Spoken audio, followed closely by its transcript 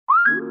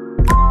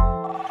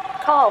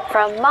call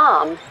from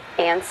Mom.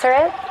 Answer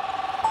it.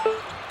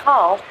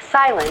 Call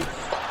silence.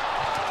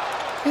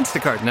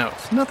 Instacart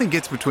knows nothing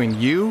gets between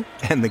you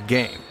and the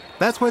game.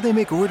 That's why they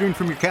make ordering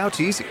from your couch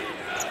easy.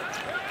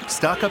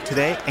 Stock up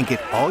today and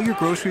get all your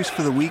groceries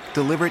for the week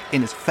delivered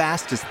in as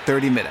fast as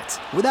 30 minutes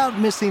without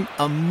missing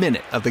a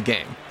minute of the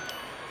game.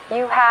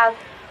 You have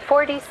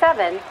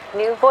 47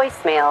 new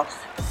voicemails.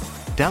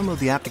 Download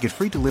the app to get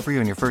free delivery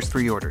on your first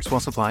 3 orders while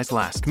supplies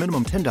last.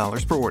 Minimum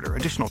 $10 per order.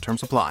 Additional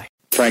terms apply.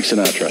 Frank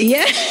Sinatra.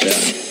 Yes. Yeah.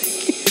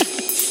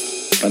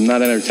 I'm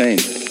not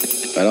entertained.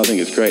 I don't think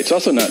it's great. It's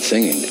also not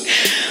singing.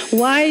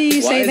 Why do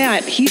you say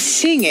that? He's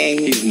singing.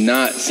 He's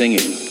not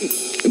singing.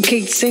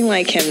 Okay, sing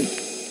like him.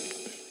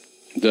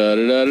 Da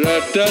da da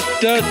da da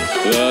da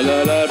la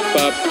la la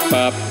pop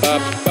pop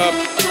pop pop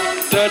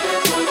da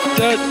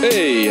da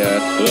hey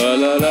la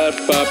la la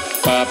pop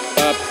pop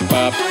pop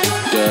pop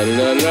da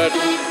da da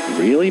da.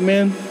 Really,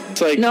 man?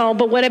 It's like no,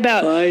 but what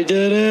about I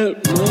did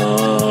it?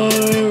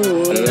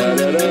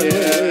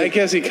 Yeah, I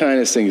guess he kind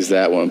of sings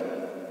that one,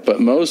 but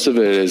most of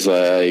it is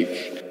like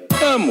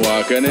I'm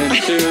walking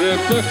into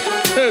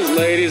there's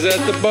ladies at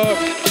the bar,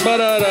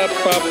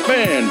 ba-da-da-pop,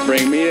 and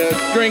bring me a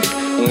drink,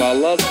 la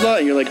la la.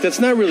 And you're like, that's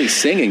not really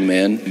singing,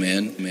 man.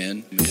 Man.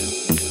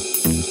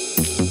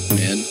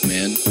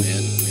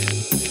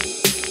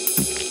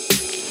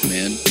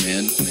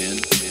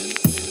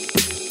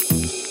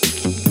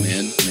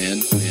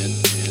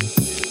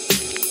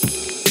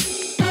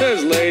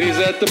 There's ladies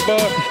at the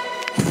bar.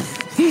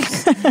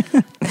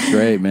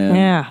 Great, man.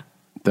 Yeah.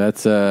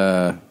 That's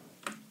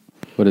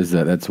what is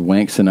that? That's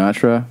Wank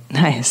Sinatra.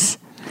 Nice.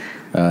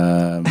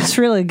 That's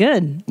really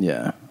good.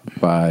 Yeah.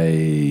 By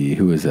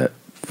who is that?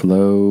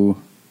 Flo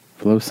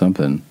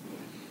something.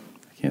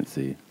 I can't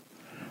see.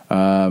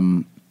 Yeah,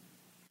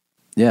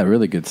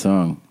 really good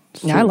song.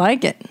 Yeah, I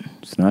like it.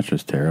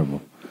 Sinatra's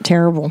terrible.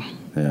 Terrible.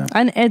 Yeah.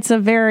 And it's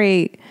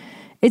too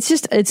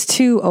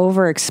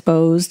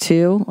overexposed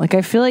too. Like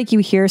I feel like you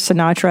hear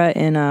Sinatra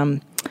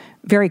in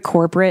very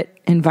corporate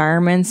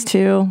environments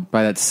too.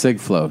 By that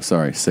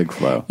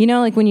Sigflo. You know,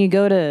 like when you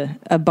go to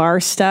a bar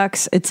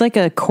Stux, it's like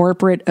a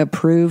corporate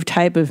approved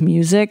type of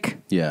music.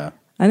 Yeah.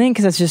 I think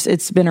because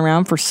it's been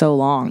around for so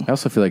long. I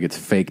also feel like it's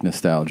fake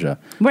nostalgia.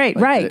 Right,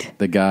 like right.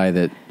 The guy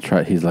that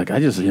he's like, I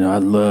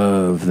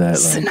love that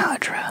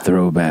Sinatra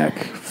throwback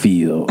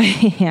feel.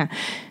 Yeah.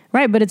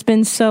 Right, but it's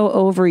been so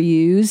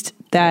overused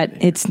that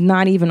it's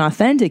not even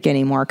authentic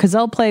anymore. Because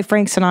they'll play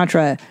Frank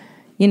Sinatra,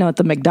 at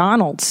the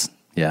McDonald's.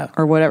 Yeah.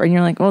 Or whatever. And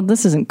you're like, well,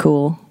 this isn't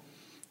cool.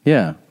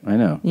 Yeah, I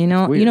know. You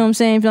know what I'm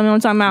saying? You know what I'm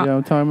talking about? Yeah,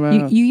 I'm talking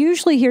about. You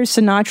usually hear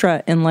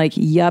Sinatra in like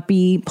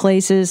yuppie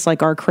places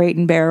like our Crate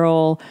and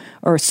Barrel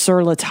or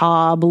Sur La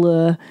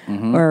Table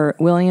or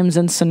Williams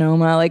and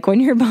Sonoma. Like when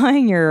you're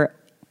buying your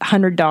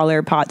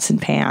 $100 pots and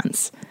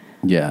pans.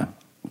 Yeah.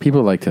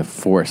 People like to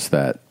force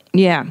that.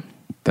 Yeah.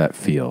 That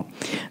feel.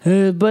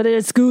 But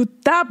it's good.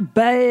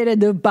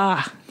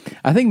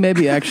 I think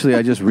maybe actually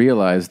I just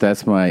realized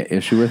that's my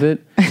issue with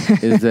it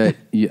is that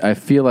I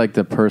feel like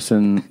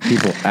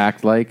people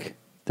act like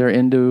they're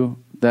into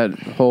that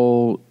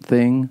whole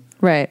thing.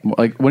 Right.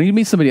 Like when you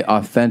meet somebody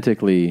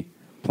authentically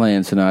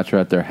playing Sinatra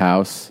at their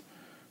house,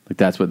 like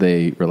that's what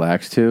they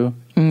relax to.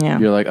 Yeah.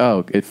 You're like,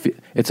 oh,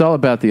 it's all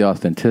about the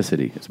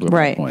authenticity. Is what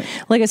right. my point.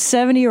 Like a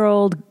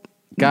 70-year-old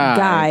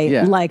guy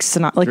yeah. likes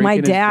Sinatra. Like my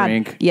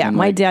dad.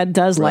 My dad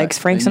does like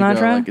Frank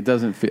Sinatra. Go, like, it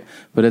doesn't feel,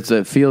 but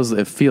it feels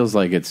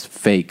like it's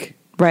fake.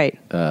 Right.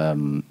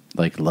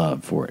 Like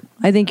love for it.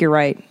 I think you're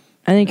right.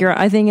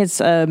 I think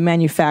it's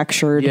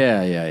manufactured.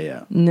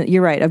 Yeah.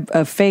 You're right.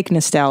 A fake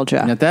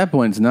nostalgia. And at that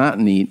point, it's not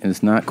neat and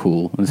it's not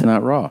cool and it's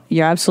not raw.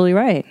 You're absolutely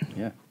right.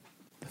 Yeah.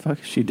 The fuck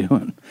is she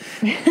doing?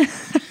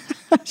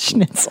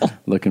 Schnitzel.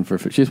 Looking for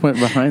food. She just went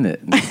behind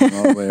it and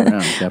all the way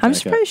around. I'm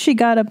surprised she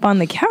got up on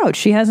the couch.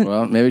 She hasn't.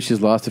 Well, maybe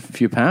she's lost a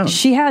few pounds.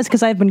 She has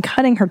because I've been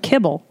cutting her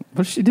kibble.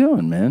 What's she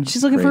doing, man?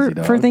 She's looking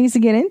for things to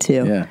get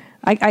into. Yeah.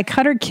 I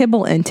cut her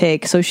kibble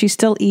intake, so she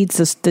still eats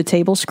the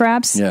table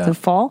scraps the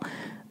fall.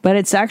 But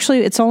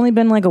it's only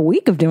been like a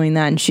week of doing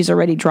that, and she's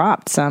already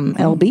dropped some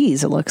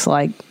LBs, it looks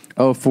like.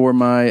 Oh, for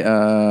my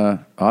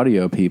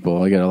audio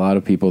people, I get a lot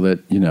of people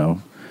that,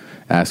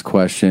 ask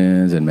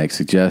questions and make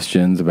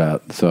suggestions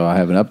about, so I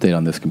have an update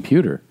on this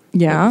computer.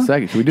 Yeah. Wait a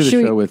second. Should we do the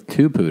show with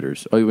two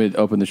pooters? Oh, you would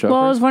open the show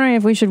Well, first? I was wondering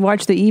if we should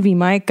watch the Evie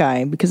Mike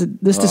guy, because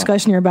this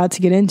discussion you're about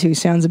to get into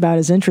sounds about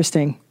as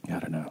interesting. I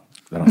don't know.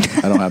 I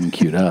don't have them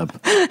queued up.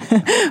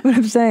 What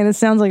I'm saying, it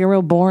sounds like a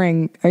real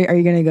boring. Are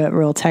you going to get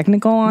real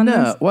technical on this?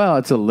 No, well,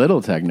 it's a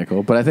little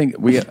technical, but I think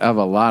we have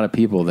a lot of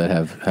people that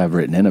have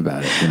written in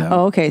about it.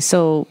 Oh, okay.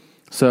 So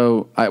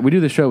we do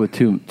the show with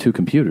two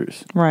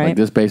computers. Right. Like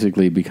this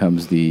basically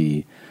becomes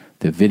the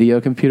video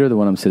computer, the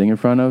one I'm sitting in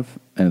front of,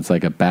 and it's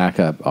like a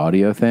backup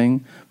audio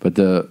thing. But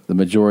the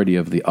majority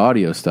of the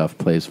audio stuff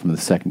plays from the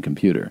second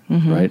computer,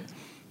 right?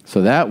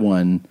 So that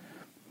one,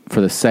 for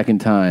the second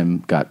time,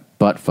 got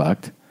butt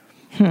fucked.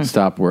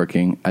 Stopped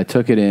working. I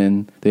took it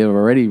in. They have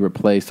already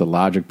replaced a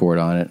logic board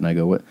on it, and I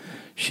go, "What?"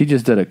 she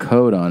just did a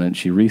code on it.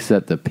 She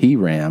reset the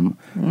PRAM,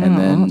 and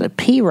then the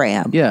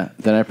PRAM. Yeah,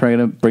 then I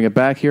bring it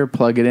back here,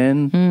 plug it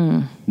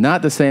in.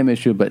 Not the same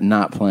issue, but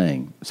not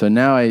playing. So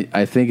now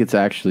I think it's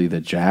actually the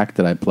jack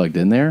that I plugged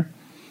in there.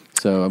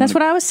 So that's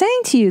what I was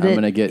saying to you. That I'm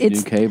going to get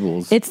new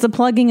cables. It's the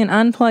plugging and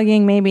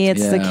unplugging. Maybe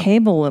it's the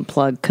cable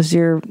plug because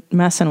you're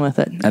messing with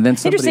it. And then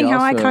interesting how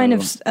I kind of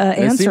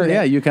answered it.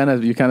 Yeah, you kind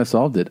of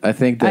solved it. I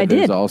think that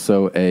there's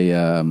also a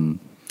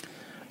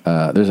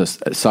there's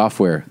a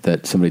software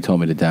that somebody told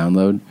me to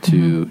download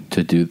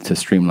to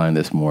streamline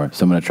this more.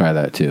 So I'm going to try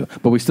that too.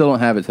 But we still don't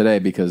have it today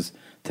because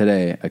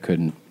today I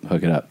couldn't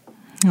hook it up.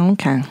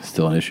 Okay.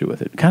 Still an issue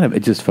with it.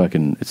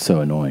 It's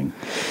so annoying.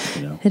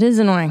 You know? It is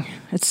annoying.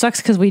 It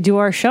sucks because we do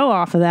our show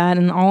off of that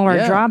and all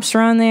our drops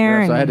are on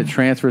there. Yeah, so I had to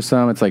transfer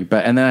some. It's like,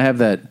 and then I have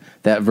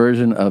that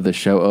version of the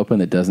show open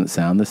that doesn't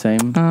sound the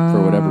same for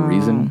whatever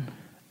reason.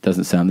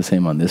 Doesn't sound the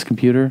same on this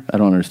computer. I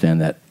don't understand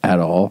that at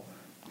all.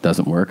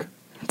 Doesn't work.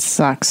 It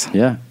sucks.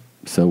 Yeah.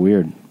 So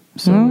weird.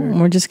 Weird.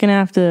 We're just going to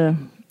have to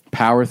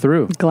power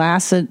through.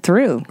 Glass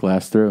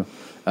through.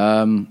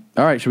 All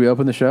right. Should we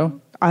open the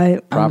show?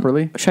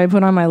 Properly? Should I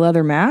put on my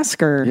leather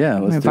mask or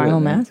my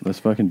vinyl mask? Let's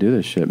fucking do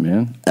this shit,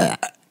 man. The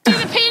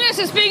penis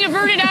is being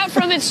averted out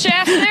from its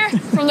shaft there,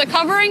 from the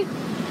covering.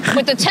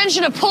 With the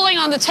tension of pulling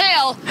on the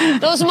tail,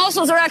 those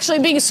muscles are actually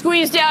being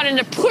squeezed out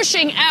into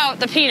pushing out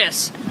the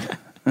penis.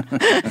 Who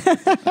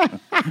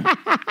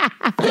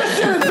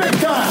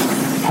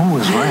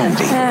is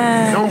Randy?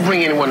 Don't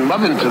bring anyone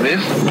mother into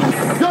this.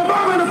 Your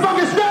mom in the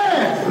fucking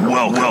stand!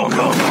 Welcome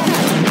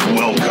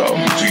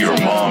to your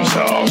mom's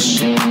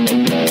house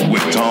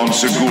with Tom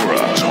Segura.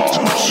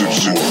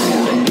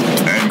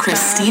 And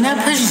Christina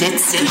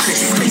Pazsitzky.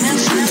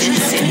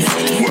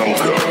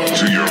 Welcome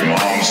to your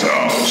mom's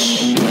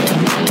house.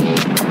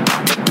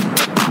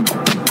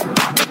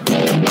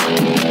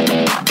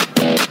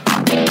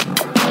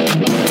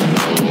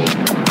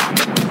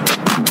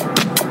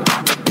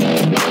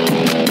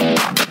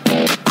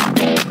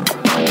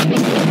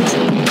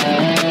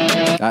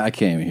 I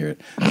can't even hear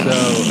it.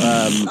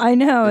 So I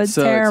know it's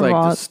terrible. It's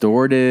like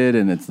distorted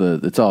and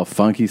it's all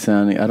funky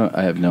sounding.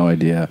 I have no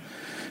idea.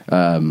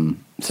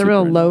 It's a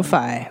real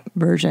lo-fi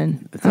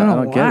version. I don't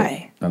know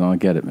why. I don't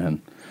get it,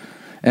 man.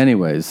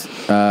 Anyways,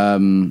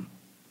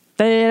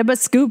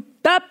 scoop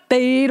up,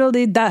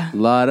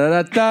 la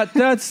da da da.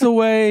 That's the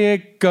way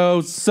it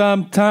goes.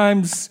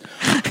 Sometimes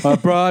a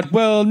broad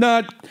will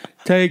not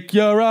take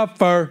your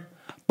offer.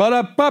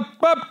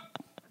 Ba-da-ba-ba.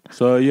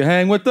 So you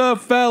hang with the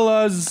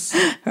fellas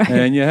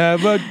and you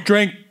have a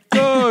drink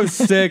or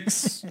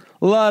six.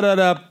 La da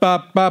da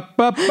ba ba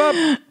ba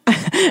ba.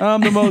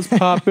 I'm the most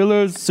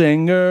popular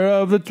singer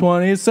of the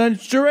 20th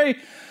century.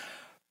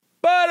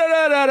 Ba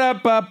da da da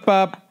ba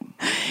ba.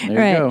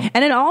 There you go.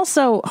 And it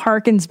also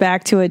harkens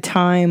back to a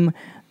time,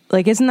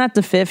 like, isn't that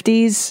the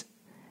 50s?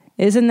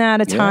 Isn't that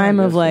a time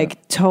of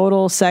like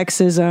total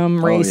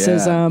sexism,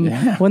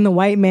 racism, when the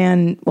white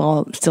man,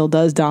 still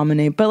does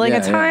dominate, but like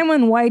a time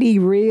when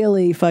whitey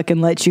really fucking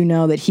let you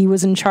know that he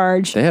was in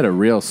charge. They had a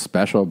real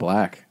special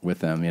black with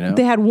them, you know?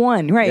 They had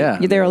one, right? Yeah,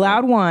 they're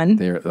allowed one.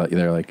 They're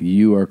like,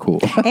 you are cool.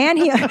 And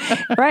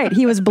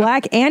he was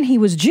black and he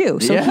was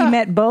Jew, so he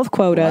met both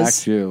quotas. Black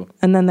Jew.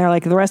 And then they're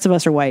like, the rest of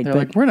us are white. They're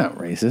like, we're not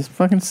racist.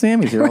 Fucking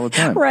Sammy's here all the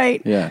time.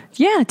 Right. Yeah.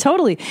 Yeah,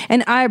 totally.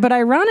 But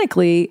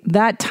ironically,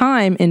 that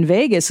time in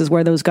Vegas is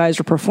where those guys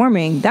were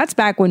performing. That's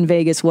back when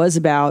Vegas was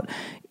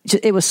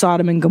it was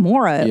Sodom and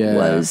Gomorrah. It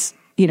was,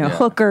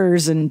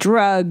 hookers and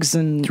drugs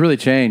and it's really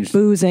changed.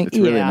 Boozing. It's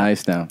really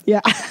nice now. Yeah.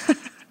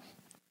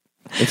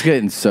 It's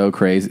getting so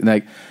crazy.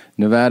 Like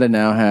Nevada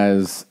now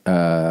has,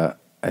 I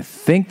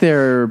think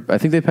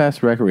they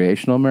passed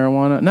recreational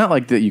marijuana. Not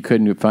like that you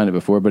couldn't find it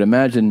before, but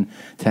imagine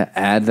to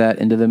add that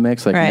into the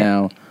mix. Like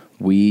now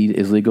weed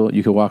is legal.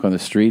 You can walk on the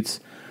streets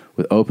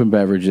with open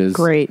beverages.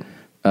 Great.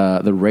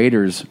 The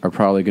Raiders are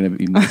probably going to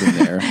be moving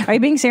there. Are you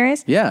being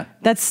serious? Yeah.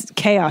 That's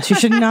chaos. You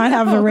should not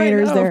have the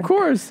Raiders there. Of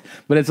course.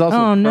 But it's also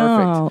perfect.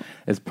 No.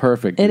 It's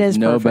perfect. There's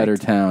no perfect. better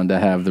town to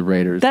have the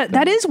Raiders.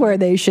 That is where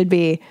they should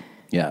be.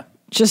 Yeah.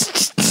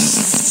 Just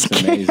it's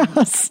amazing.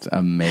 It's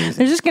amazing.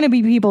 There's just going to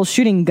be people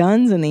shooting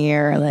guns in the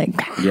air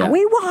like,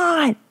 we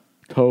want.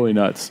 Totally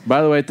nuts.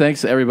 By the way,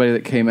 thanks to everybody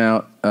that came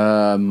out.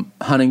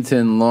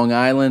 Huntington, Long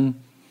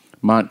Island,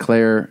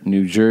 Montclair,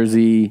 New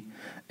Jersey,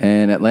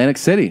 and Atlantic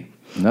City.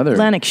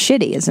 Atlantic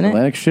Shitty, isn't it?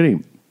 Atlantic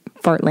Shitty.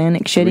 For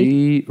Atlantic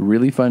Shitty. 3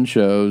 really fun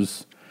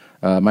shows.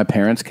 My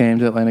parents came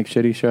to Atlantic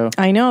Shitty show.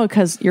 I know,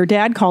 because your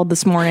dad called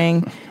this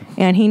morning,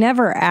 and he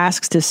never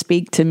asks to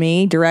speak to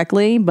me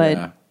directly,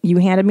 but you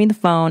handed me the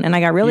phone, and I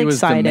got really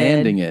excited. He was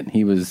demanding it.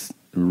 He was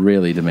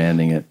really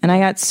demanding it. And I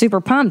got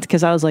super pumped,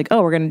 because I was like,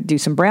 we're going to do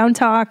some brown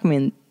talk. I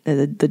mean,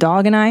 the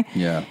dog and I.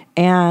 Yeah.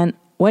 And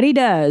what he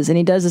does, and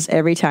he does this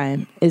every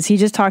time, is he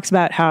just talks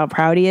about how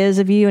proud he is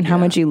of you and how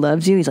much he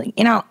loves you. He's like,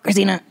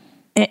 Christina,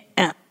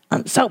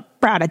 I'm so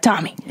proud of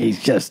Tommy.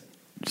 He's just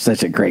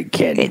such a great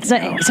kid. It's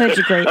such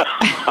a great.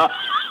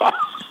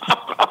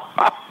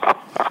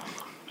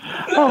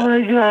 Oh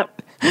my God.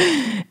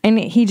 And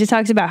he just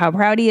talks about how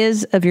proud he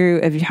is of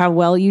how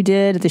well you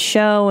did at the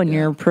show and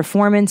your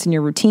performance and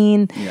your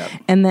routine. Yeah.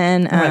 And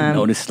then I've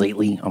noticed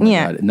lately. Oh my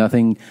God,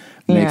 nothing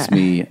makes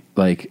me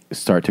like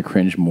start to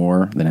cringe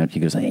more than after he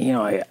goes, hey, you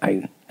know,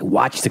 I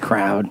watch the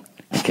crowd.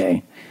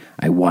 Okay,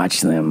 I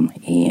watch them,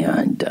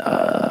 and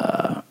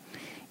I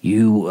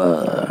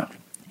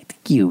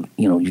think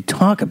you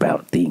talk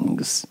about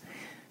things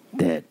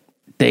that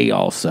they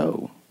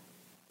also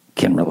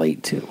can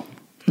relate to.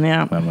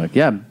 Yeah. I'm like,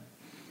 yeah.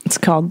 It's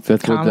called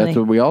comedy. That's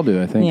what we all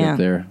do, I think, up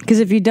there. Because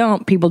if you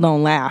don't, people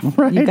don't laugh.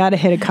 Right. You got to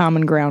hit a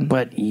common ground.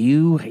 But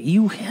you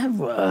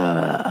have,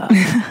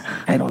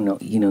 I don't know,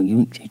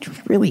 you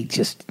really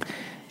just,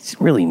 it's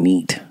really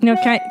neat. Can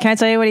I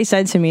tell you what he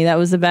said to me? That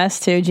was the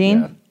best too,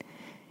 Gene. Yeah.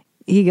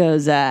 He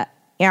goes,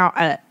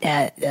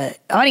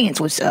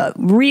 audience was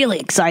really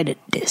excited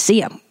to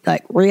see him,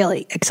 like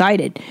really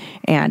excited.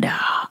 And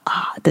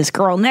this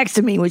girl next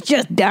to me was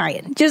just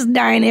dying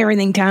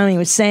everything Tommy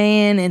was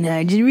saying,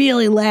 and just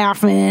really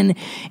laughing.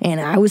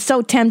 And I was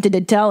so tempted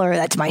to tell her,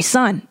 that's my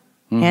son.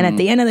 Mm-hmm. And at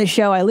the end of the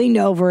show, I leaned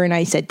over and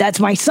I said, that's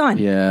my son.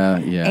 Yeah.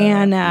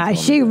 And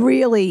she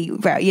really,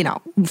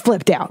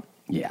 flipped out.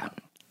 Yeah.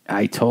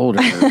 I told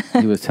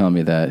her, he was telling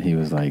me that. He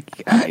was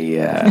like,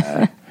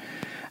 I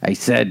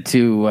said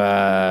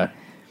to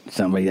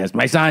somebody, that's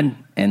my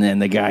son. And then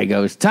the guy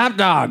goes, top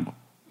dog.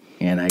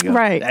 And I go,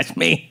 right. That's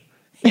me.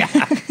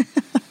 Yeah.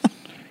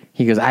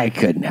 He goes, I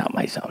couldn't help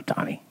myself,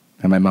 Tommy.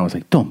 And my mom was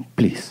like, don't,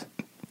 please.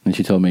 And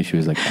she told me, she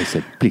was like, I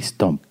said, please,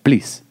 don't,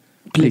 please.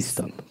 Please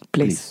stop.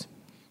 Please.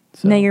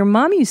 So. Now, your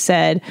mom, you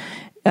said,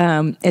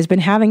 has been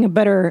having a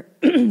better,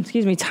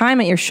 time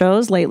at your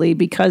shows lately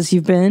because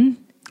you've been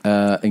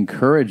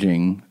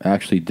encouraging,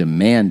 actually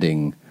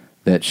demanding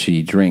that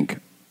she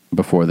drink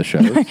before the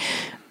shows.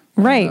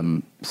 Right.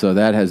 So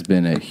that has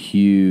been a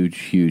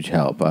huge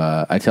help.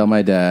 I tell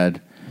my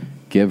dad,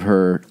 give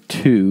her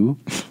 2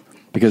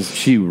 because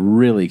she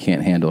really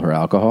can't handle her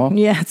alcohol.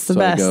 Yeah, it's the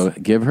best. I go,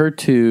 give her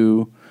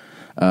 2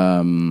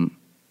 and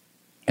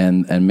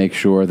make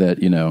sure that,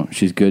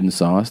 she's good and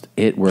sauced.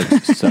 It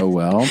works so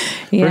well.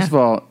 Yeah. First of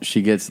all,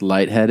 she gets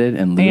lightheaded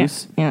and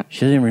loose. Yeah.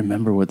 She doesn't even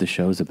remember what the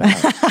show's about.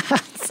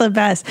 It's the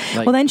best.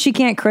 Well, then she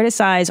can't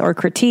criticize or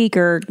critique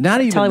or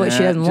not even tell you what she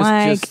doesn't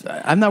like.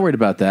 I'm not worried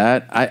about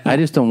that. I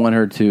just don't want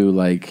her to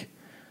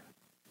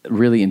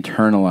really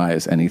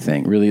internalize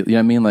anything. Really, you know what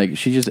I mean? Like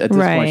she just at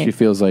this point she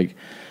feels like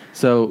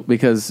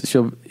because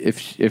she'll if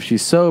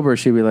she's sober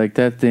she'll be like,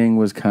 that thing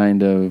was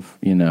kind of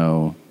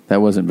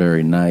that wasn't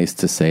very nice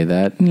to say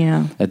that.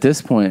 Yeah. At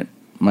this point,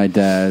 my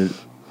dad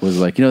was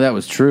like, that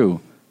was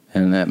true,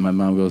 and that my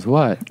mom goes,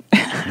 what?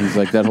 He's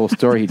like, that whole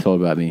story he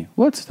told about me.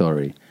 What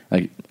story?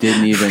 Like,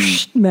 didn't even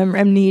remember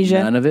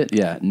amnesia. None of it.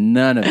 Yeah,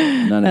 none of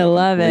it. I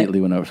love it.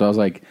 Completely went over. So I was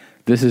like,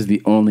 this is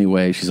the only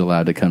way she's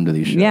allowed to come to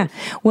these shows. Yeah.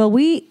 Well,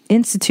 we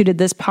instituted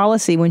this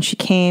policy when she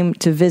came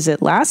to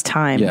visit last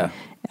time. Yeah.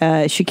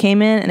 She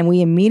came in and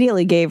we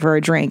immediately gave her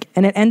a drink,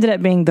 and it ended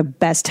up being the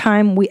best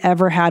time we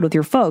ever had with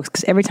your folks.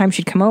 Because every time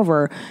she'd come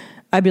over,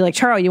 I'd be like,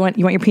 Charles, you want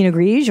your Pinot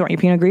Gris? You want your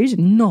Pinot Gris?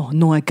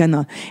 No, I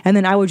cannot. And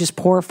then I would just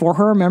pour it for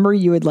her. Remember,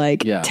 you would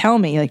tell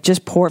me,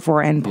 just pour it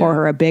for her and pour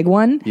her a big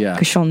one. Yeah.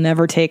 Because she'll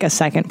never take a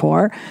second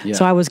pour. Yeah.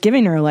 So I was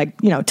giving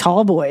her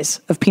tall boys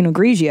of Pinot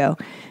Grigio,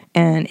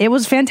 and it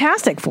was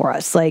fantastic for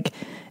us.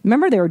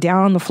 Remember, they were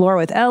down on the floor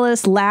with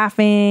Ellis,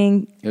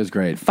 laughing. It was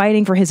great.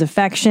 Fighting for his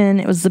affection.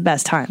 It was the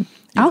best time.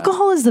 Yeah.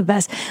 Alcohol is the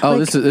best. Oh,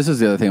 this is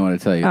the other thing I want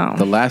to tell you. Oh.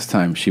 The last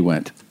time she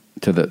went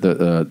to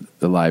the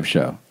live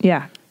show,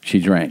 she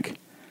drank.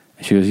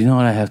 And she goes, you know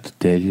what I have to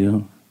tell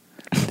you?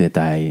 That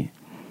I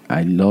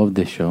love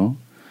the show.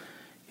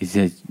 He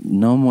says,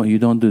 no more, you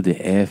don't do the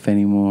F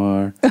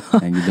anymore,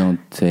 and you don't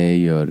say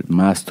you're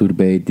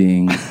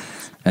masturbating.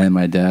 And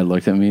my dad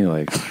looked at me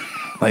like,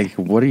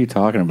 what are you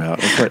talking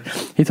about?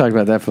 He talked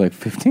about that for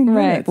 15 minutes.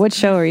 Right. What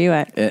show are you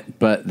at?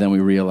 But then we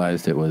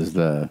realized it was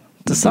the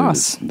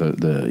sauce.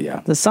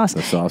 The sauce.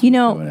 The sauce.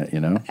 Doing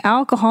it,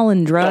 alcohol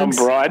and drugs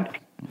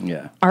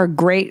are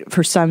great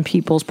for some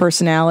people's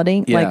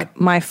personality. Yeah.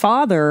 My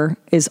father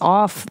is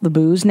off the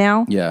booze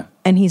now. Yeah.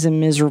 And he's a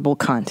miserable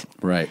cunt.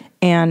 Right.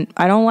 And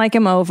I don't like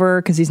him over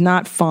because he's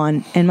not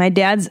fun. And my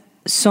dad's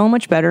so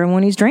much better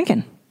when he's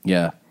drinking.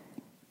 Yeah.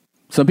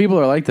 Some people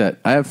are like that.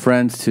 I have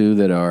friends too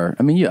that are,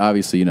 you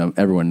obviously,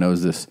 everyone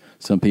knows this.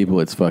 Some people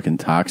it's fucking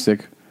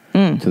toxic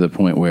to the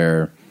point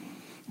where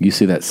you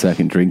see that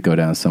second drink go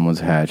down someone's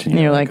hatch and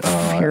you're like,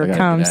 oh, here it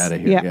comes. Get out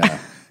of here. Yeah.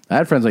 I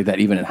had friends like that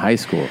even in high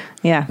school.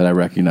 Yeah. That I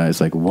recognized,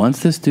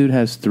 once this dude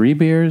has 3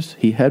 beers,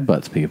 he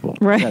headbutts people.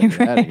 Right.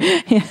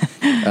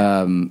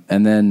 Yeah.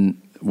 And then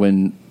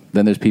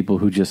then there's people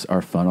who just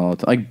are fun all the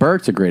time. Like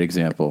Bert's a great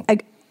example.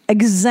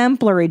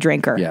 Exemplary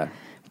drinker. Yeah.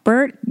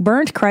 Bernd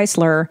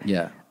Chrysler.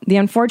 Yeah. The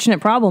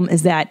unfortunate problem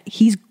is that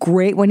he's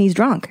great when he's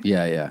drunk.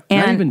 Yeah. And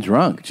not even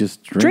drunk,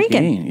 just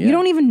drinking. Yeah. You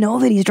don't even know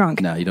that he's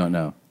drunk. No, you don't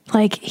know.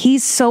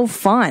 He's so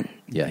fun.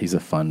 Yeah, he's a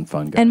fun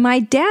guy. And my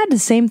dad, the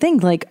same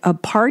thing, a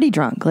party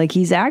drunk.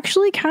 He's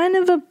actually kind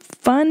of a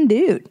fun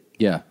dude.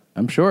 Yeah.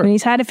 I'm sure. And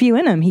he's had a few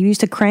in him. He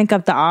used to crank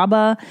up the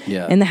ABBA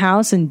in the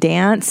house and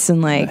dance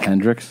and like...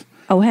 Hendrix?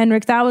 Oh,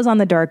 Hendrix, that was on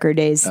the darker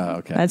days. Oh,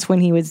 okay. That's when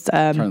he was...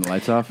 turn the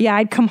lights off? Yeah,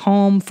 I'd come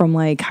home from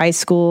like high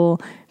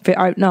school.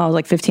 I was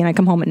like 15. I'd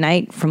come home at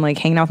night from like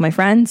hanging out with my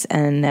friends,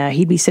 and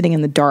he'd be sitting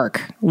in the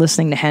dark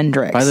listening to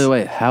Hendrix. By the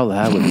way, how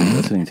loud was he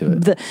listening to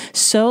it?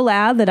 So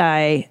loud that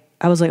I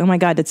was like, oh my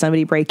God, did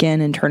somebody break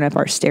in and turn up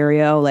our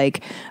stereo?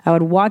 Like, I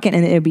would walk in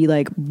and it'd be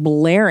like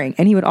blaring.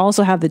 And he would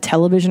also have the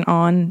television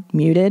on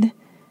muted,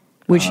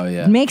 which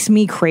makes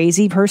me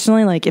crazy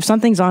personally. Like, if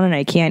something's on and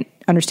I can't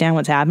understand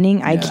what's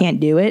happening, I can't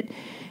do it.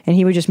 And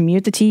he would just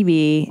mute the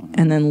TV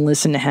and then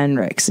listen to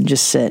Hendrix and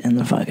just sit in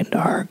the fucking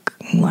dark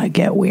and like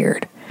get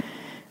weird.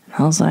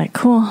 I was like,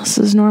 cool, this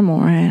is normal,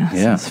 right?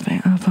 This is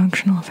a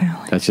functional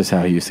family. That's just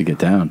how he used to get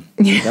down.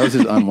 That was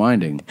his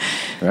unwinding,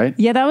 right?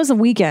 Yeah, that was a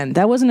weekend.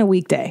 That wasn't a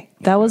weekday.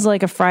 That was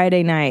like a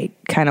Friday night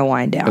kind of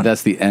wind down. But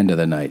that's the end of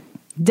the night.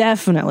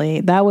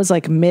 Definitely. That was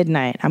like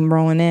midnight. I'm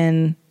rolling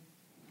in.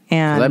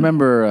 And I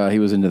remember he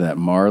was into that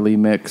Marley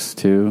mix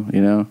too,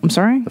 you know? I'm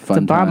sorry?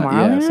 The Bob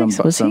Marley mix?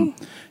 Was he?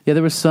 Yeah,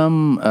 there was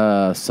some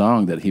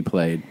song that he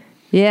played.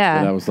 Yeah.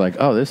 And I was like,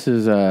 oh, this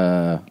is...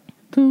 To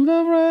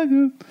the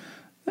record.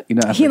 You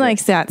know, he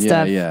likes that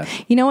stuff. Yeah.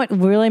 You know what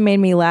really made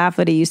me laugh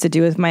that he used to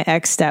do with my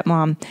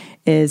ex-stepmom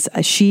is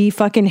she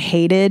fucking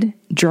hated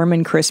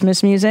German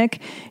Christmas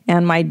music,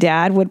 and my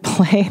dad would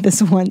play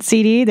this one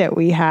CD that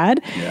we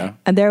had. Yeah.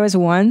 And there was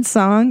one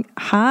song,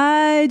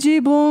 Hi-Ji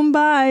Boom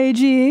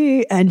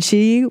Bye-Ji, and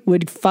she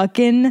would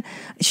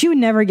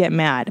never get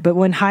mad. But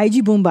when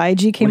Hi-Ji Boom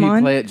Bye-Ji came on... Would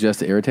you play it just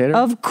to irritate her?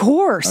 Of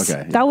course.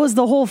 Okay. That was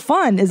the whole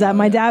fun, is that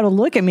my dad would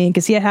look at me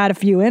because he had a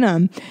few in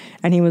him,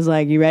 and he was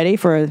like, you ready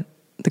for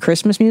the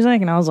Christmas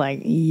music? And I was like,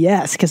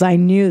 yes, because I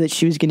knew that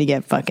she was going to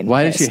get fucking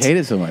Why pissed. did she hate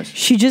it so much?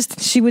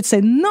 She would say,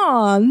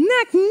 no,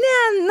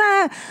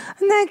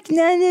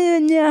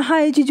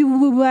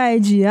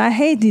 I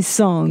hate these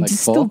songs. Like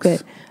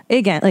Stupid.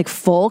 Again, like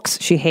Folks.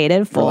 She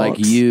hated Folks. Or like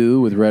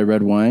You with Red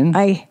Red Wine.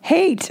 I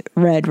hate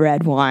Red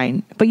Red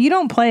Wine. But you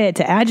don't play it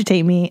to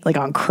agitate me like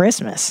on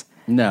Christmas.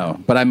 No,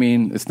 but I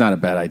mean, it's not a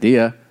bad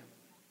idea.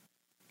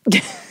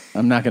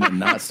 I'm not going to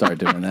not start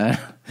doing that.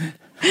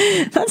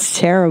 That's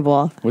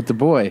terrible. With the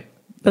boy.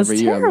 That's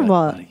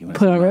terrible.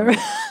 Put on River.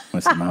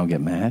 Want to see mom get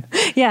mad?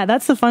 Yeah,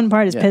 that's the fun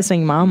part is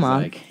pissing mom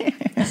off.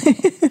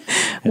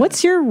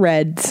 What's your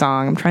red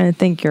song? I'm trying to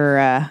think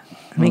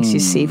makes you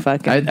see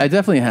fucking... I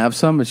definitely have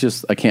some. It's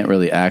just I can't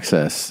really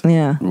access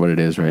what it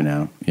is right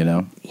now, you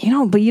know?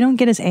 But you don't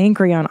get as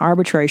angry on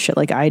arbitrary shit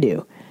like I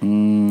do.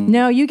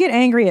 No, you get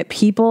angry at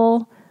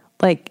people,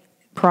 like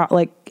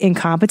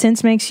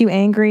incompetence makes you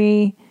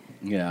angry.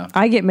 Yeah.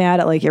 I get mad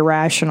at like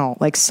irrational,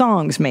 like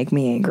songs make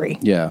me angry.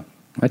 Yeah.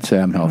 I'd say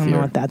I'm healthier. I don't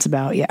know what that's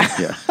about. Yeah.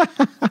 Yeah.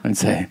 I'd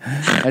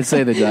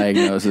say the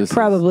diagnosis.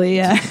 Probably,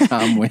 yeah.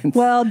 Tom wins.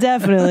 Well,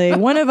 definitely.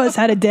 One of us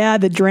had a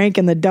dad that drank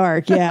in the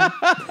dark. Yeah.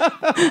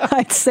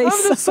 I'd say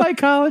I'm the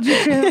psychology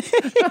champ.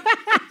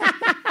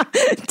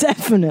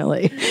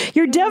 Definitely.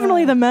 You're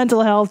definitely the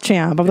mental health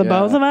champ of the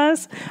both of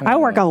us. I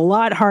work a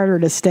lot harder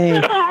to stay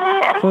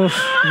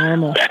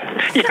normal.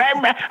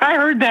 Yeah, I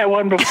heard that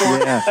one before.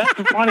 Yeah. That's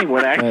a funny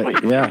one, actually.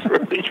 That's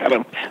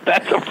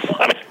a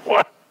funny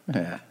one.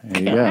 Yeah,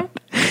 there you go.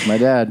 That's my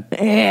dad.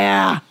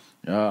 Yeah.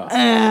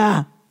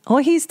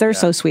 Oh, they're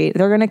so sweet.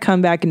 They're going to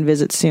come back and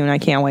visit soon. I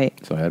can't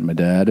wait. So I had my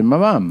dad and my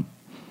mom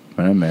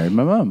when I married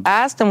my mom. I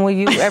asked him, will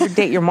you ever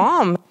date your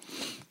mom?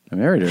 I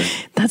married her.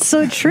 That's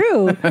so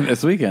true.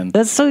 This weekend.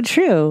 That's so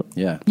true.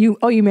 Yeah. You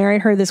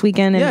married her this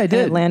weekend in I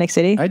did. Atlantic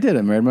City? I did.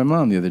 I married my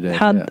mom the other day.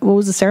 What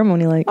was the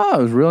ceremony like? Oh,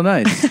 it was real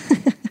nice.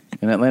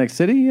 In Atlantic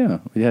City,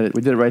 yeah. We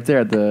did it right there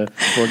at the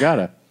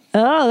Borgata.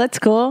 Oh, that's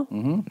cool.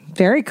 Mm-hmm.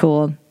 Very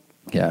cool.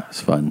 Yeah, it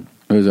was fun.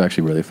 It was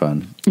actually really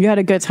fun. You had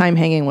a good time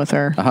hanging with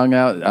her. I hung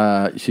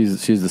out.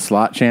 She's the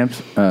slot champ.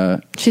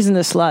 She's into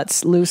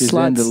sluts, loose she's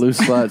sluts. She's into loose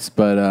sluts,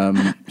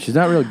 but she's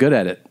not real good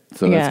at it.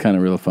 So that's kind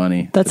of real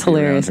funny. That's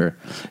hilarious. Her.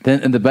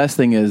 And the best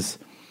thing is,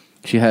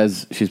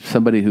 she's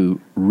somebody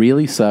who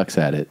really sucks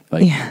at it.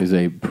 Like is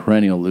a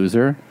perennial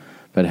loser,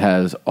 but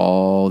has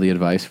all the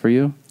advice for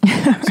you.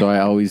 So I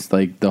always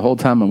the whole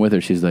time I'm with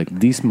her, she's like,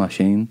 "This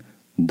machine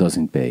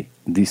doesn't pay.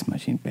 This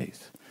machine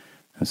pays."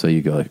 And so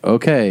you go like,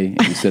 okay,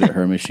 and you sit at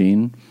her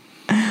machine,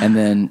 and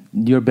then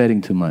you're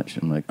betting too much.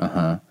 I'm like,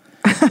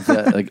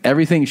 like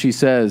everything she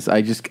says,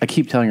 I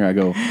keep telling her, I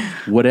go,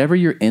 whatever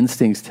your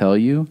instincts tell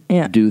you,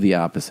 do the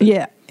opposite.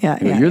 Yeah.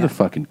 You're the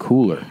fucking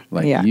cooler.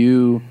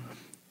 You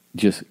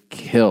just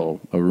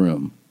kill a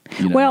room.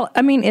 You know? Well,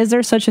 I mean, is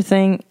there such a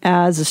thing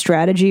as a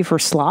strategy for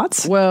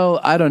slots? Well,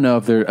 I don't know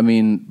if there. I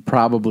mean,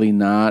 probably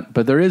not.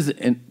 But there is.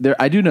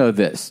 I do know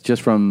this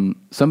just from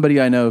somebody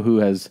I know who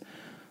has.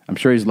 I'm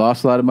sure he's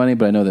lost a lot of money,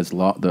 but I know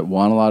that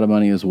won a lot of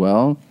money as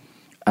well.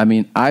 I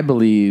mean, I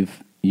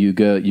believe you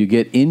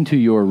get into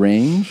your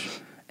range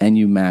and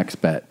you max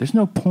bet. There's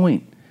no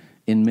point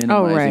in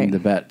minimizing the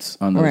bets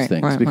on those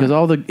things because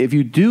if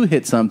you do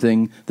hit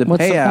something, the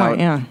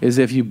payout is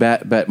if you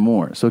bet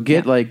more. So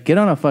get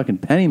on a fucking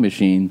penny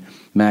machine,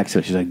 max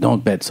it. She's like,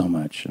 don't bet so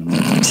much. I'm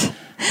like,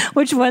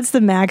 Which what's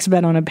the max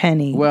bet on a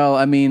penny? Well,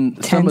 I mean,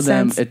 10 some of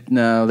them, cents?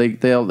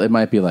 it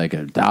might be like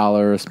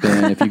 $1 a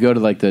spin. If you go to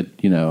like the,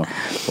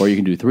 or you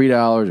can do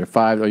 $3 or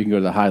 $5, or you can go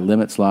to the high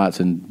limit slots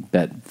and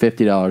bet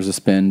 $50 a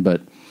spin.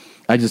 But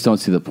I just don't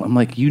see the point. I'm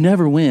like, you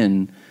never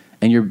win,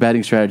 and your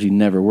betting strategy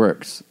never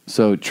works.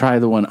 So try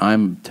the one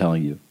I'm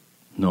telling you.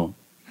 No.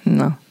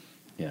 Yeah.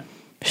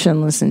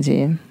 Shouldn't listen to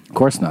you. Of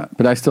course not.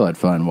 But I still had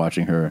fun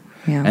watching her.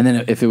 Yeah. And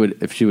then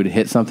if she would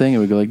hit something, it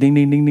would go like ding,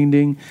 ding, ding, ding,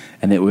 ding,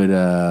 and it would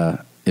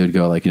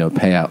go like,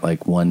 pay out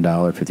like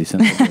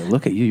 $1.50. Like,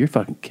 look at you, you're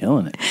fucking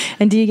killing it.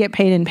 And do you get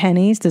paid in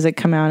pennies? Does it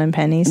come out in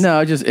pennies? No,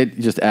 it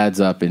just adds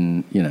up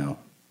in,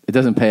 it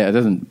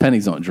doesn't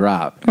pennies don't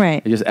drop.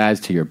 Right. It just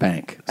adds to your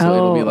bank. So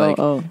it'll be like,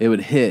 it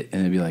would hit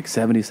and it'd be like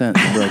 70 cents.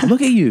 And be like,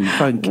 look at you, you're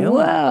fucking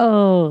killing it.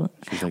 Whoa.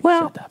 She's like,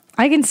 well, shut up.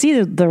 I can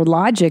see the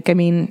logic. I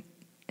mean,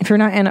 if you're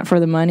not in it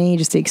for the money,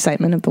 just the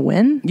excitement of the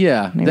win.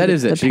 Yeah, Maybe that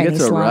is the it. She gets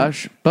a penny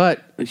rush,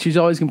 but she's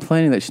always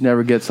complaining that she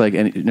never gets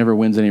never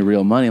wins any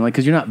real money. I'm like,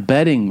 because you're not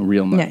betting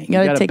real money.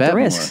 Yeah, you gotta take bet the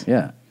risks. More.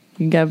 Yeah.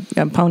 You got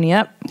to pony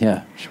up.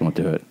 Yeah, she won't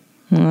do it.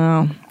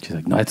 Well, she's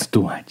like, no, it's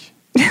too much.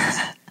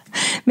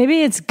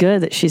 Maybe it's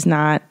good that she's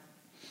not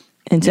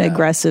into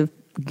aggressive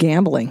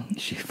gambling.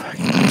 She's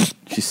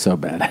so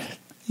bad at it.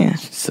 Yeah.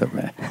 She's so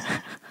bad.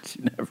 She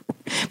never.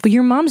 But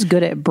your mom's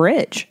good at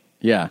bridge.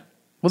 Yeah.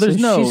 Well, there's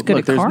she's good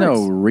at there's cards.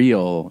 no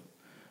real,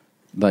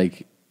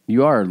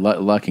 you are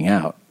lucking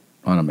out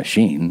on a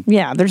machine.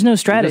 Yeah, there's no You're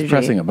strategy. just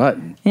pressing a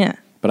button. Yeah.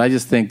 But I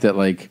just think that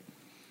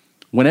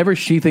whenever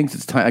she thinks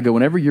it's time, I go,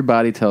 whenever your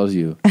body tells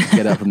you,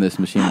 get up from this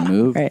machine and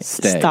move, Right.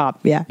 stay.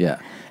 Stop, yeah. Yeah.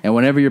 And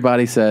whenever your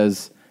body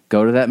says,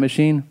 go to that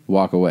machine,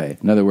 walk away.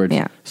 In other words,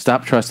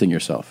 stop trusting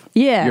yourself.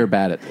 Yeah. You're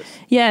bad at this.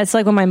 Yeah, it's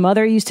like when my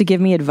mother used to give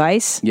me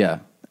advice. Yeah.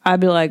 I'd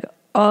be like,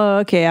 oh,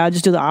 okay, I'll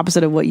just do the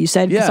opposite of what you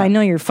said because Yeah. I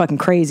know you're fucking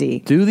crazy.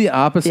 Do the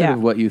opposite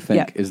of what you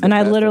think is the And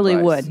I best literally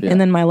advice. would. Yeah.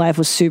 And then my life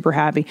was super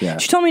happy. Yeah.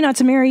 She told me not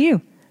to marry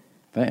you.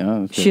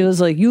 That's She good.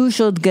 was like, you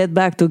should get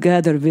back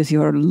together with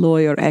your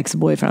lawyer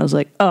ex-boyfriend. I was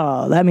like,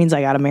 oh, that means I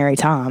got to marry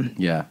Tom.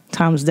 Yeah.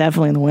 Tom's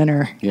definitely the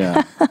winner.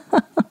 Yeah.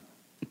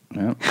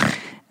 Yeah.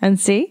 And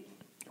see?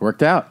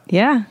 Worked out.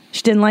 Yeah.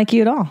 She didn't like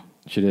you at all.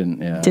 She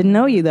didn't, yeah. Didn't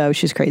know you, though.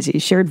 She's crazy.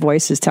 She heard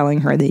voices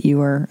telling her that you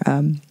were,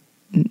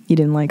 you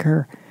didn't like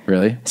her.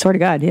 Really? Swear to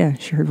God, yeah.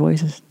 She heard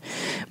voices.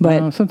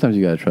 But Well, sometimes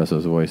you got to trust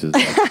those voices.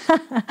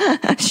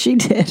 she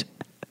did.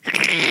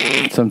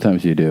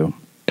 Sometimes you do.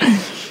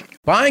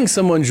 Buying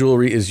someone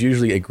jewelry is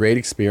usually a great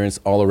experience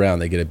all around.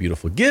 They get a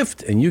beautiful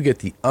gift, and you get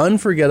the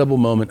unforgettable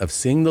moment of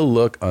seeing the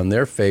look on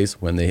their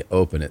face when they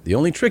open it. The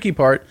only tricky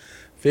part,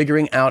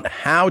 figuring out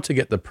how to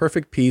get the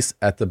perfect piece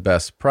at the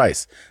best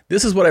price.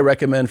 This is what I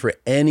recommend for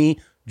any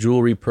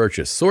jewelry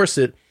purchase. Source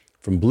it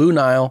from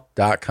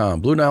BlueNile.com.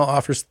 Blue Nile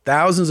offers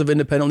thousands of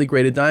independently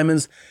graded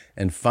diamonds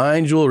and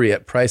fine jewelry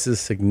at prices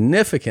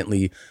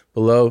significantly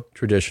below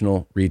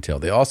traditional retail.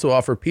 They also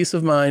offer peace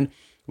of mind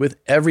with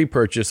every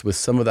purchase with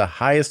some of the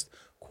highest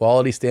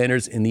quality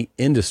standards in the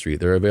industry.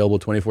 They're available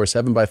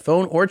 24/7 by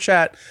phone or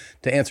chat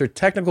to answer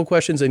technical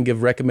questions and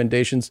give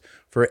recommendations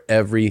for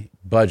every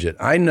budget.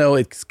 I know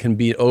it can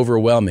be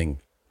overwhelming.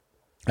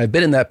 I've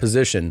been in that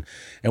position,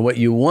 and what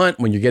you want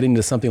when you're getting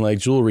into something like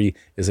jewelry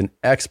is an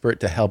expert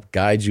to help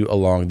guide you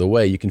along the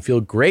way. You can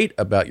feel great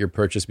about your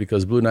purchase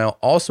because Blue Nile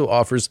also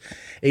offers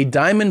a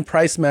diamond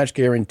price match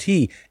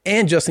guarantee.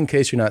 And just in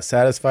case you're not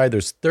satisfied,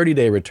 there's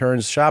 30-day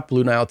returns. Shop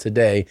Blue Nile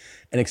today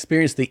and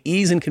experience the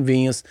ease and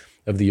convenience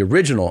of the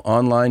original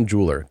online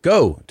jeweler.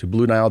 Go to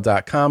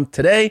BlueNile.com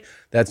today.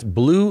 That's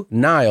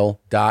BlueNile.com.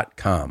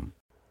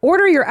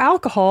 Order your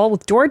alcohol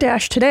with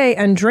DoorDash today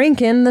and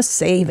drink in the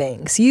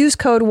savings. Use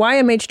code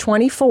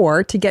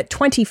YMH24 to get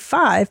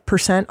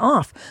 25%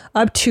 off,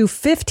 up to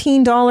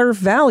 $15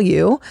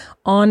 value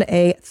on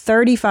a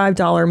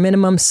 $35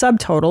 minimum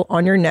subtotal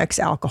on your next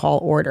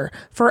alcohol order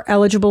for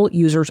eligible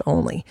users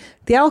only.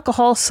 The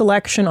alcohol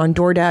selection on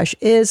DoorDash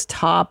is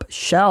top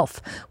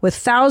shelf. With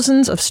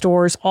thousands of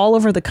stores all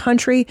over the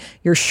country,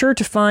 you're sure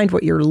to find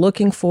what you're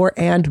looking for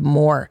and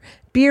more.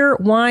 Beer,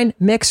 wine,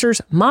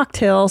 mixers,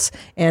 mocktails,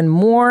 and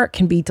more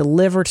can be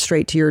delivered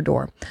straight to your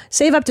door.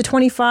 Save up to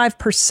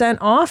 25%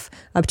 off,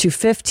 up to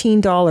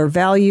 $15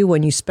 value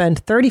when you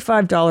spend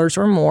 $35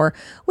 or more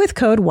with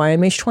code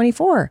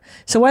YMH24.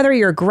 So whether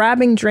you're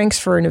grabbing drinks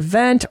for an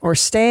event or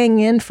staying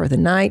in for the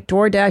night,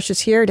 DoorDash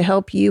is here to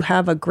help you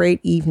have a great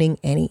evening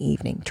any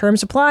evening.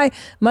 Terms apply.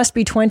 Must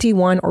be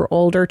 21 or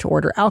older to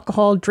order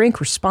alcohol. Drink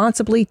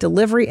responsibly.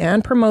 Delivery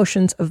and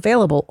promotions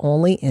available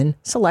only in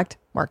select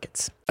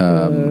markets.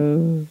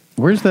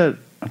 Where's that?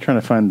 I'm trying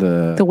to find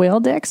the whale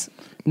dicks.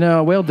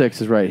 No, whale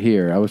dicks is right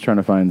here. I was trying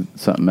to find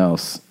something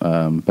else,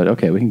 but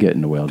okay, we can get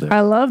into whale dicks.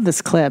 I love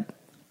this clip.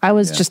 I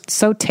was just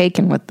so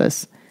taken with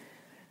this.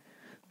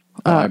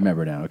 I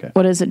remember now. Okay,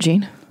 what is it,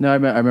 Gene? No, I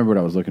remember what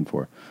I was looking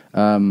for.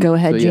 Go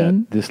ahead,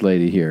 Gene. This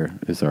lady here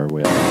is our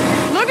whale.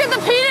 Look at the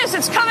penis,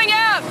 it's coming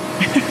out.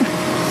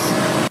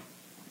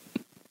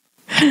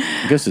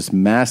 I guess this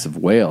massive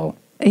whale.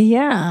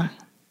 Yeah.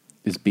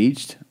 Is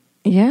beached.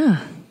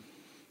 Yeah.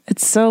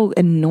 It's so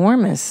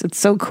enormous. It's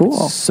so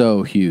cool. It's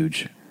so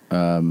huge.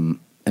 and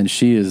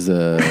she is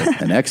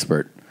an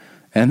expert.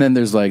 And then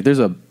there's a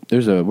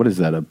what is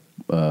that, a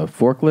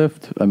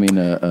forklift? I mean,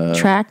 a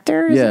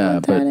tractor? Yeah,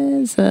 that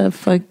is a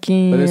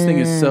fucking. But this thing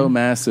is so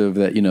massive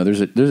that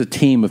there's a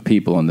team of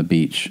people on the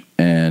beach,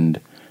 and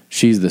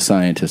she's the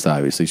scientist.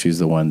 Obviously, she's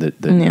the one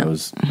that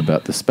knows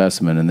about the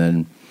specimen, and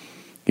then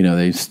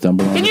they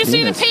stumble on. Can you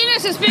see the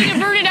penis. penis is being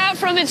diverted out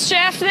from its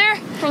shaft there,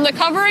 from the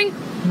covering?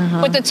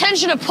 With the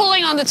tension of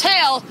pulling on the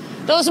tail,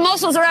 those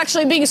muscles are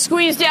actually being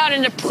squeezed out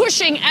and they're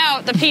pushing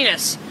out the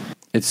penis.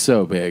 It's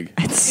so big.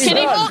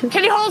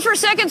 Can you hold for a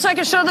second so I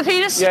can show the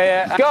penis?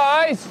 Yeah.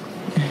 Guys,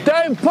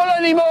 don't pull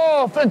any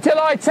more until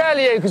I tell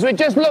you, because we're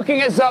just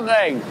looking at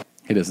something.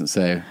 He doesn't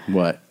say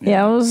what.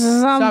 Yeah, it was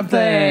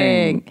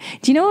something.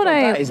 Do you know what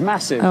That is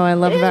massive. Oh, I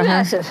love about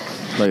her.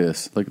 Look at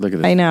this. Look at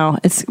this. I know.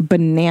 It's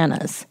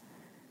bananas.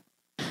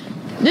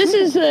 This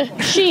is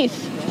the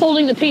sheath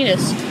holding the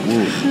penis.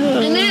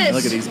 And this.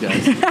 Look at these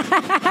guys.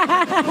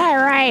 All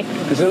right.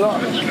 There's a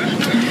lot.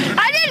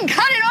 I didn't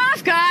cut it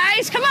off,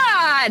 guys. Come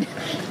on.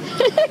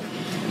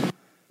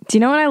 Do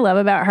you know what I love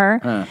about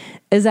her?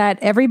 Is that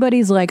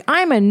everybody's like,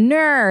 I'm a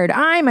nerd.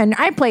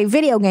 I play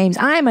video games.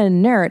 I'm a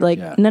nerd. Like,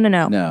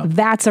 no.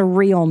 That's a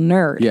real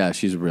nerd. Yeah,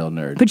 she's a real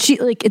nerd. But she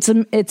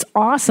it's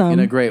awesome. In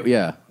a great,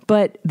 yeah.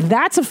 But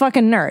that's a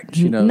fucking nerd.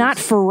 She knows. Not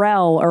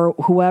Pharrell or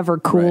whoever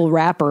cool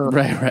rapper.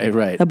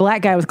 Right. The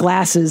black guy with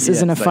glasses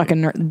isn't a fucking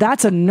nerd.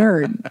 That's a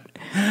nerd.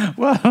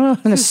 Well,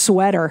 and a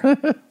sweater.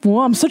 Well,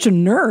 I'm such a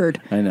nerd.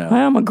 I know.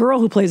 I'm a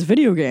girl who plays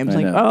video games. I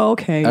Like, know. oh,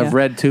 okay. I've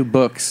read 2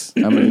 books.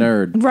 I'm a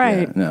nerd.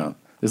 Right. Yeah, no.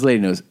 This lady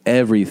knows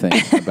everything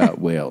about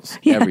whales.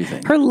 Yeah,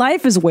 Everything. Her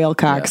life is whale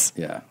cocks.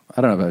 Yeah.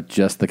 I don't know about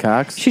just the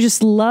cocks. She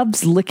just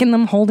loves licking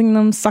them, holding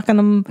them, sucking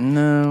them,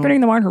 putting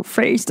them on her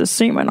face, the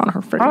semen on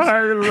her face.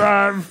 I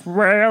love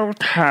whale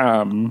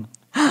tongue.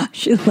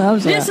 She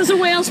loves This it. is a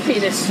whale's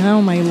penis.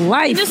 Oh, my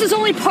life. This is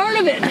only part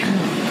of it.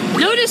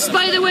 Notice,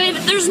 by the way,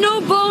 that there's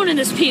no bone in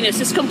this penis.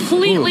 It's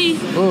completely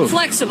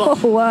flexible.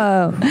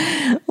 Whoa.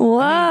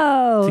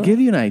 Whoa. To give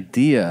you an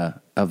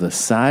idea of the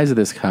size of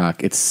this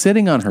cock, it's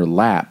sitting on her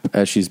lap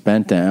as she's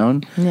bent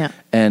down. Yeah.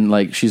 And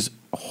like she's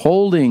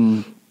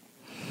holding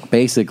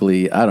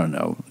basically, I don't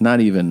know, not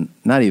even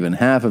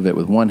half of it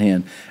with one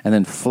hand, and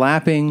then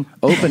flapping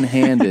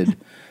open-handed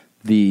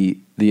the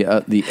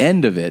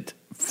end of it,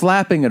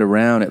 flapping it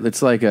around.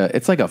 It's like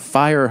a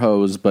fire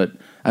hose, but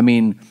I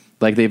mean,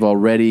 like they've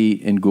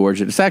already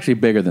engorged it. It's actually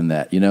bigger than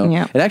that,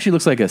 Yeah. It actually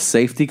looks like a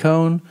safety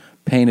cone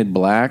painted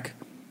black.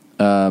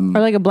 Or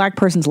like a black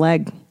person's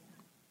leg.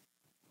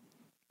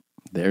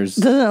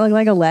 Doesn't it look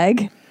like a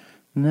leg?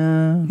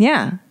 No.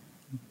 Yeah.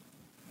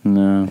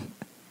 No.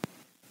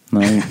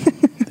 I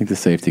think the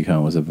safety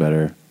cone was a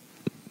better.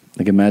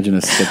 Like imagine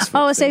a 6 foot.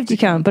 Oh, a safety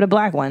cone, but a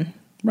black one.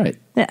 Right.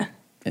 Yeah.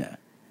 Yeah.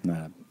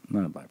 Not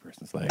a black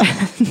person's leg.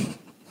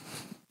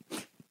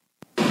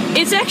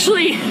 It's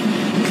actually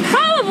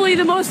probably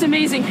the most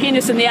amazing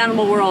penis in the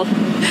animal world.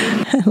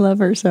 I love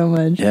her so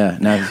much. Yeah.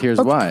 Now here's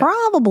why.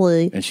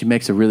 Probably. And she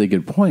makes a really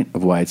good point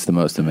of why it's the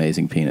most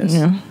amazing penis.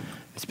 Yeah.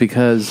 It's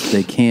because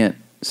they can't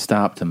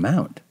stop to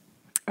mount.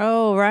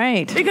 Oh,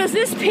 right. Because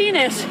this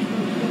penis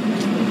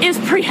is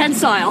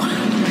prehensile.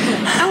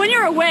 And when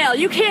you're a whale,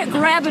 you can't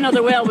grab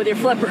another whale with your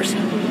flippers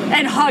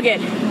and hug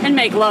it and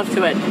make love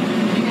to it.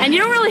 And you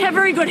don't really have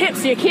very good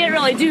hips, so you can't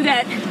really do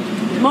that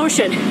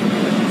motion.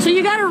 So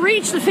you got to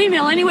reach the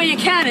female any way you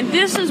can, and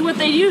this is what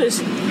they use.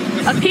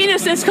 A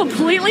penis that's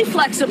completely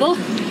flexible,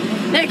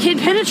 that can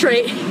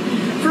penetrate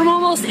from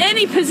almost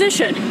any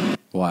position.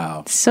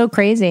 Wow. So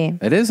crazy.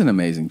 It is an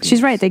amazing penis.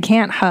 She's right. They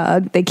can't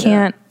hug. They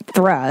can't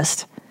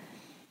thrust.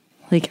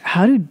 Like,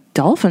 how do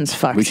dolphins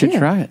fuck We should too?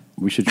 try it.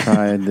 We should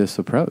try this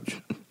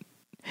approach.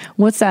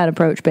 What's that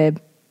approach, babe?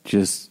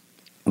 Just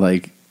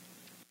like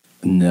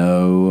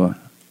no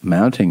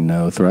mounting,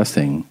 no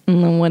thrusting.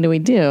 And then what do we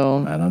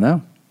do? I don't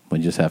know. We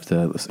just have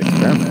to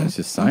experiment. It's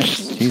just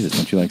science. Jesus,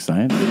 don't you like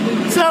science?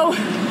 So,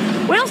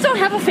 whales don't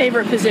have a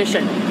favorite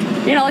position.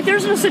 Like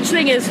there's no such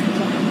thing as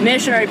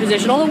missionary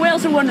position. Although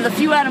whales are one of the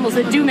few animals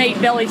that do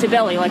mate belly to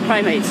belly, like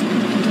primates.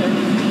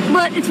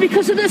 But it's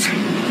because of this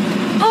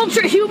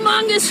ultra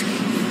humongous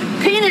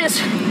penis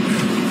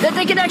that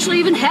they can actually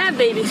even have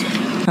babies.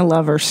 I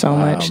love her so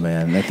much. Oh,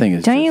 man. That thing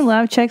is. Don't you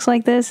love chicks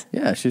like this?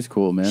 Yeah, she's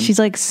cool, man. She's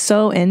like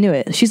so into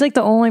it. She's like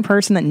the only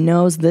person that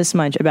knows this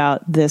much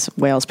about this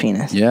whale's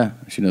penis. Yeah,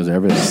 she knows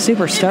everything.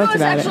 Super stoked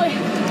about it.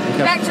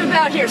 Back to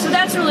about here. So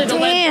that's really the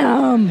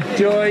Damn.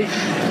 Joy,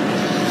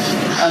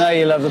 I know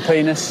you love the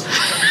penis,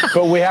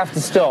 but we have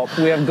to stop.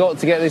 We have got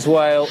to get this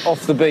whale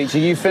off the beach. Are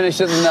you finished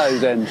at the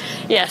nose end?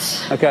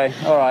 Yes. Okay,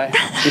 all right.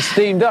 You're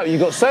steamed up. You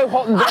got so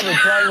hot and bothered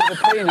playing with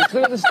the penis.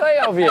 Look at the state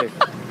of you.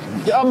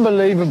 You're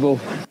unbelievable.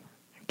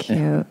 Cute.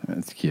 Yeah,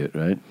 that's cute,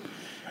 right?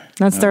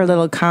 That's their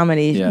little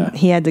comedy. Yeah.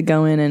 He had to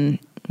go in and,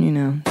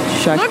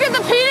 shuck. Look at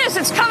the penis.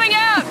 It's coming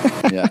out.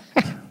 Yeah.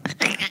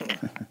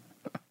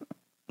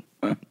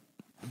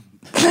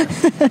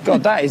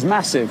 God, that is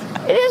massive.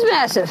 It is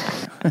massive.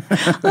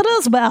 It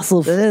is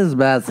massive. It is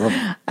massive.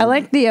 I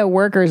like the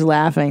workers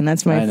laughing.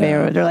 That's I my know.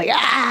 favorite. They're like,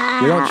 ah!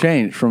 We don't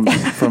change from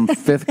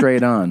 5th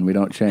grade on. We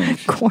don't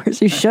change. Of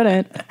course, you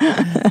shouldn't. Look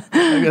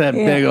at that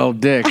big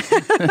old dick.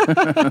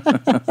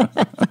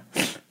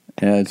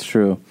 Yeah, it's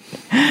true.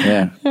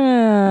 Yeah. It's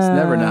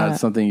never not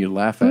something you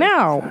laugh at.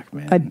 No.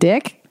 A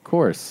dick? Of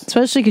course.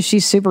 Especially because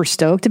she's super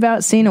stoked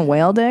about seeing a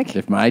whale dick.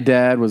 If my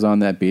dad was on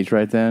that beach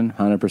right then,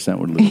 100%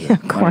 would lose it.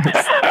 Of course.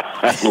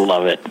 I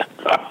love it.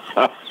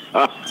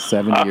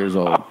 70 years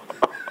old.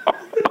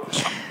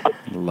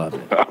 Love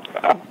it.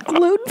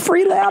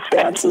 Gluten-free lap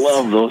dances. I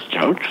love those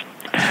jokes.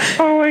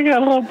 Oh my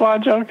God, I love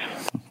bod jokes.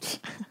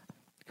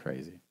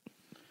 Crazy.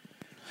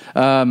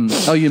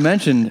 You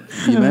mentioned,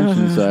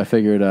 so I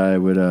figured I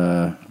would,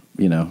 I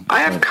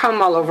have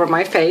cum all over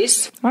my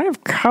face. I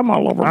have cum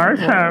all over my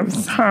face. I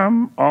have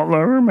cum all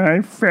over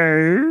my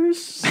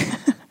face.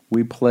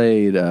 We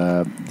played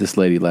this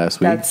lady last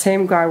week. That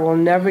same guy will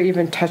never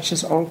even touch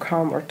his own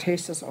cum or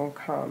taste his own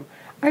cum.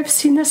 I've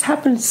seen this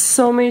happen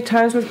so many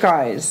times with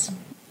guys.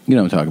 You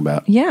know what I'm talking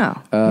about.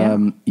 Yeah.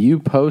 You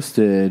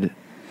posted,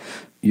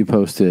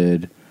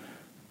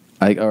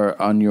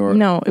 or on your...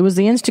 No, it was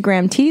the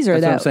Instagram teaser,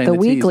 the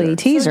weekly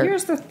teaser. So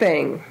here's the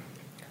thing.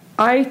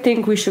 I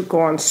think we should go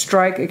on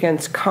strike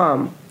against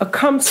cum. A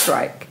cum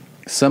strike.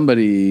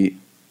 Somebody,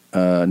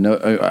 I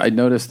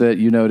noticed that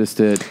you noticed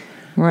it.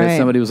 Right. That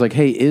somebody was like,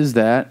 hey, is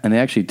that? And they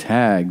actually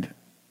tagged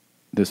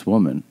this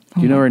woman.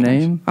 Do you know her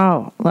name?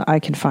 Oh, I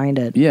can find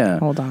it. Yeah.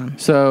 Hold on.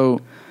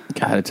 So,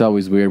 God, it's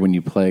always weird when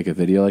you play like a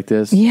video like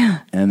this.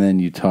 Yeah. And then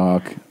you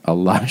talk a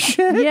lot of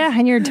shit. Yeah,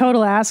 and you're a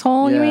total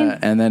asshole, you mean?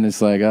 And then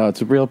it's like, oh,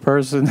 it's a real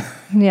person.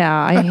 Yeah,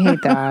 I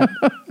hate that.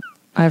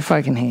 I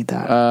fucking hate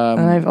that.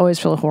 And I always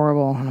feel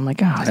horrible. And I'm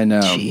like, oh, I know.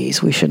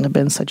 Jeez, we shouldn't have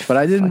been such But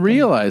I didn't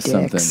realize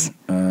dicks.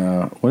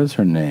 something. What is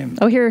her name?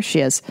 Oh, here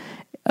she is.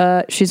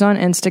 She's on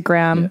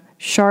Instagram.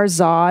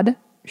 Sharzad.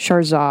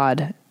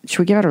 Should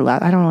we give out her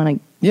last? I don't want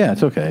to. Yeah,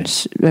 it's okay.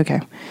 Okay.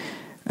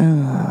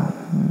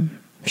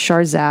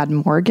 Sharzad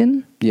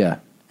Morgan. Yeah.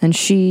 And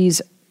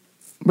she's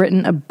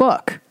written a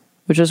book,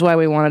 which is why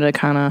we wanted to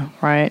kind of,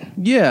 right?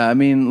 Yeah, I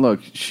mean, look,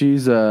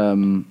 she's, here,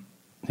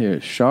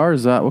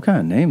 Sharzad. What kind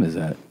of name is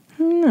that?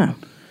 No.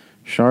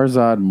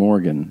 Sharzad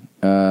Morgan.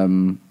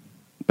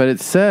 But it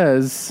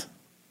says,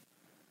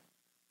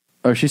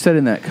 or she said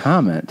in that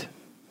comment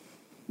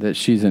that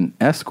she's an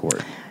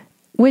escort.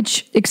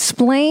 Which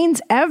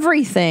explains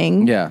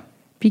everything. Yeah.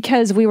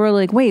 Because we were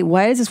like, wait,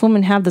 why does this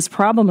woman have this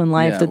problem in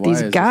life that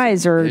these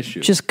guys are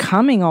just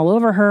coming all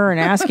over her and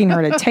asking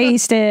her to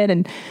taste it?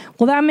 And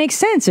well, that makes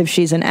sense. If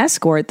she's an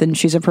escort, then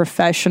she's a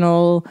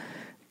professional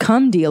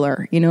cum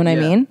dealer. You know what I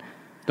mean?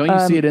 Don't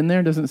you see it in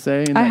there? Doesn't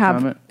say in that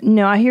comment?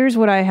 No, here's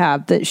what I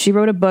have. That she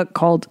wrote a book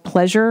called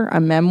Pleasure, a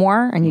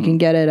memoir, and you can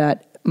get it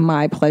at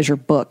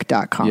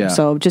mypleasurebook.com. Yeah.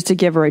 So just to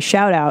give her a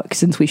shout out,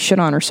 since we shit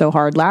on her so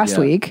hard last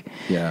week.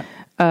 Yeah.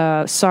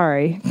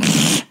 Sorry.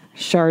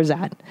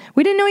 Sharzad.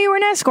 We didn't know you were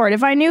an escort.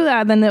 If I knew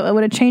that, then it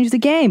would have changed the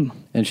game.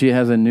 And she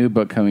has a new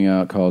book coming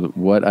out called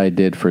What I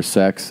Did for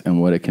Sex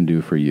and What It Can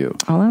Do for You.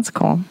 Oh, that's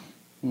cool.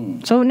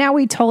 So now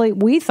we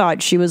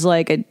thought she was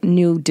like a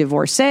new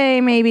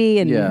divorcee, maybe,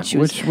 and she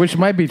was, which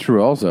might be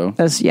true also.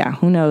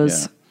 Who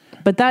knows? Yeah.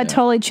 But that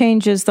totally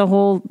changes the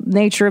whole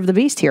nature of the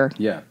beast here.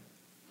 Yeah.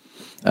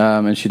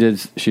 And she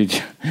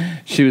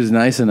was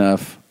nice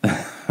enough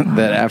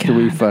that after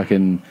we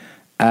fucking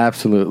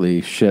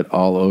absolutely shit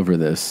all over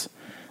this,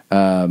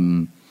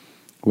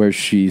 where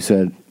she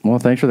said, well,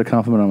 thanks for the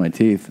compliment on my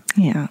teeth.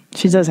 Yeah,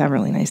 she does have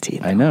really nice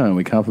teeth. I know, and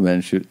we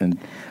complimented. And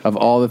of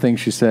all the things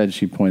she said,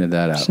 she pointed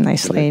that out. She's a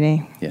nice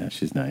lady. Yeah,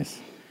 she's nice.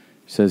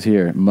 She says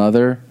here,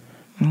 mother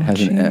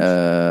has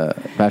a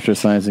Bachelor of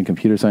Science in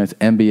Computer Science,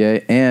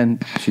 MBA,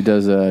 and she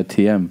does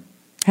TM.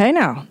 Hey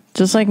now,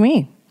 just like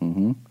me.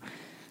 Mm-hmm.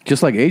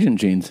 Just like Agent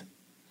Jeans.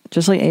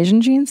 Just like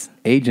Asian jeans?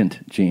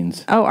 Agent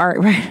Jeans. Oh,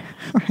 right.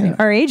 Yeah.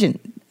 Our agent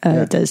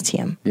does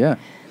TM. Yeah.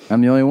 I'm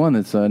the only one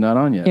that's not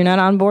on yet. You're not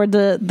on board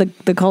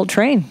the cult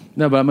train.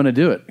 No, but I'm going to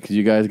do it because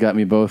you guys got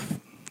me both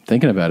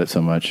thinking about it so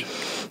much.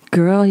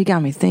 Girl, you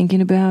got me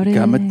thinking about it.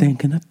 Got me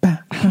thinking about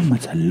how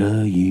much I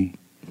love you.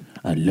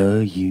 I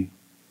love you.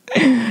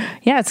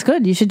 Yeah, it's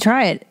good. You should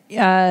try it.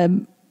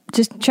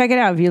 Just check it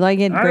out. If you like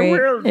it, great.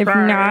 If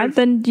not,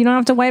 then you don't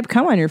have to wipe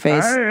cum on your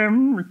face.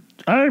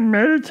 I'm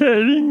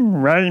meditating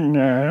right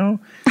now,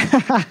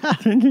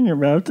 thinking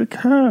about the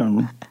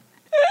cum.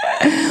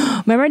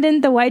 Remember,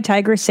 didn't the white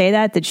tigress say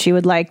that she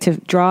would like to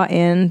draw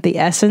in the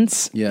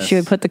essence? Yes. She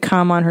would put the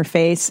cum on her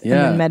face and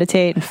then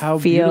meditate and How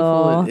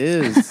feel.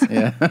 beautiful it is.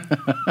 Yeah.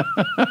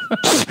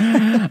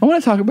 I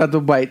want to talk about the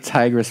white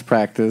tigress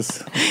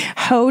practice.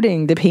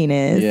 Holding the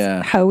penis.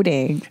 Yeah.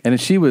 Holding. And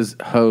she was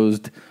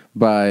hosed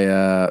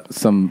by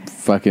some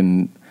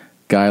fucking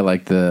guy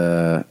like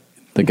the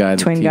guy that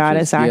Twin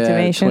Goddess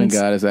Activations. Yeah, Twin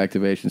Goddess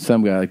Activation.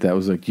 Some guy like that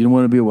was like, "You don't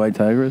want to be a white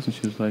tigress?" And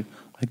she was like,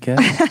 "I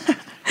guess."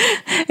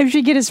 If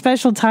you get a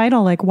special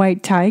title like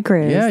White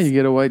Tigress. Yeah, you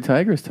get a White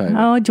Tigress title.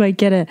 Oh, do I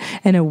get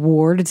an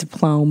award, a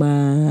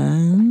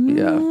diploma?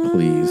 Yeah,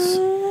 please.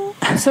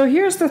 So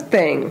here's the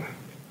thing.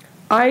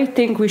 I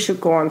think we should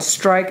go on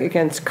strike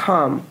against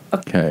cum.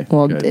 Okay.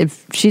 Well,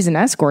 if she's an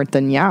escort,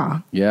 then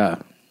yeah. Yeah.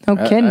 No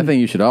kidding. I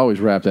think you should always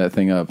wrap that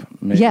thing up.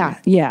 Maybe.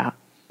 Yeah.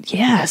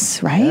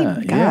 Yes, right?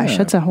 Yeah, Gosh,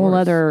 that's a whole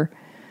other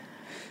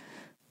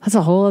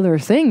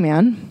thing,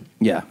 man.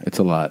 Yeah, it's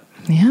a lot.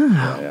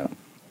 Yeah. Yeah.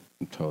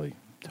 Totally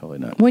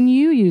not. When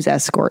you use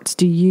escorts,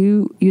 do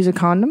you use a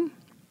condom?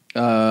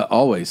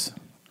 Always.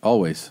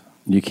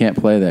 You can't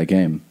play that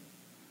game.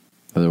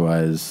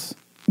 Otherwise...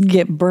 You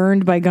get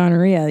burned by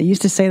gonorrhea. I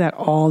used to say that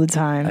all the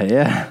time.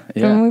 Yeah.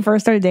 When we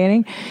first started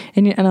dating,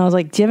 and I was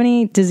like, do you have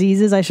any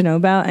diseases I should know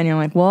about? And you're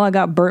like, well, I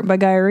got burnt by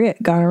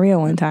gonorrhea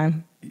one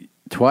time.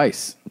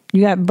 Twice.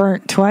 You got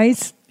burnt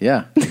twice?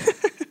 Yeah.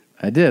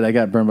 I did. I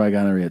got burned by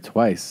gonorrhea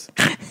twice.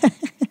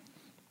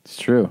 It's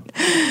true.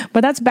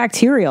 But that's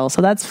bacterial,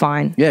 so that's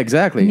fine. Yeah,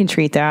 exactly. You can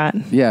treat that.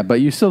 Yeah,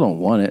 but you still don't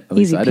want it. At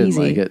least Easy I didn't peasy.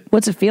 like it.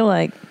 What's it feel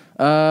like?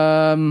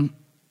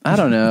 I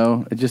don't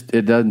know.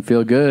 It doesn't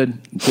feel good.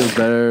 It feels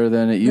better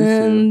than it used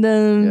to.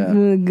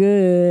 Feel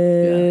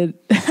good.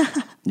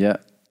 Yeah.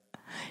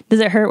 Does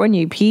it hurt when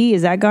you pee?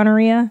 Is that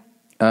gonorrhea?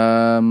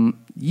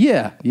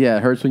 Yeah.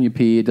 It hurts when you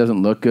pee. It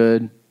doesn't look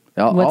good.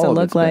 What's it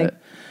look like?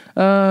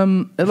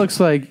 It looks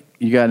like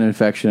you got an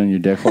infection on your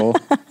dick hole.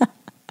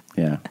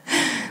 Yeah.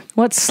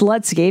 What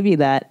sluts gave you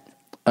that?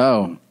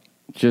 Oh,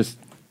 just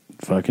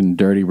fucking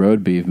dirty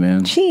road beef,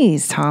 man.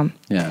 Jeez, Tom.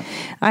 Yeah.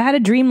 I had a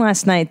dream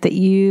last night that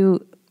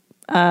you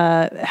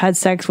had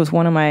sex with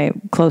one of my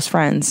close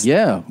friends.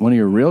 Yeah, one of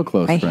your real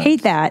close friends. I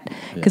hate that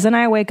because then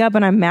I wake up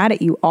and I'm mad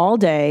at you all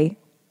day,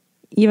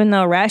 even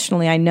though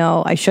rationally I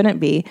know I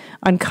shouldn't be.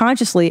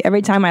 Unconsciously,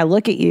 every time I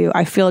look at you,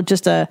 I feel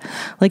just a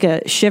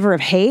shiver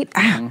of hate.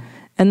 Mm-hmm.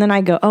 And then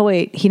I go, oh,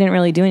 wait, he didn't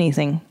really do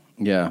anything.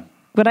 Yeah.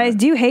 But I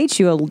do hate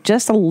you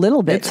just a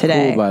little bit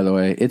today. It's cool, by the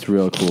way. It's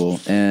real cool.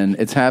 And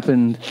it's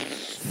happened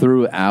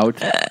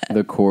throughout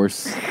the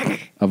course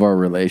of our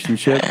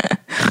relationship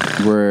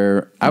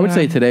where I would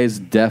say today's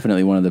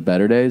definitely one of the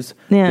better days.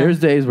 Yeah. There's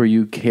days where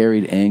you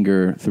carried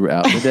anger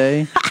throughout the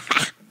day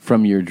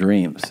from your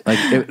dreams.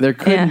 Like there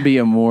couldn't be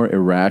a more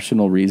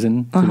irrational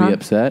reason to be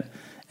upset.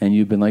 And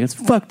you've been like, it's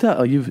fucked up.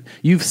 Like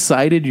you've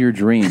cited your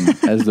dream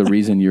as the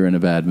reason you're in a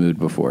bad mood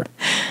before.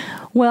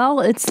 Well,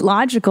 it's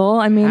logical.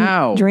 I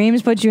mean,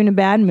 dreams put you in a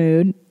bad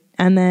mood.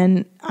 And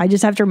then I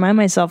just have to remind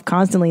myself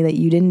constantly that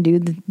you didn't do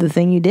the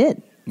thing you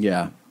did.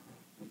 Yeah.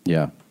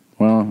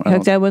 Well, I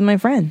hooked up with my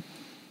friend.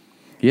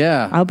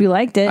 Yeah. I hope you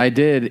liked it. I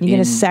did. You going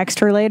to sext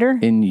her later?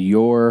 In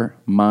your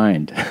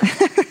mind.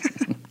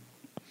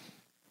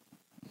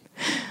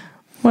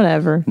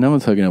 Whatever. No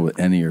one's hooking up with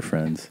any of your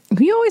friends.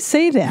 You always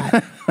say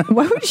that.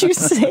 Why would you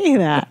say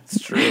that?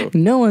 It's true.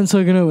 No one's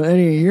hooking up with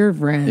any of your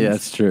friends. Yeah,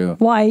 it's true.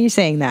 Why are you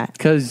saying that?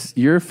 Because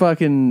your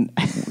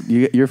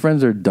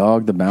friends are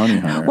Dog the Bounty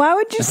Hunter. Why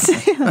would you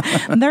say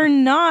that? They're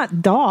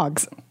not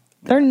dogs.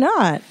 They're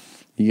not.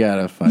 You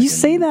gotta fucking... You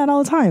say that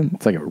all the time.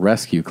 It's like a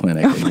rescue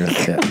clinic.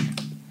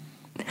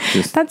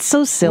 That's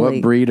so silly.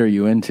 What breed are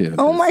you into?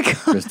 Oh my God.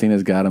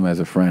 Christina's got him as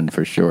a friend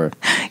for sure.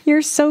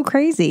 You're so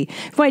crazy.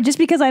 Why? Just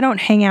because I don't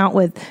hang out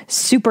with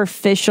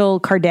superficial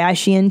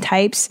Kardashian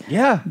types.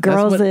 Yeah.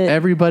 Girls that's what that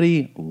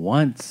everybody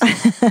wants.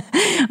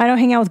 I don't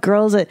hang out with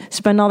girls that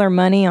spend all their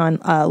money on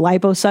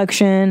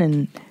liposuction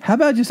and. How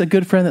about just a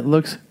good friend that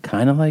looks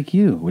kind of like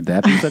you? Would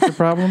that be such a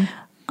problem?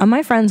 Am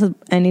I friends with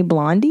any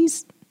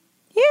blondies?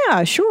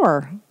 Yeah,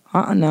 sure.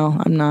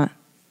 No, I'm not.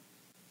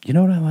 You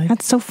know what I like?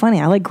 That's so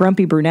funny. I like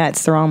grumpy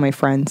brunettes. They're all my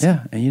friends.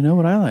 Yeah, and you know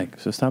what I like,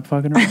 so stop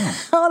fucking around.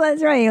 Oh,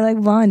 that's right. You like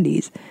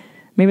blondies.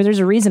 Maybe there's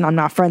a reason I'm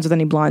not friends with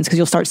any blondes because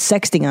you'll start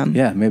sexting them.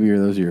 Yeah, maybe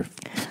those are your...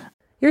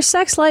 Your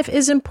sex life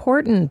is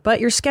important, but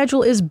your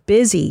schedule is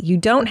busy. You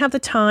don't have the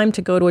time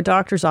to go to a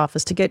doctor's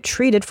office to get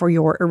treated for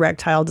your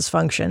erectile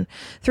dysfunction.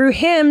 Through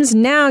HIMS,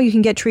 now you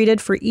can get treated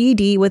for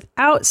ED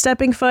without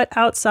stepping foot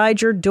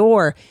outside your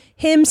door.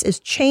 HIMS is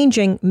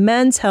changing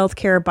men's health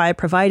care by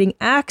providing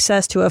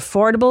access to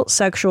affordable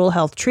sexual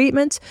health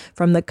treatments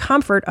from the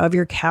comfort of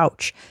your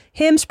couch.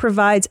 HIMS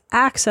provides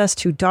access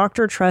to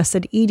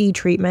doctor-trusted ED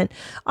treatment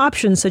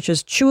options such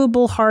as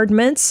chewable hard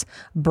mints,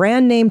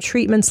 brand name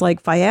treatments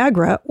like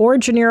Viagra, or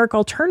generic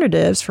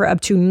alternatives for up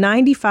to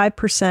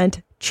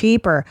 95%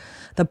 cheaper.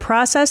 The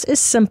process is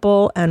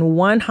simple and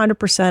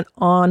 100%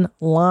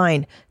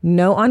 online.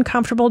 No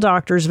uncomfortable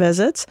doctor's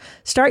visits.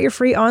 Start your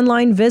free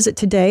online visit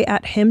today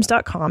at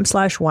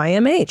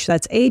hims.com/YMH.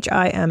 That's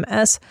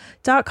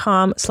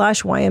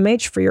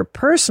HIMS.com/YMH for your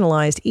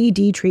personalized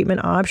ED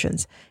treatment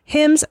options.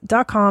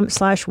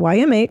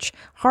 hims.com/YMH.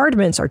 Hard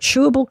mints are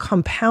chewable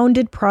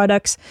compounded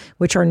products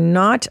which are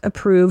not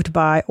approved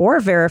by or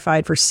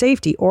verified for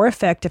safety or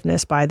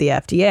effectiveness by the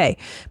FDA.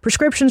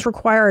 Prescriptions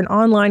require an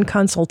online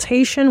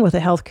consultation with a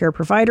healthcare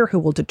provider who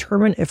will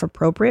determine if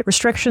appropriate.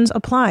 Restrictions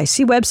apply.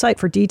 See website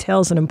for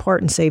details and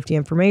important safety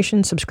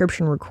information.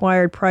 Subscription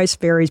required. Price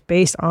varies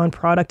based on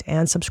product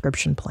and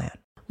subscription plan.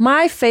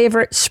 My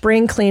favorite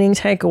spring cleaning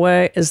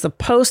takeaway is the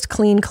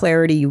post-clean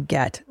clarity you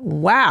get.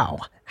 Wow.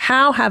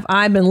 How have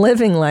I been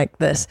living like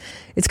this?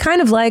 It's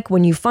kind of like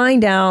when you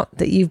find out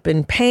that you've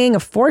been paying a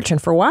fortune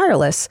for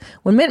wireless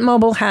when Mint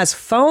Mobile has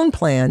phone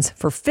plans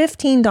for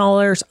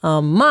 $15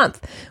 a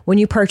month when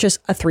you purchase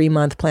a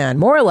 3-month plan.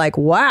 More like,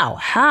 wow,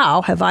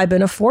 how have I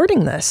been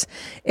affording this?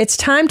 It's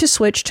time to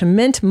switch to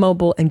Mint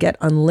Mobile and get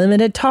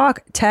unlimited talk,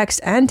 text,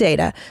 and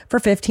data for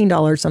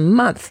 $15 a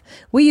month.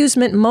 We use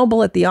Mint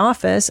Mobile at the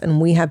office, and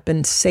we have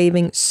been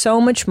saving so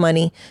much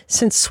money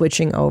since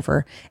switching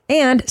over.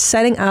 And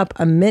setting up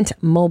a Mint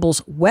Mobile's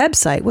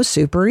website was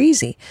super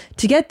easy.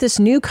 To get this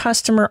new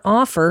customer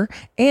offer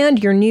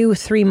and your new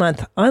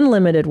 3-month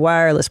unlimited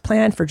wireless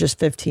plan for just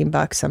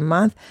 $15 a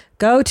month,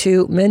 go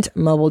to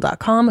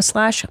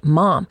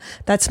mintmobile.com/mom.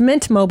 That's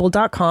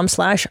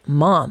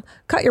mintmobile.com/mom.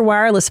 Cut your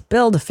wireless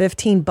bill to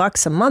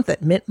 $15 a month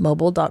at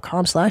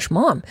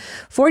mintmobile.com/mom.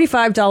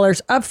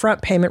 $45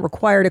 upfront payment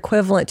required,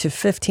 equivalent to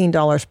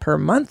 $15 per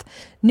month.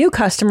 New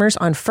customers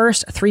on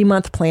first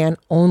 3-month plan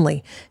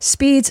only.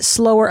 Speeds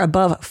slower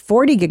above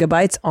 40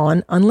 gigabytes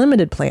on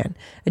unlimited plan.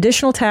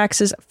 Additional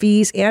taxes,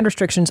 fees, and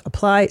restrictions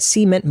apply.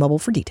 See Mint Mobile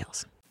for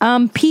details.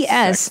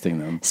 P.S.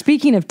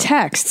 Speaking of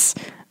texts,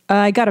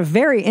 I got a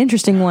very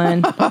interesting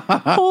one.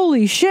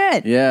 Holy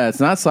shit. Yeah, it's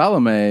not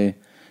Salome.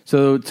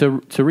 So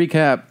to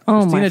recap,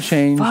 Christina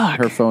changed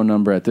her phone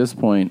number at this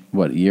point,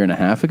 what, a year and a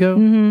half ago?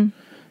 Mm-hmm.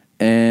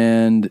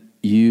 And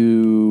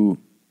you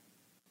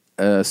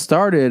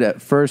started at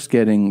first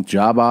getting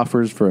job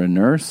offers for a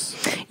nurse.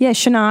 Yeah,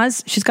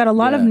 Shanaz. She's got a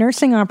lot of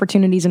nursing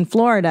opportunities in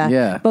Florida.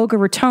 Yeah. Boca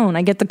Raton.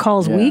 I get the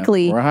calls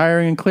weekly. We're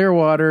hiring in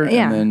Clearwater.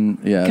 Yeah. And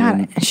then,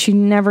 God, she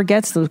never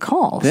gets those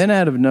calls. Then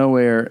out of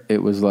nowhere,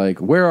 it was like,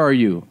 where are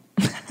you?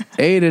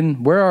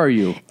 Aiden, where are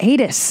you?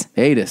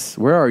 Adis,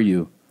 where are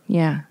you?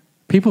 Yeah.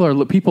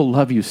 People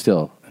love you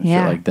still. And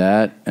shit like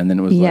that. And then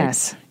it was like,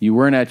 you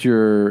weren't at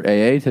your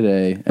AA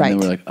today. And then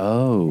we're like,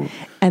 oh.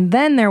 And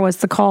then there was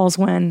the calls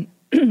when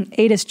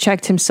Adis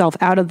checked himself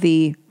out of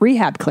the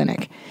rehab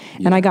clinic,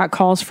 and I got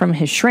calls from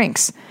his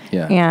shrinks.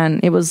 Yeah.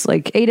 And it was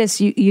like, Adis,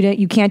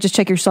 you can't just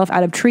check yourself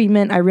out of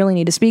treatment. I really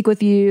need to speak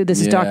with you.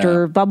 This is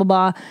Dr. blah, blah,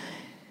 blah.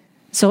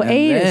 So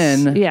Adis,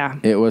 then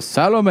it was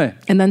Salome.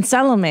 And then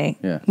Salome,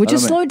 which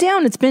has slowed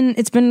down. It's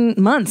been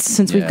months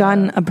since we've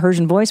gotten a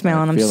Persian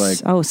voicemail, and I'm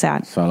so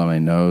sad. Salome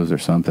knows or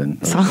something.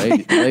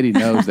 The lady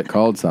knows that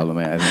called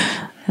Salome, I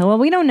think. Well,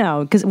 we don't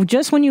know, because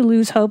just when you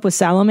lose hope with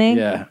Salome.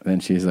 Yeah, then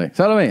she's like,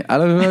 Salome, I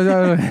don't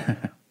know.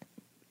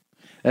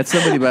 That's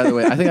somebody, by the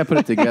way, I think I put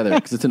it together,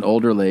 because it's an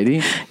older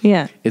lady.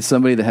 Yeah. It's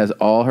somebody that has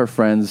all her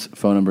friends'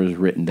 phone numbers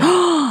written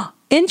down.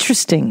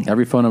 Interesting.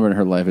 Every phone number in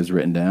her life is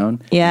written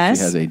down. Yes.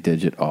 She has a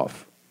digit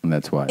off, and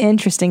that's why.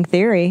 Interesting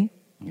theory.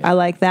 Yeah. I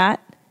like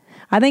that.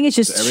 I think it's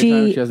just so every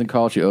time she doesn't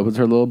call, she opens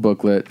her little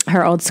booklet.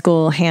 Her old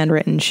school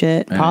handwritten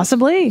shit,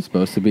 possibly. It's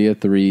supposed to be a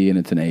 3 and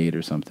it's an 8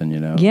 or something, you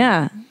know?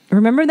 Yeah.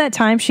 Remember that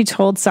time she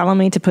told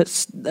Salome to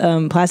put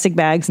plastic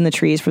bags in the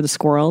trees for the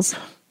squirrels?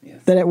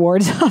 Yes. That it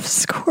wards off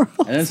squirrels.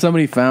 And then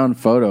somebody found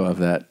photo of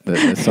that.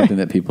 That's something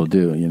that people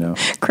do, you know?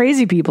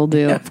 Crazy people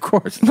do. Yeah, of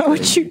course.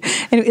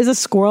 And is a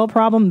squirrel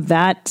problem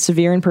that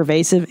severe and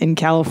pervasive in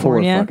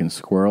California? Poor fucking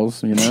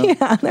squirrels, you know?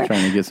 Yeah,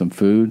 trying to get some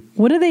food.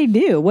 What do they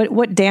do?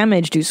 What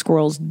damage do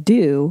squirrels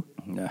do?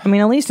 I mean,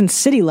 at least in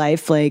city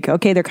life, like,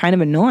 okay, they're kind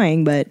of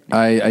annoying, but...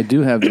 I do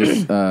have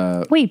this...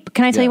 Wait,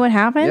 can I tell you what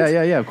happened?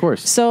 Yeah, of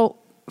course. So...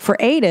 For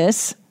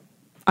Adis,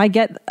 I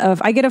get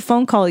a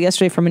phone call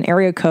yesterday from an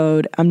area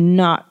code.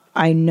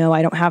 I know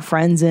I don't have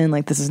friends in,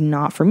 like, this is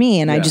not for me.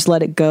 And I just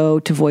let it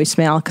go to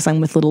voicemail because I'm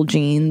with little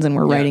jeans and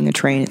we're riding a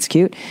train. It's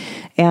cute.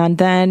 And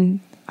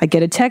then I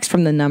get a text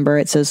from the number.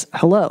 It says,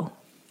 hello.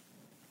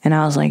 And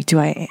I was like, who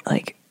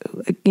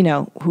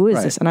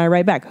is this? And I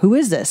write back, who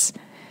is this?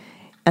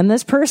 And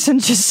this person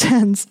just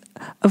sends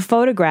a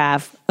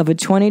photograph of a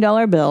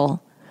 $20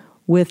 bill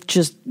with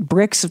just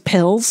bricks of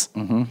pills.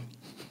 Mm-hmm.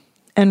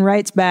 And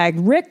writes back,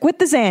 Rick with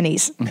the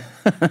Xannies.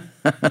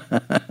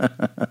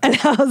 And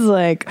I was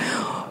like...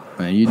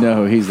 Man, you know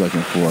who he's looking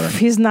for.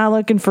 He's not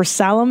looking for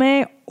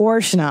Salome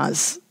or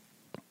Shanaz.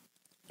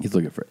 He's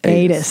looking for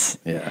Adis.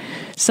 Yeah.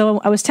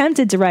 So I was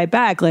tempted to write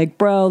back, like,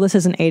 bro, this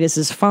isn't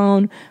Adis's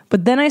phone.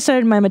 But then I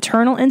started, my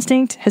maternal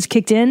instinct has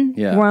kicked in,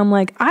 where I'm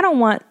like, I don't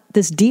want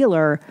this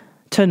dealer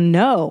to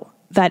know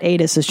that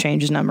Adis has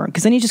changed his number,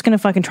 because then he's just going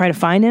to fucking try to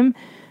find him.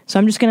 So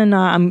I'm just going to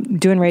I'm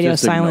doing radio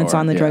silence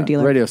on the drug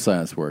dealer. Radio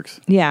silence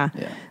works. Yeah.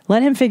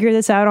 Let him figure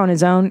this out on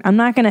his own. I'm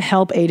not going to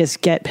help Adis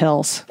get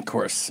pills. Of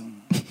course.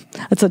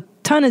 It's a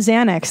ton of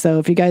Xanax, though,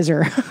 if you guys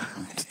are...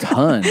 It's a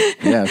ton.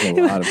 Yeah, it's a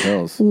lot of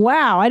pills.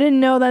 Wow. I didn't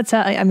know that's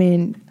how... I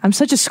mean, I'm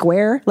such a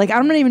square. Like,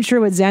 I'm not even sure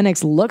what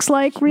Xanax looks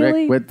like,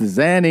 really. Rick with the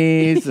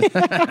Xannies.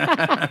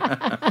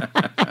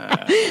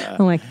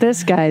 I'm like,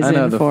 this guy's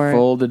in for it. the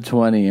folded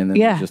 20 and then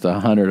there's just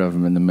 100 of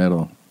them in the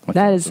middle.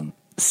 That is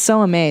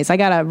so amazed. I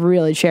gotta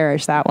really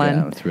cherish that one.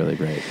 Yeah, it's really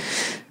great.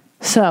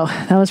 So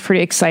that was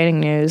pretty exciting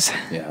news.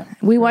 Yeah.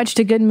 We watched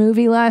a good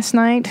movie last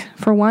night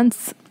for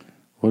once.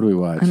 What did we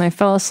watch? And I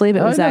fell asleep.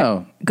 It was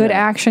that good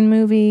action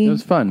movie. It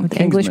was fun. With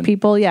English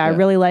people. Yeah, I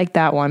really liked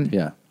that one.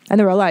 Yeah. And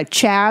there were a lot of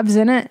chavs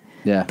in it.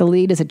 Yeah. The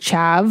lead is a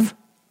chav.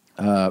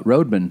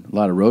 Roadmen. A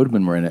lot of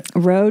roadmen were in it.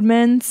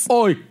 Roadmans.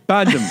 Oi,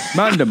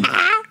 mandem.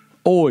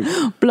 Oi.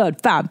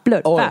 Blood, fam,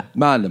 blood, Oi, fam.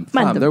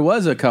 mandem. There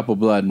was a couple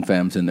blood and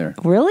fams in there.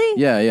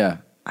 Really? Yeah.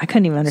 I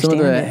couldn't even understand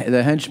Some of it.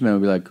 the henchmen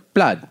would be like,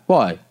 blood,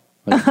 why?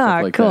 Like,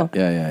 stuff like Cool. that.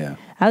 Yeah.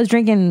 I was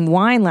drinking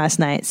wine last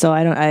night, so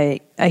I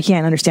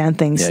can't understand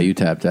things. Yeah, you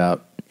tapped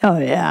out. Oh,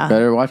 yeah.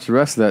 Better watch the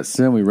rest of that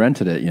sin. We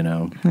rented it, I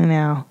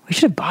know. We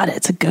should have bought it.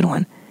 It's a good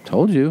one.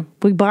 Told you.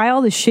 We buy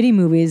all the shitty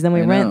movies, then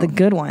we rent the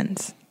good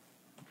ones.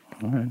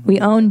 All right. We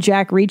own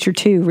Jack Reacher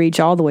 2, Reach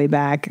all the way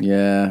back.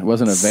 Yeah, it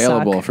wasn't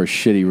available for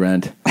shitty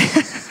rent.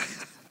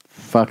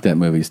 Fuck, that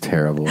movie's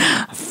terrible.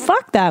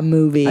 Fuck that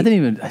movie.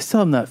 I still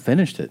have not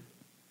finished it.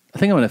 I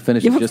think I'm going to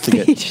finish it just to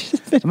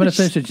get... I'm going to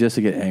finish it just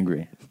to get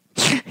angry.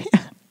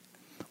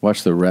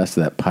 Watch the rest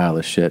of that pile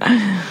of shit.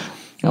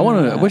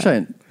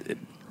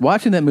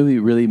 Watching that movie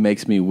really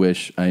makes me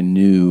wish I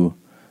knew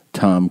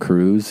Tom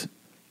Cruise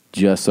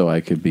just so I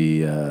could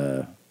be...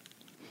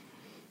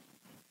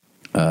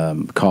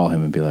 call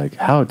him and be like,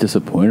 how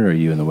disappointed are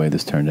you in the way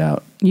this turned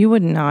out? You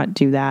would not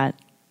do that.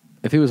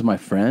 If he was my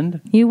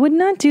friend? You would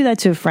not do that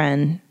to a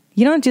friend.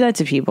 You don't do that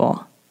to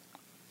people.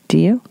 Do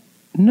you?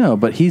 No,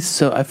 but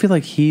I feel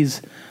like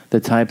he's the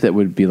type that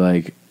would be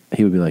like,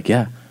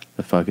 yeah,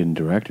 the fucking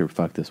director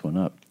fucked this one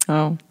up.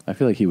 Oh. I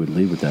feel like he would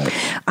lead with that.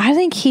 I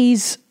think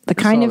he's the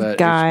kind of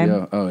guy.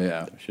 Oh,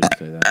 yeah. I shouldn't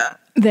say that.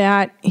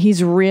 That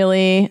he's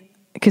really,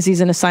 because he's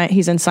in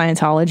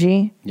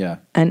Scientology. Yeah.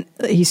 And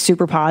he's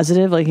super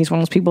positive. Like, he's one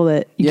of those people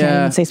that you can't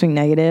even say something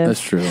negative.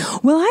 That's true.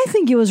 Well, I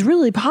think it was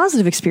really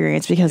positive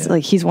experience because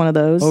like he's one of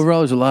those. Overall,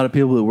 there's a lot of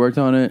people that worked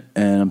on it,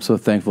 and I'm so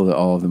thankful that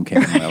all of them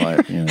came in my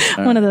life.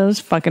 One of those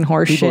fucking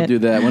horse people shit. do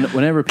that.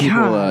 Whenever people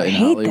God, in I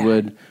hate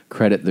Hollywood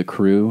credit the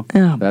crew,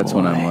 that's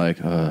when I'm like,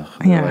 ugh.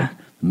 Yeah. Like,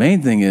 the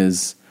main thing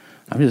is,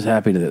 I'm just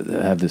happy to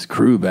have this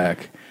crew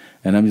back,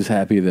 and I'm just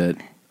happy that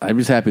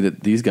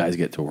these guys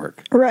get to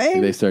work. Right.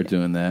 If they start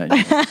doing that.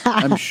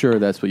 I'm sure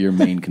that's what your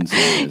main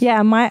concern is.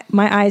 Yeah, my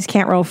eyes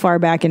can't roll far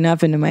back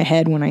enough into my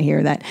head when I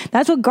hear that.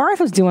 That's what Garth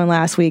was doing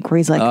last week, where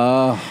he's like,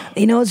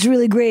 what's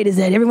really great is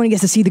that everyone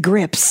gets to see the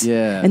grips.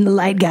 Yeah. And the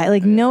light guy.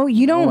 Like, no,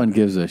 you don't. No one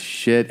gives a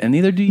shit, and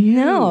neither do you.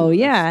 No,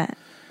 yeah.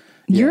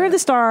 You're the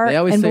star, They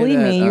always and say believe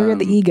that, me, you're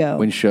the ego.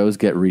 When shows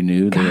get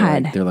renewed,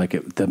 they're like,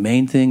 the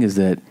main thing is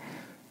that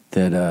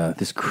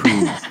this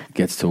crew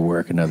gets to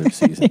work another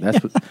season.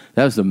 That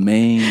was the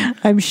main.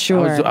 I'm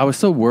sure. I was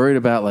so worried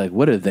about like,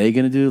 what are they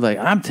going to do? Like,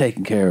 I'm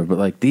taken care of, but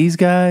like these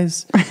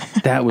guys,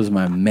 that was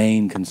my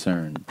main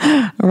concern.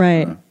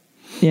 Right.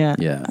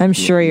 Yeah. I'm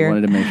sure you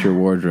wanted to make sure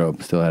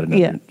wardrobe still had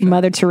another. Yeah.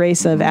 Mother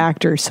Teresa of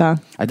actors, huh?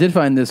 I did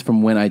find this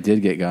from when I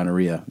did get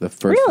gonorrhea. The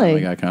first time I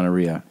got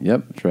gonorrhea.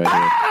 Yep, it's right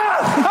here.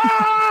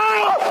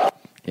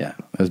 Yeah,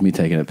 that was me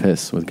taking a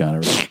piss with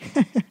gonorrhea.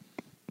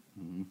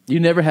 You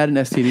never had an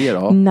STD at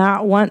all?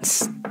 Not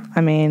once.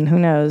 I mean, who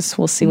knows?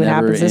 We'll see what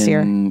happens this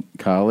year. In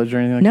college or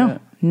anything like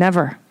that?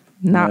 Never.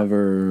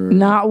 Never.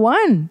 Not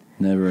one.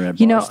 Never at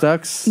bar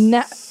stucks?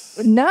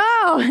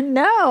 No,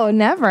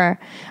 never.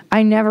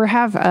 I never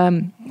have,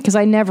 because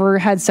I never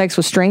had sex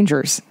with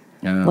strangers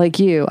like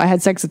you. I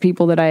had sex with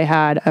people that I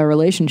had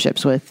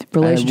relationships with.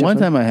 One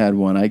time I had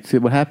one.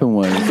 What happened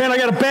was... Man, I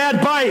got a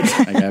bad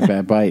bite. I got a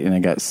bad bite and I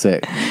got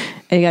sick.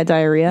 And you got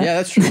diarrhea? Yeah,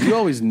 that's true. You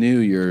always knew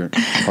your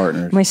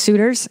partners. My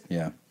suitors?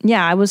 Yeah.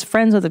 Yeah, I was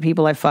friends with the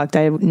people I fucked.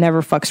 I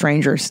never fuck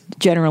strangers,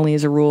 generally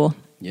as a rule.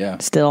 Yeah.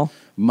 Still.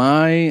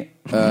 I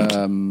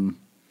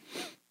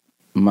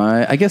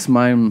guess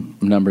my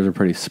numbers are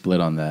pretty split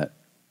on that.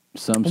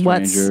 Some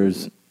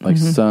strangers,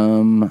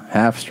 some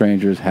half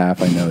strangers, half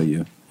I know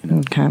you.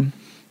 Okay.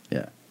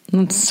 Yeah.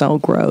 That's so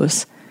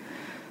gross.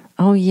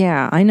 Oh,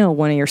 yeah. I know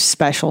one of your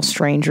special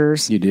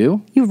strangers. You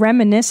do? You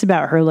reminisce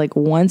about her like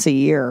once a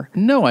year.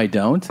 No, I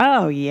don't.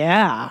 Oh,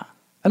 yeah.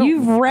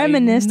 You've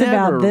reminisced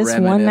about this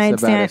one night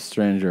stand. A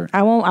stranger.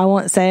 I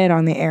won't say it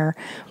on the air,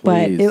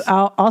 but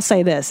I'll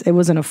say this. It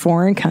was in a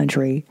foreign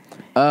country.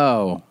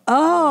 Oh.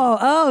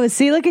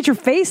 See, look at your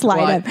face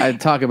light up. I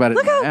talk about it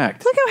in my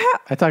act. Look how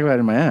I talk about it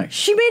in my act.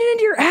 She made it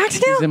into your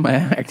act now? It's in my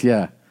act,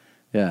 yeah.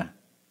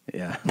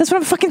 That's what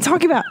I'm fucking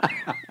talking about.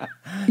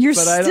 You're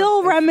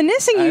still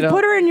reminiscing. You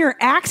put her in your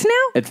act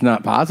now? It's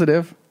not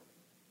positive.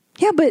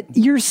 Yeah, but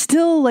you're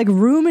still like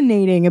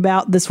ruminating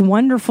about this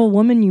wonderful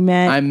woman you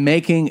met. I'm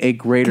making a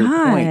greater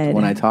point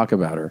when I talk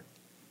about her.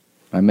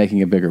 I'm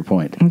making a bigger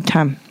point. Okay.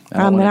 I'm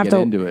gonna have to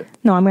get into it.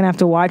 No, I'm gonna have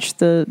to watch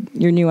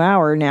your new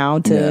hour now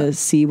to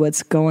see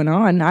what's going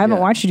on. I haven't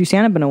watched you do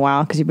stand up in a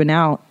while because you've been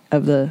out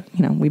of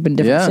we've been in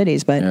different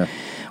cities. But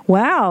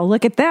wow,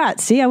 look at that.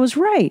 See, I was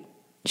right.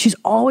 She's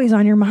always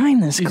on your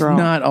mind, this girl.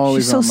 She's not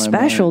always She's so on my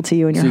special mind. to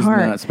you in your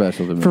heart. She's not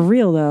special to me. For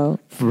real, though.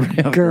 For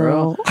real,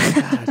 girl.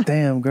 God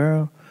damn,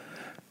 girl.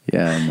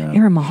 Yeah, no.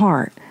 You're in my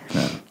heart.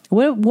 No.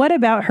 What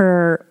about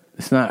her?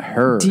 It's not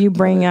her. Do you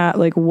bring out,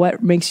 like,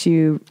 what makes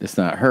you... It's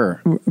not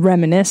her.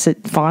 Reminisce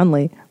it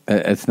fondly?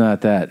 It's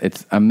not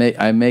that. I'm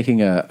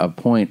making a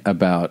point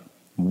about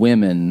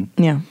women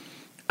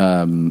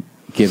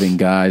giving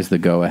guys the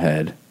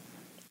go-ahead.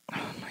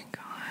 Oh, my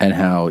God. And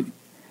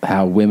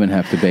how women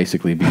have to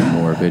basically be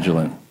more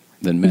vigilant.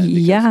 than men.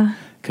 Yeah.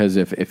 Because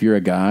if you're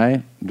a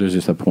guy, there's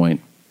just a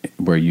point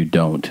where you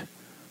don't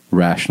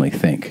rationally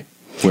think.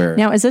 Where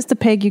Now, is this the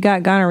pig you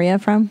got gonorrhea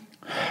from?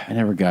 I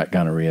never got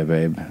gonorrhea,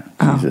 babe.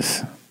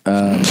 Jesus.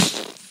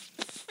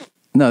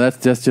 No,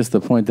 that's just the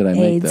point that I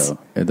make, AIDS.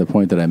 though. The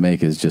point that I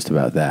make is just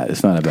about that.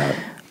 It's not about...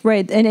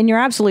 Right. And you're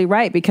absolutely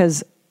right,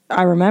 because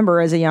I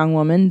remember as a young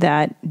woman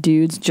that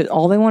dudes, just,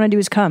 all they want to do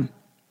is come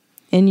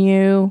in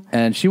you.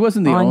 And she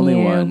wasn't the on only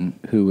you. one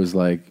who was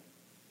like,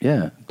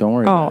 yeah, don't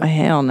worry Oh, about it.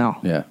 hell no.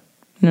 Yeah.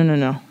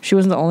 No. She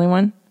wasn't the only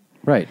one.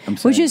 Right. I'm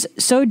saying. Which is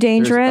so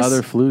dangerous. There's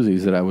other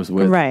floozies that I was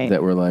with Right.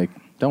 that were like,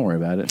 don't worry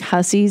about it.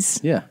 Hussies.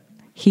 Yeah.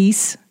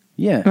 Heese.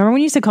 Yeah. Remember when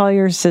you used to call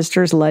your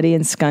sisters Luddy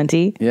and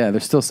Scunty? Yeah, they're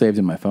still saved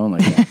in my phone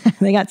like that.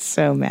 They got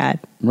so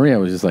mad. Maria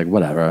was just like,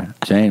 whatever.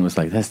 Jane was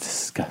like, that's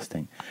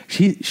disgusting.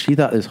 She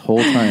thought this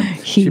whole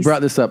time, she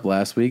brought this up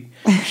last week.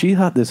 She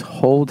thought this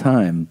whole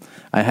time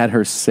I had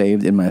her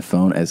saved in my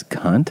phone as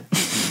cunt.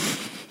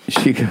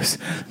 She goes,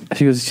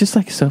 it's just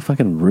like so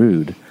fucking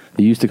rude.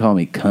 They used to call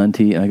me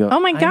cunty. And I go, Oh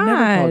my I never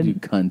God. called you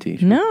cunty.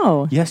 She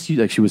No. goes, yes, you,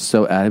 like she was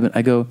so adamant.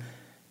 I go,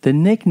 the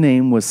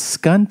nickname was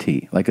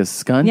Scunty, like a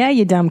skunt. Yeah,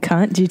 you dumb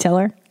cunt. Did you tell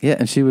her? Yeah,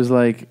 and she was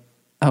like,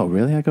 oh,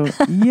 really? I go,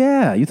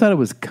 yeah. You thought it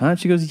was cunt?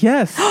 She goes,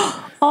 yes.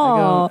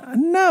 Oh. I go,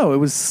 no, it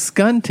was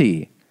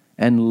Scunty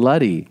and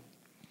Luddy.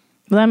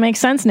 Well, that makes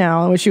sense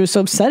now. She was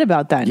so upset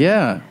about that.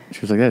 Yeah.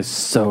 She was like, that is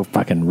so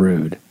fucking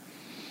rude.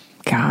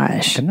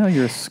 Gosh. I know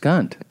you're a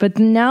skunt. But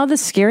now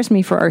this scares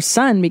me for our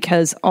son,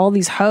 because all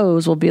these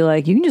hoes will be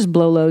like, you can just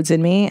blow loads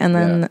in me, and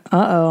then,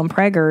 I'm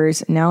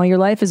preggers. Now your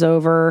life is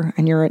over,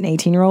 and you're an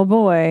 18-year-old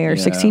boy or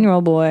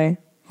 16-year-old boy.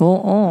 I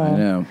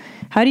know.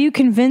 How do you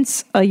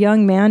convince a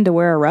young man to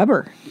wear a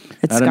rubber?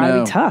 It's got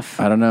to be tough.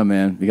 I don't know,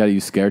 man. You got to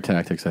use scare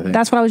tactics, I think.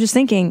 That's what I was just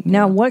thinking.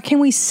 Now, what can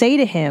we say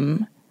to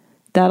him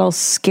that'll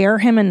scare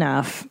him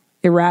enough?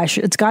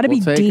 Irrational. It's got to be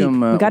deep.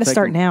 We got to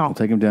start now. We'll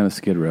take him down to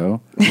Skid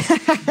Row. And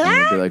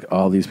we'll be like,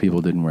 all these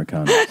people didn't wear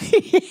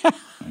condoms.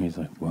 And he's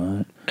like,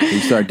 what? You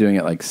start doing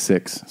it like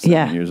 6,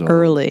 7 years old.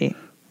 Early.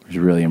 Which is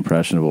really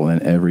impressionable.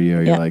 And every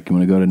year you're like, you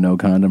want to go to No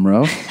Condom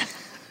Row?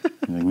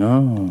 You're like,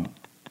 no.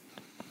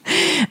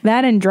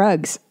 That and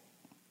drugs.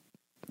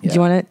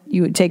 Do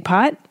you would take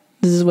pot?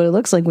 This is what it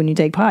looks like when you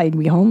take pot. You can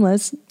be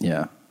homeless.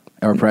 Yeah.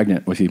 Or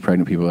pregnant. We see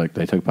pregnant people like,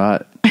 they took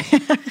pot.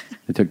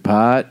 They took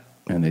pot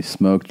and they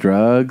smoked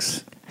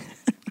drugs.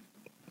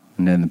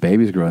 And then the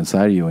babies grow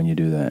inside of you when you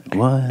do that.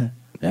 What?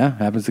 Yeah,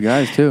 happens to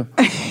guys too.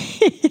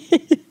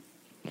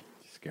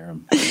 Scare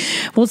them.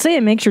 Well, say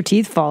it makes your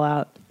teeth fall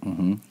out.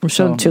 Or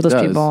show them to those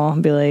people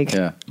and be like,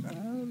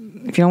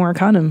 if you don't wear a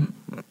condom,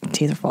 your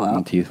teeth will fall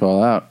out. Teeth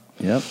fall out.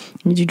 Yep.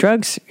 You do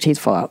drugs, your teeth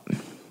fall out.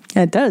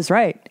 Yeah, it does,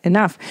 right.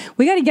 Enough.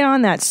 We got to get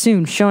on that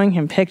soon, showing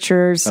him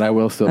pictures But I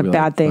will still of be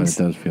bad like, things.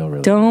 But it does feel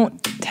really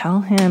Don't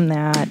tell him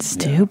that,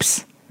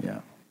 Stoops.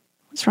 Yeah.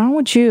 What's wrong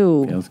with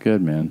you? Feels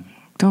good, man.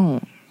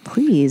 Don't.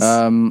 Please.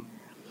 By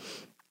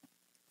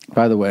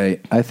the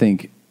way, I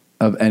think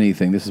of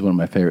anything, this is one of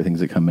my favorite things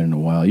that come in a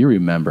while. You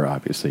remember,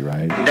 obviously,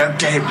 right? Duct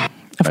tape.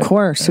 Of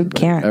course. Who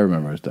can't? I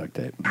remember it was duct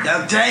tape.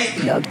 Duct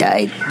tape. Duct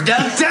tape.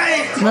 Duct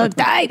tape. Duct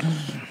tape.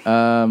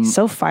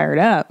 So fired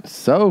up.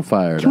 So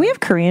fired up. Can we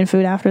have Korean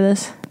food after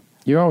this?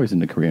 You're always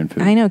into Korean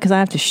food. I know, because I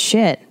have to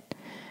shit.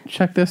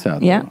 Check this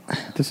out. Yeah. Though.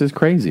 This is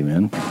crazy,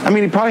 man. I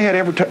mean, he probably had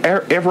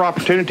every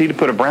opportunity to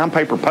put a brown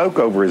paper poke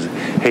over his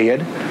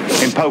head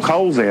and poke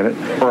holes in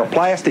it, or a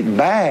plastic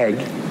bag,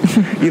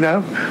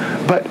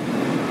 but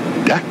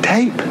duct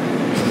tape.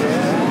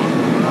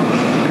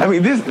 I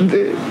mean,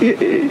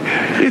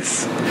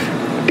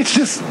 it's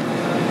just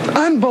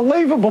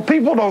unbelievable.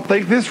 People don't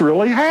think this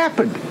really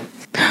happened.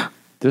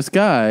 This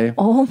guy,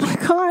 oh my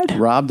God,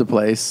 robbed a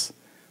place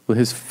with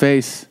his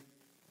face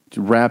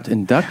wrapped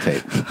in duct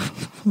tape.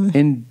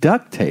 In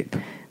duct tape.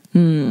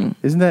 Isn't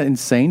that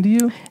insane to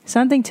you?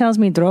 Something tells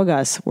me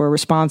drogas were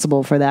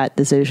responsible for that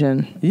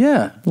decision.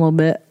 Yeah. A little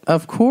bit.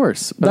 Of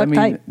course. But Duct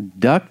tape.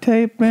 Duct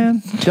tape,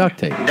 man. Duct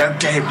tape.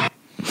 Duct tape.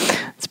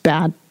 It's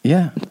bad.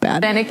 Yeah. It's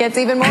bad. And it gets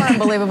even more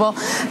unbelievable.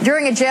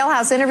 During a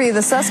jailhouse interview,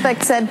 the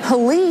suspect said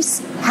police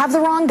have the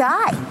wrong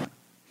guy.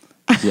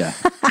 Yeah.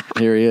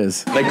 Here he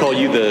is. They call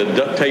you the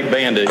duct tape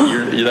bandit.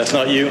 That's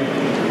not you?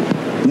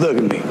 Look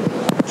at me.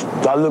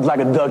 Do I look like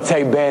a duct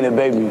tape bandit,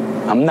 baby?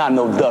 I'm not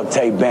no duct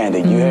tape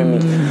bandit, you hear me?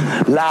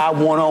 Live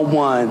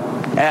one-on-one,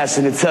 ass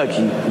in the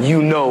tucky,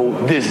 you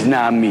know this is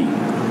not me.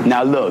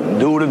 Now look,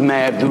 do the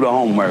math, do the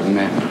homework,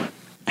 man.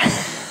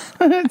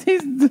 I'll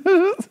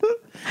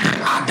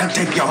duct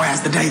tape your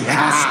ass today.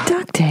 It's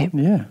duct tape.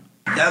 Yeah.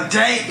 Duct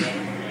tape.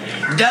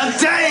 Duct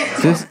tape.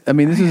 This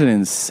is an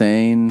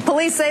insane...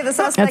 Police say the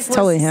suspect was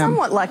totally him.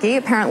 somewhat lucky.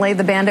 Apparently,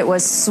 the bandit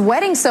was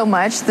sweating so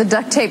much the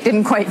duct tape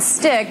didn't quite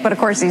stick. But of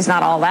course, he's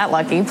not all that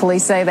lucky.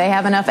 Police say they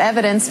have enough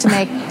evidence to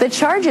make the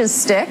charges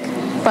stick.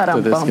 But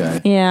So this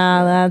guy.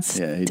 Yeah, that's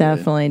he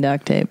definitely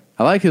duct tape.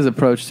 I like his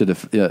approach to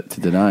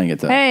denying it,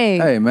 though.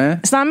 Hey, man.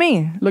 It's not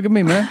me. Look at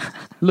me, man.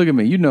 Look at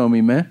me. You know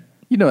me, man.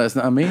 You know that's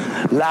not me.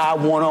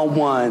 Live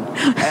one-on-one,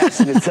 ass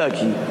in the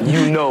tucky,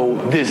 you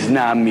know this is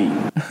not me.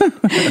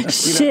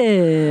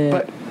 Shit.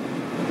 But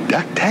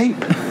Duct tape?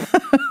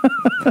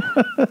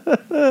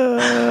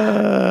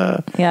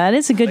 Yeah, it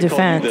is a good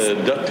defense. The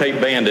duct tape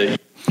bandit.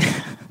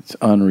 It's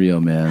unreal,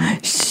 man.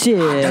 Shit.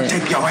 Duct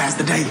tape your ass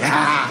today.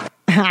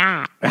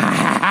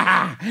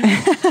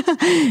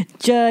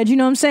 Judge, you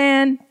know what I'm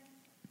saying?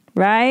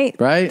 Right?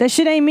 Right? That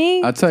shit ain't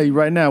me. I'll tell you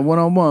right now,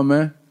 one-on-one,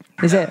 man.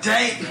 Is it?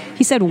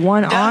 He said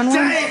one-on-one?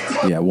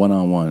 Yeah,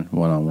 one-on-one.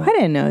 One-on-one. I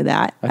didn't know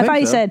that. I think thought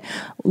he so. said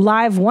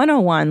live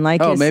 101,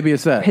 like maybe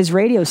it's that. His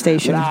radio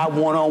station. Live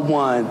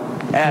one-on-one,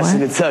 Ashton,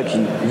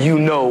 Kentucky. You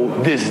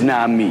know this is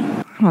not me. I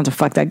don't know what the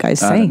fuck that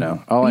guy's I saying. don't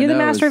know. All I You're the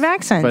know master is- of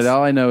accents. But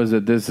all I know is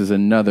that this is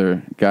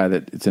another guy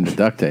that's into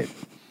duct tape.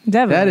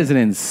 Definitely. That is an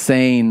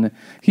insane.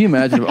 Can you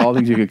imagine all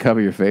things you could cover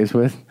your face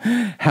with?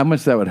 How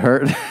much that would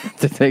hurt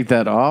to take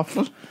that off?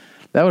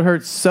 That would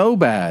hurt so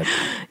bad.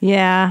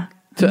 Yeah.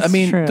 I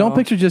mean, true. don't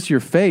picture just your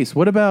face.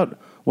 What about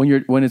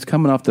when it's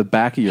coming off the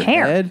back of your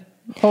Hair. head?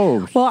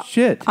 Oh,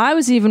 shit. I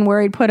was even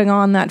worried putting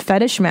on that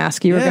fetish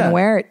mask. You were going to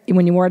wear it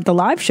when you were at the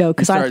live show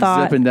because I Start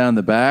thought. zipping down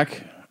the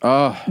back.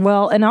 Oh,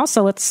 Well, and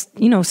also it's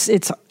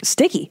it's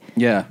sticky.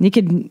 yeah. You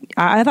could.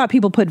 I thought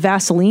people put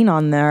Vaseline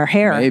on their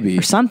hair Maybe.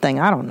 or something.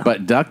 I don't know.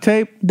 But duct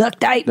tape?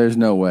 Duct tape. There's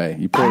no way.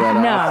 You pull that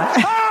off.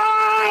 No.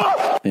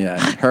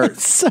 Yeah, it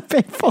hurts. so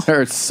painful. It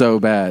hurts so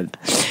bad.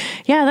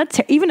 Yeah, that's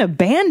even a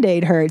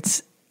Band-Aid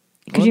hurts.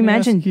 Could you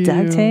imagine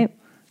duct tape?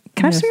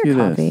 Can I have some of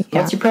your coffee?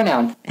 What's your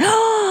pronoun?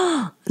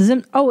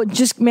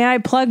 May I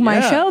plug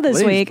my show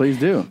this week? Please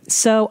do.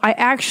 So I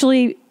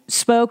actually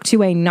spoke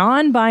to a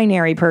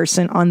non-binary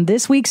person on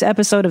this week's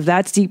episode of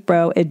That's Deep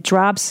Bro. It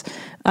drops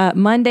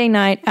Monday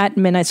night at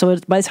midnight. So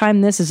by the time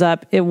this is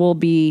up, it will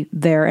be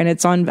there. And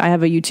it's on, I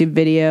have a YouTube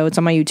video. It's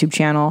on my YouTube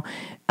channel.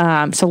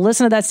 So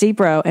listen to That's Deep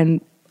Bro. And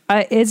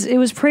it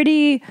was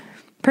pretty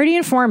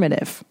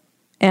informative.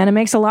 And it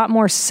makes a lot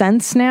more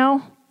sense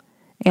now.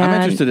 And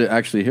I'm interested to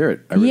actually hear it.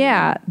 I really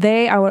yeah,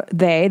 they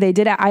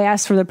did. I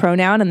asked for the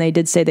pronoun, and they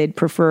did say they'd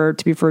prefer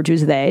to be referred to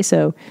as they.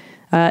 So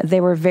they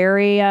were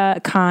very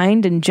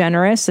kind and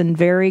generous and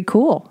very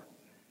cool.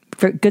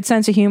 Good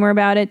sense of humor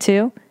about it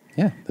too.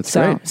 Yeah, that's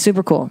great.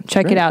 Super cool.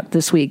 Check it out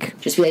this week.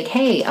 Just be like,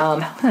 hey,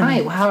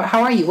 hi,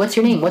 how are you? What's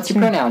your name? What's your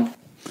pronoun?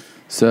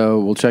 So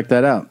we'll check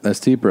that out. That's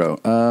T-Pro.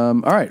 All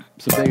right,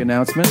 some big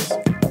announcements.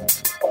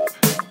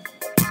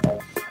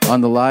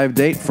 On the live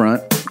date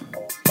front,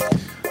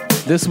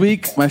 this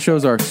week my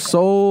shows are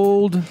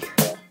sold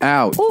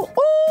out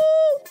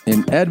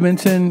in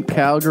Edmonton,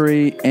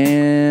 Calgary,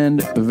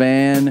 and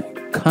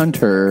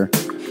Vancouver,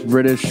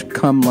 British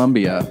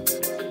Columbia,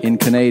 in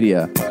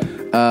Canada.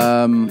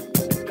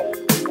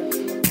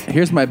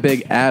 Here's my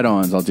big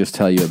add-ons I'll just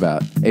tell you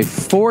about. A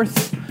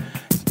fourth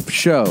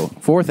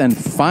and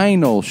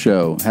final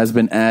show has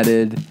been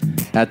added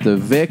at the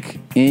Vic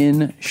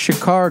in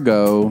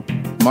Chicago,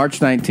 March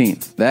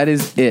 19th. That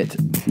is it.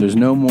 There's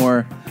no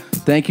more.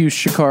 Thank you,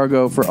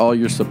 Chicago, for all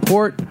your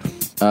support.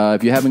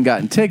 If you haven't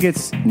gotten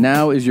tickets,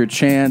 now is your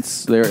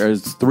chance. There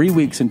is 3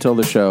 weeks until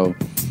the show,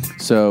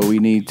 so we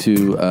need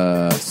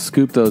to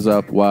scoop those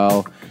up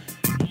while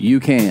you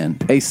can.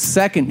 A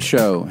second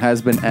show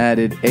has been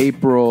added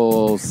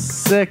April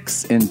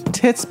 6th in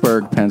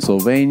Pittsburgh,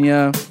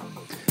 Pennsylvania.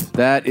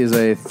 That is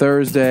a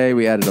Thursday.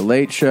 We added a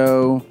late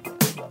show.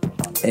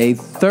 A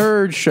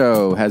third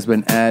show has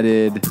been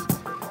added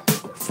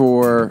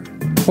for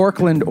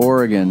Portland,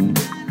 Oregon,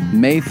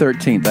 May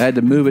 13th. I had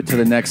to move it to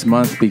the next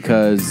month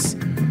because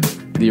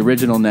the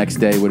original next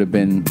day would have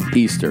been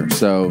Easter.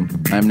 So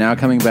I'm now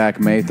coming back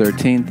May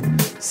 13th.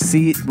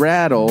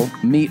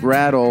 Meet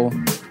Rattle,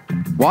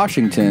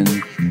 Washington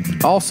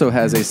also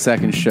has a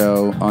second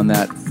show on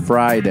that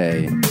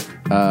Friday.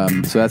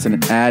 So that's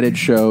an added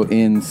show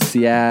in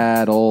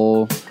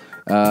Seattle.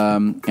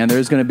 And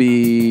there's going to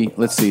be,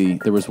 let's see,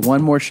 there was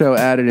one more show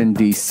added in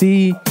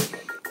DC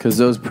because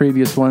those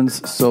previous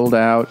ones sold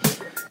out.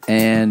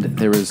 And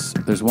there's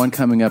one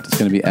coming up that's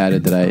going to be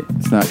added that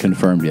it's not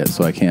confirmed yet,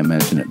 so I can't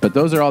mention it. But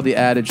those are all the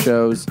added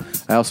shows.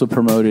 I also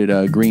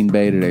promoted Green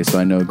Bay today, so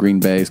I know Green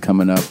Bay is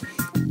coming up.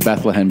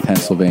 Bethlehem,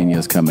 Pennsylvania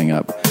is coming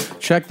up.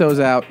 Check those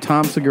out.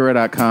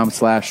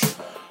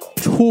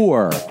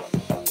 TomSegura.com/tour.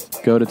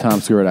 Go to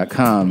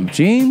TomSegura.com.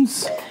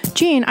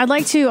 Gene, I'd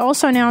like to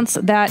also announce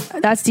that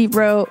That's Deep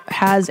Bro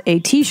has a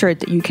t-shirt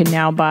that you can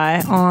now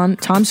buy on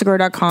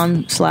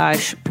TomSegura.com/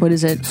 what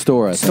is it?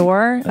 Store.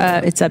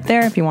 It's up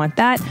there if you want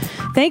that.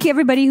 Thank you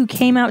everybody who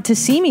came out to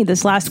see me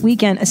this last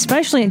weekend,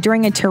 especially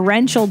during a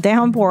torrential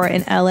downpour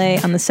in LA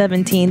on the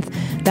 17th.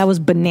 That was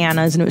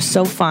bananas and it was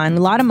so fun.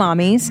 A lot of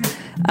mommies.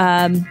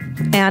 And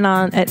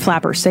at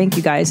Flappers. Thank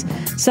you guys.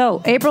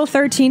 So April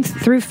 13th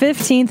through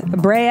 15th,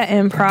 Brea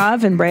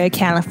Improv in Brea,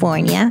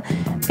 California.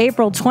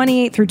 April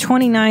 28th through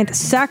 29th,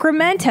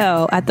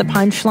 Sacramento at the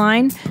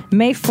Punchline.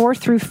 May 4th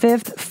through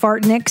 5th,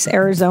 Fartniks,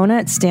 Arizona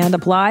at Stand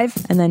Up Live.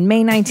 And then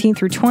May 19th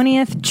through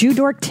 20th,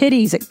 Judork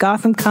Titties at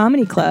Gotham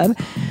Comedy Club.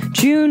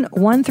 June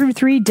 1 through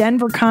 3,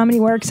 Denver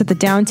Comedy Works at the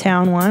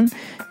Downtown one.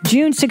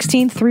 June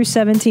 16th through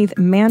 17th,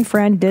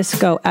 Manfred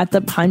Disco at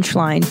the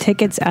Punchline.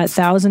 Tickets at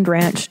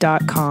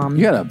thousandranch.com.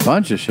 You got a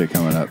bunch of shit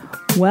coming up.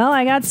 Well,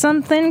 I got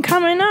something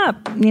coming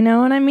up. You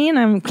know what I mean?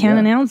 I can't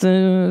announce it.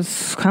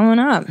 It's coming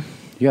up.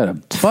 You got a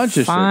bunch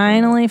of shit.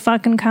 Finally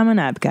fucking coming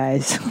up,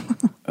 guys.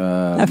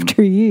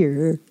 After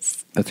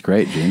years. That's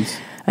great, Jeans.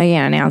 I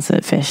can't announce it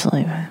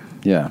officially. But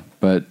Yeah,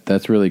 but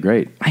that's really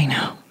great. I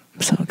know.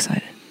 I'm so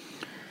excited.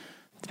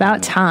 It's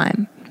about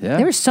time. Yeah.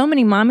 There were so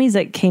many mommies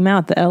that came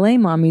out. The LA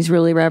mommies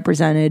really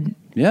represented.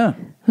 Yeah.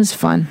 It was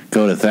fun.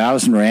 Go to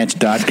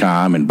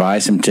thousandranch.com and buy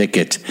some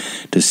tickets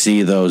to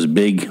see those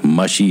big,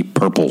 mushy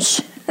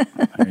purples.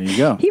 There you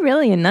go. He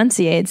really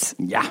enunciates.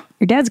 Yeah.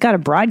 Your dad's got a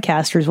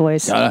broadcaster's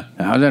voice.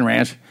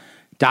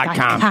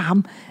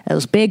 Thousandranch.com.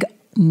 Those big,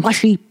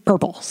 mushy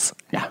purples.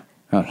 Yeah.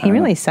 He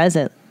really says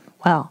it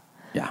well.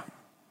 Yeah.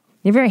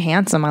 You're very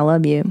handsome. I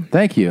love you.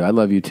 Thank you. I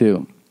love you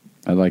too.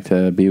 I'd like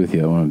to be with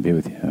you. I want to be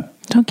with you.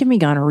 Don't give me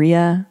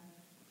gonorrhea.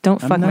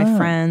 Don't I'm fuck my not.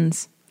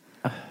 friends.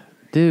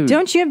 Dude.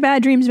 Don't you have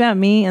bad dreams about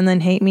me and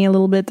then hate me a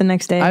little bit the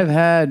next day? I've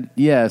had,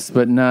 yes,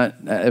 but not,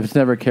 it's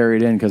never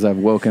carried in because I've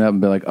woken up and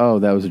been like, oh,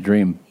 that was a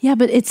dream. Yeah,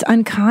 but it's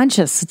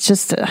unconscious. It's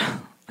just,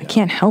 I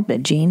can't help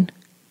it, Gene.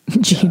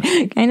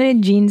 Gene. I know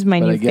Gene's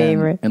my But new again,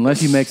 favorite.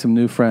 unless you make some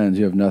new friends,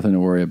 you have nothing to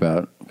worry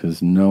about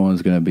because no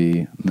one's going to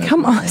be.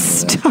 Come on,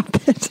 stop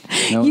it.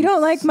 No You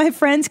don't like my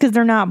friends because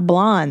they're not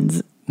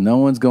blondes. No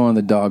one's going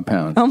to the dog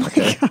pound. Oh my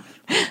God.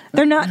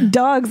 They're not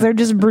dogs. They're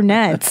just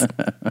brunettes.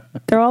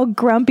 They're all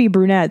grumpy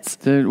brunettes.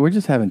 Dude, we're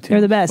just having too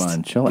They're the much best.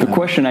 fun. Chill The out.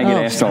 question I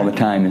get asked all the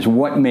time is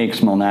what makes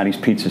Malnati's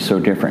Pizza so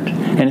different?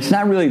 And it's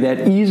not really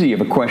that easy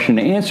of a question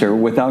to answer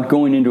without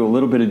going into a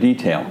little bit of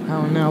detail.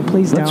 Oh no,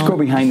 please Let's don't. go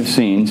behind the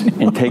scenes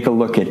and take a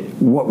look at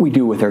what we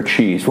do with our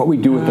cheese, what we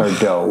do with our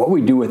dough, what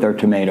we do with our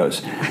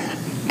tomatoes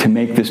to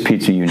make this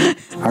pizza unique.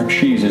 Our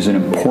cheese is an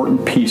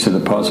important piece of the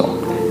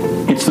puzzle.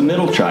 It's the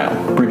middle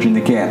child, bridging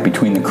the gap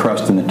between the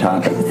crust and the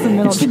topping.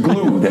 It's the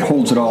glue that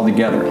holds it all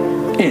together.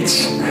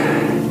 It's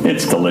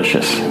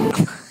delicious.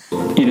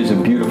 It is a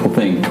beautiful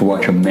thing to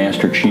watch a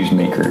master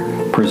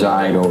cheesemaker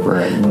preside over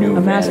a new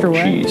vat of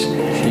cheese.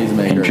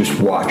 And just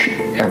watch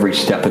every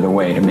step of the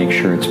way to make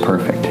sure it's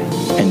perfect.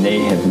 And they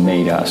have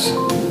made us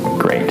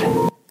great.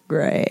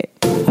 Great.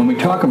 When we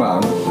talk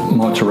about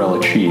mozzarella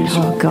cheese,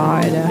 oh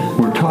God,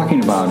 we're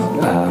talking about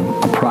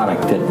a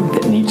product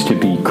that needs to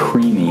be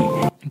creamy.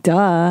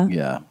 Duh.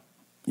 Yeah.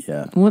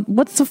 Yeah.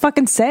 What's the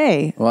fucking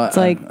say? Well, it's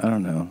like I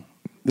don't know.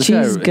 This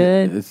cheese is guy,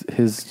 good.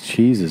 His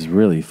cheese is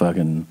really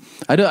fucking.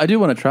 I do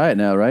want to try it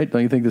now, right?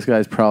 Don't you think this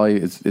guy's probably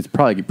it's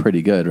probably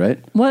pretty good, right?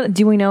 What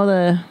do we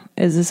know?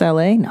 Is this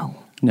LA? No.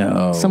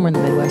 No. Somewhere in the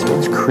Midwest.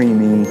 It's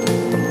creamy,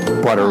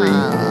 buttery,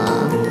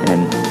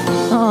 and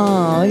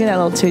oh, look at that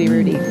little Tutti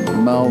Rudy.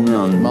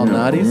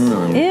 Malnati's?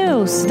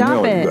 Ew!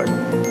 Stop Really it!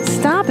 good.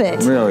 Stop it!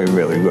 Really,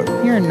 really good.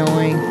 You're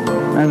annoying.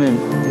 I mean,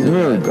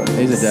 really good.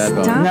 He's a dad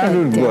bone. Stop Not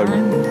it, as good.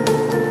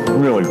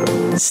 Really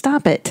good.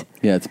 Stop it!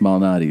 Yeah, it's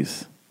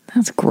Malnati's.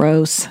 That's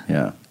gross.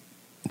 Yeah,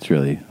 it's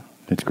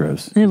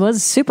gross. It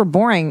was super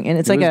boring, and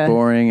it's It like was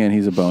boring, and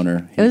he's a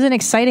boner. It was an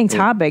exciting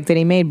topic that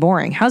he made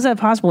boring. How's that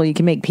possible? You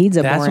can make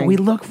pizza That's boring. what we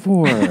look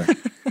for.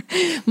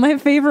 My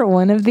favorite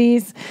one of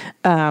these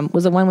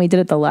was the one we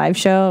did at the live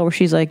show where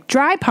she's like,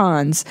 dry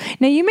ponds.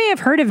 Now, you may have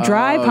heard of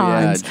dry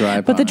ponds,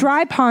 dry but the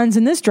dry ponds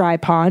in this dry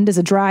pond is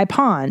a dry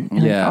pond.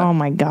 And Yeah. like, oh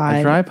my God.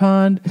 A dry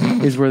pond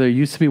is where there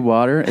used to be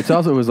water. It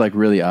was like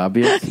really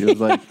obvious. It was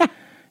like,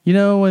 you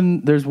know,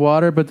 when there's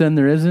water, but then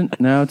there isn't.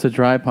 Now it's a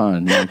dry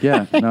pond. You're like,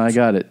 yeah, no, I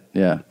got it.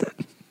 Yeah.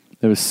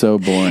 It was so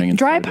boring. And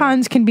Dry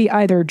ponds can be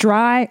either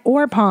dry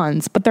or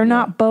ponds, but they're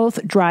not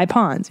both dry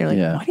ponds. You're like,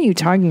 what are you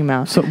talking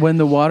about? So when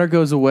the water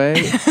goes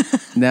away,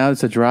 now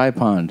it's a dry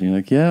pond. You're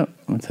like, yeah,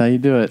 that's how you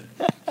do it.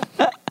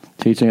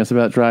 Teaching us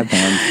about dry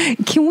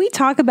ponds. Can we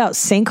talk about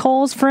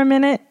sinkholes for a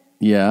minute?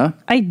 Yeah.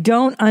 I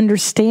don't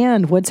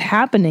understand what's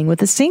happening with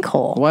the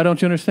sinkhole. Why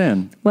don't you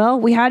understand? Well,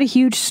 we had a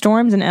huge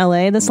storms in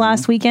LA this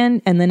last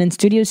weekend, and then in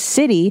Studio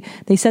City,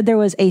 they said there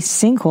was a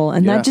sinkhole,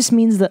 and Yeah. that just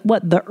means that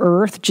the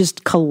earth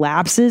just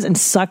collapses and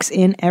sucks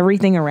in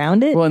everything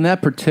around it. Well, in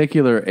that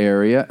particular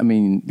area, I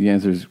mean, the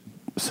answer is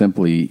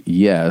simply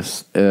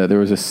yes. There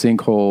was a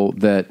sinkhole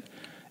that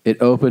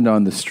it opened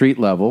on the street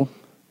level,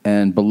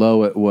 and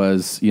below it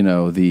was, you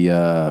know,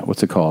 the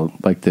what's it called?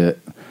 Like the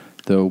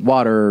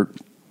water.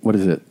 What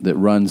is it that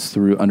runs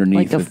through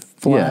underneath? Like a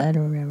flood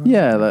yeah. or whatever.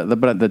 Yeah,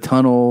 but the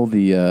tunnel,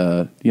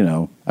 you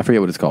know, I forget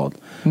what it's called.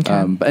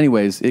 Okay. But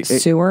anyways,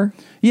 Sewer?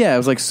 Yeah, it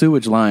was like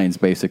sewage lines,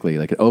 basically,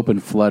 like an open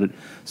flooded.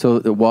 So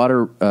the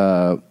water,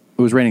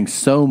 it was raining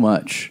so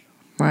much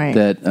Right.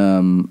 that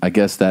I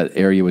guess that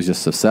area was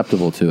just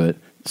susceptible to it.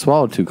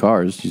 Swallowed 2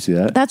 cars. Did you see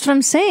that? That's what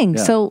I'm saying.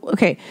 Yeah. So,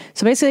 okay.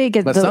 So basically, it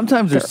gets. But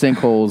sometimes there's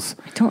sinkholes.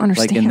 I don't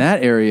understand. Like in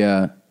that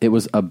area, it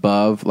was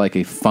above like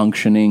a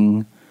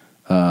functioning,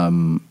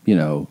 you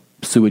know,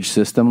 sewage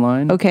system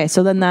line. Okay,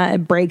 so then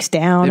it breaks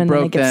down and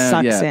then it gets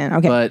sucked in.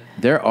 Okay. But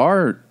there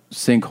are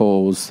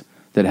sinkholes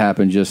that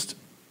happen just,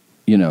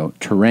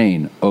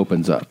 terrain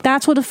opens up.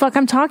 That's what the fuck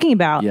I'm talking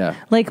about. Yeah.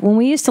 Like when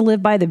we used to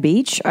live by the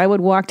beach, I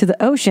would walk to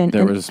the ocean.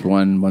 There was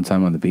one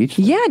time on the beach.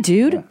 Yeah,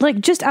 dude. Like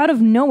just out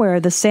of nowhere,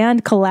 the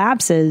sand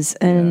collapses,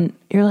 and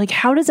you're like,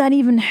 how does that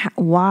even?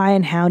 Why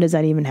and how does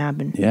that even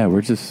happen? Yeah,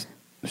 we're just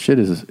shit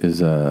is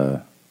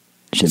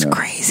Shit's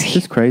crazy.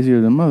 It's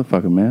crazier than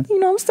motherfucker, man. You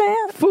know what I'm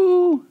saying?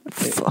 Fool.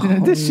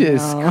 This shit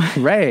is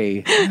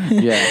cray.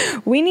 Yeah.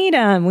 We need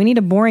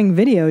a boring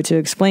video to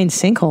explain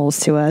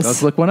sinkholes to us.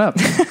 Let's look one up.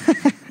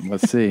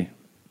 Let's see.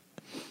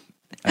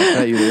 I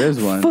bet you there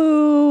is one.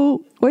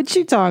 Fool. What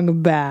you talking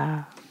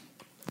about?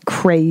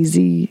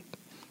 Crazy.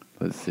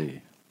 Let's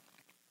see.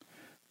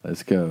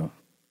 Let's go.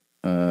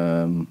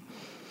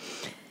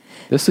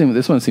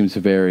 This one seems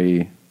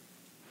very.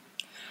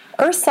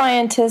 Earth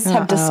scientists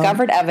have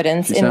discovered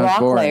evidence in rock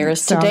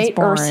layers to date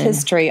Earth's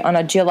history on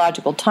a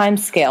geological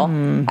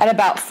timescale at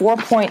about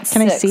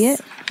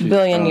 4.6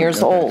 billion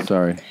years old.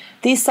 Sorry.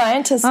 These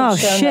scientists have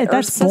shown that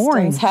Earth's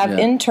systems have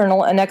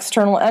internal and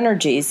external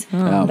energies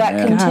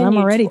that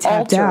continue to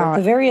alter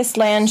the various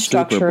land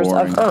structures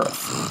of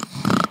Earth.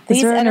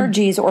 These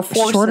energies or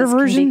forces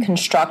can be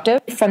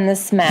constructive. From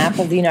this map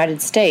of the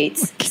United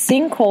States,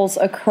 sinkholes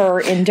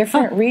occur in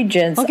different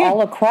regions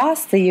all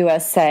across the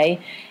USA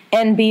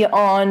and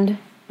beyond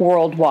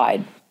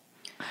worldwide.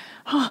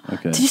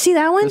 Okay. Did you see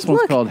that one? This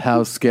one's called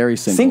How Scary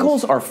Sinkholes.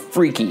 Sinkholes are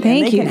freaky. Thank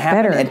and they you. can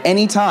happen Better. at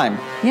any time.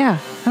 Yeah,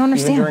 I don't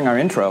understand. Even during our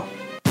intro.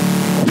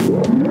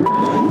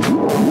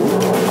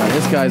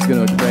 This guy's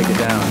going to break it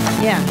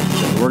down. Yeah.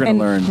 We're going to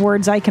learn.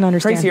 Words I can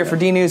understand. Trace here for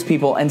D News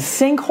people. And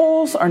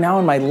sinkholes are now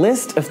on my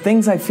list of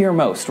things I fear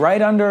most.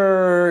 Right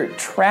under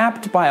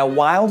trapped by a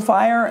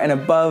wildfire and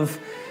above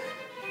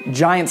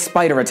giant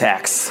spider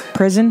attacks.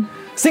 Prison?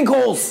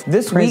 Sinkholes!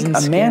 This week,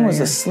 a man was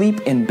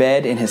asleep in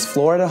bed in his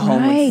Florida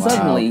home when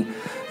suddenly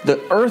the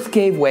earth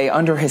gave way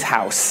under his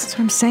house. That's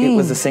what I'm saying. It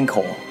was a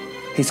sinkhole.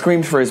 He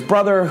screamed for his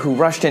brother, who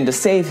rushed in to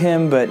save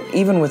him, but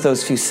even with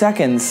those few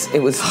seconds,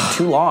 it was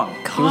too long.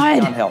 He was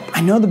beyond help.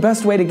 I know the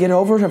best way to get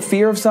over a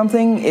fear of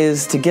something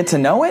is to get to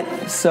know it,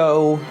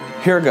 so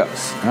here it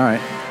goes. All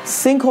right.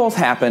 Sinkholes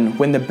happen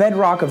when the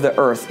bedrock of the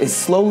earth is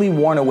slowly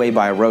worn away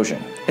by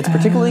erosion. It's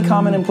particularly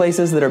common in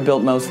places that are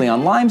built mostly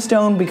on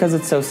limestone because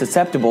it's so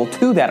susceptible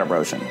to that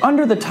erosion.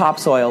 Under the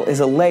topsoil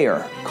is a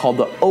layer called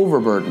the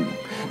overburden.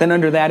 Then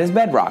under that is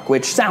bedrock,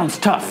 which sounds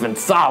tough and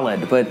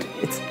solid, but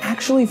it's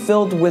actually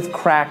filled with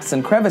cracks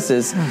and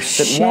crevices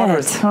that water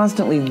is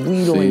constantly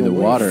wheedling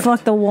away.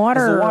 Fuck the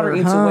water. As the water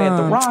eats away at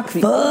the rock,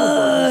 the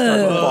overburden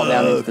starts to fall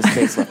down into the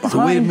space left behind.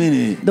 So wait a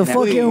minute. The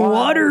fucking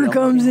water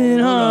comes in,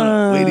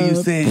 huh? Wait, are you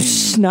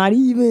saying? Not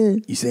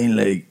even. You saying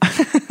like,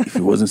 if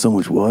it wasn't so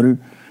much water,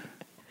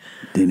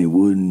 then it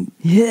wouldn't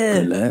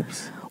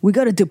collapse? We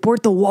gotta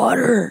deport the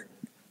water.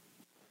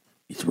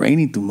 It's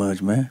raining too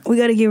much, man. We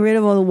gotta get rid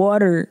of all the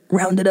water.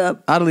 Round it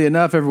up. Oddly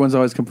enough, everyone's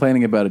always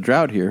complaining about a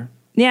drought here.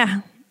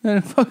 Yeah. And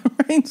it fucking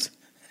rains.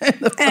 And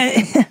the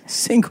fucking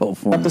sinkhole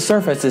forms. At the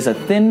surface is a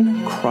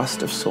thin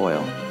crust of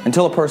soil.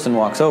 Until a person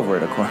walks over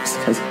it, of course,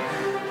 because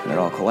it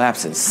all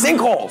collapses.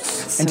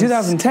 Sinkholes! In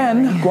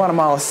 2010,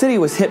 Guatemala City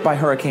was hit by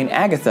Hurricane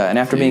Agatha, and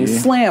after being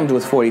slammed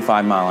with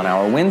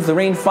 45-mile-an-hour winds, the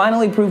rain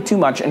finally proved too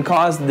much and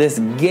caused this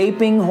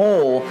gaping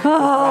hole to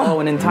swallow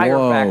an entire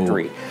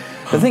factory.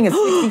 The thing is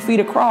 60 feet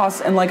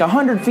across and like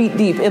 100 feet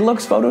deep. It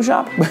looks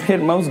Photoshopped, but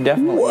it most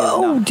definitely is not.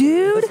 Whoa,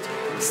 dude!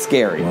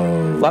 Scary.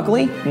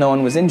 Luckily, no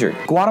one was injured.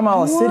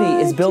 Guatemala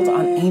City is built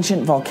on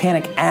ancient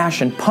volcanic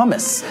ash and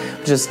pumice,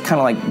 which is kind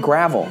of like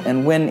gravel.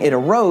 And when it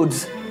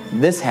erodes,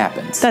 this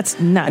happens. That's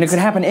nuts. And it could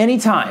happen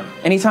anytime.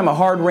 Anytime a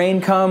hard rain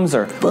comes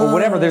or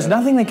whatever, there's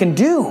nothing they can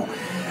do.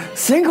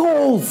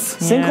 Sinkholes!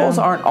 Yeah. Sinkholes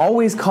aren't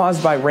always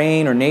caused by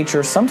rain or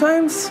nature.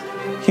 Sometimes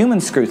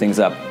humans screw things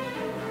up.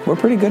 We're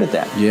pretty good at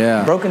that.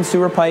 Yeah. Broken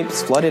sewer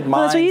pipes, flooded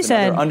mines, that's what you and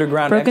said. other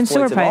underground Broken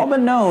exploits sewer have all pipe.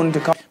 been known to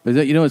cause...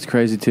 But you know what's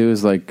crazy too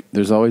is like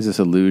there's always this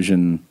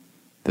illusion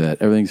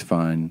that everything's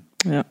fine.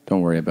 Yeah.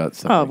 Don't worry about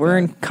stuff. Oh, we're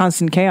in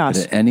constant chaos.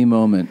 But at any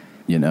moment,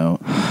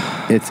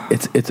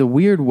 it's a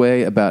weird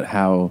way about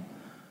how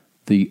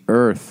the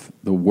earth,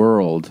 the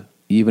world,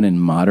 even in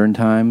modern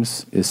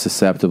times, is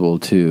susceptible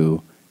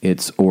to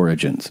its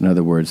origins. In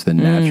other words, the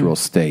natural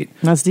state.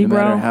 That's deep, no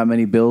matter bro. how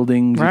many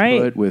buildings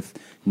you put with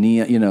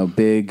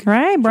big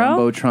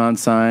Jumbotron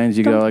signs,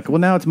 you go like, well,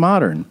 now it's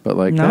modern. But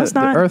like No, it's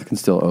the not. earth can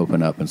still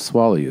open up and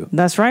swallow you.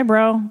 That's right,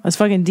 bro. That's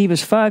fucking deep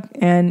as fuck.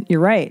 And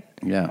you're right.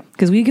 Yeah.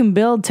 Because we can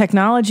build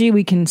technology.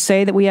 We can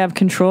say that we have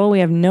control. We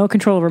have no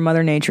control over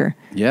Mother Nature.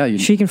 Yeah.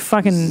 She can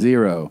fucking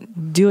zero.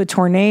 Do a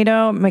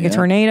tornado, make a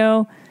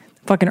tornado,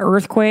 fucking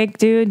earthquake,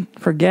 dude.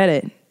 Forget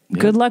it.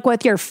 Good luck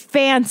with your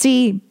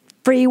fancy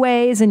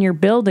freeways and your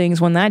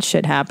buildings when that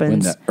shit happens. When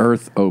the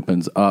earth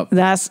opens up.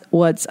 That's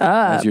what's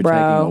up, as you're bro.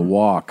 taking a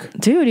walk.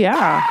 Dude,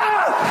 yeah.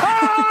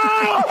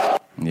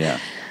 Yeah.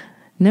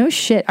 No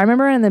shit. I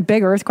remember in the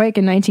big earthquake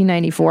in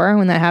 1994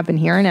 when that happened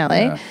here in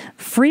LA,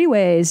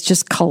 freeways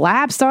just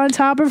collapsed on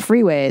top of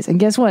freeways. And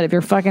guess what? If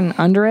you're fucking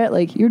under it,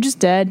 like you're just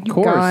dead.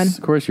 You're gone.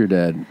 Of course you're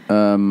dead. I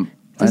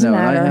Doesn't know.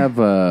 matter. I have,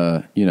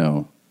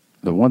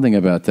 the one thing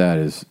about that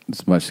is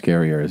it's much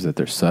scarier is that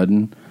they're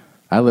sudden.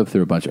 I lived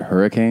through a bunch of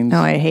hurricanes. Oh,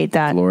 I hate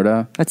that.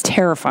 Florida. That's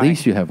terrifying. At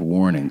least you have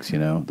warnings,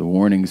 The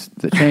warnings,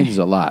 that changes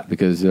a lot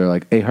because they're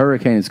like, a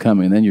hurricane is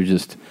coming, and then you're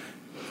just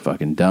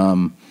fucking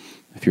dumb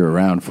if you're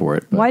around for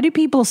it. But, why do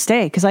people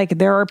stay? Because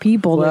there are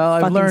people that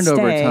fucking I've learned stay.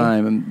 over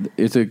time, and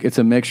it's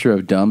a mixture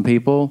of dumb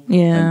people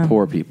and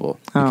poor people.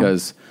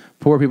 Because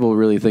poor people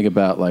really think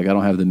about, like, I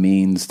don't have the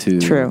means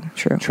to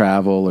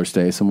travel or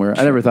stay somewhere.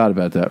 I never thought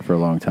about that for a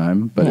long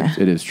time, but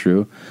it is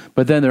true.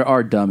 But then there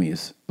are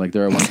dummies. Like,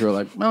 there are ones who are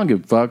like, I don't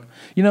give a fuck.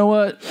 You know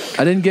what?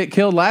 I didn't get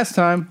killed last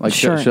time. Like,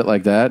 shit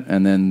like that.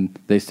 And then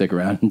they stick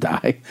around and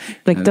die.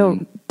 Like,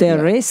 they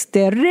risk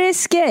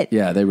it.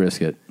 Yeah, they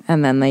risk it.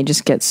 And then they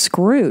just get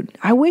screwed.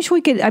 I wish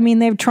we could,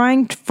 they've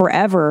trying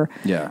forever.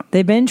 Yeah.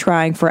 They've been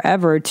trying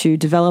forever to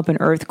develop an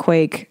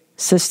earthquake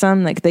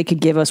system. Like, they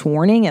could give us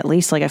warning at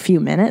least like a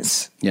few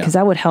minutes. Yeah. Because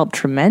that would help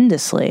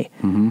tremendously.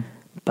 Mm-hmm.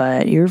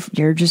 But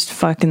you're just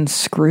fucking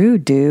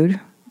screwed,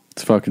 dude.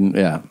 It's fucking,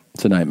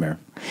 it's a nightmare.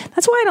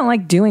 That's why I don't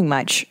like doing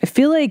much. I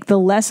feel like the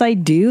less I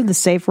do, the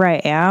safer I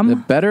am. The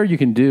better you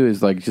can do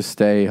is like just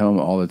stay home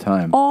all the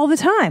time. All the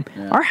time.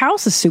 Yeah. Our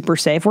house is super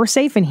safe. We're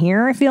safe in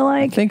here, I feel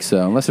like. I think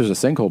so, unless there's a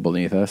sinkhole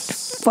beneath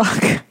us.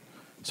 Fuck.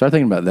 Start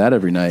thinking about that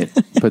every night.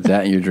 Put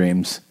that in your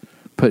dreams.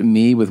 Put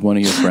me with one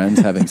of your friends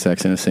having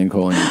sex in a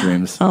sinkhole in your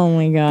dreams. Oh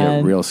my God.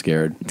 Get real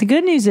scared. The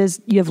good news is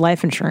you have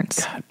life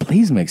insurance. God,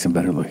 please make some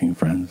better looking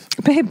friends.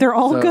 Babe, they're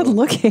all good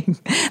looking.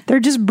 They're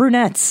just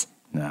brunettes.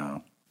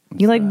 No.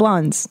 You like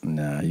blondes?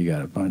 Nah, you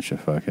got a bunch of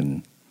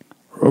fucking.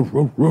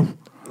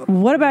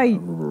 What about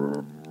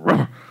you?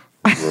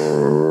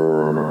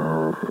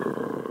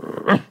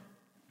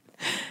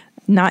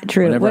 Not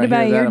true. Whenever what I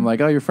about hear that, your? I'm like,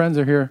 oh, your friends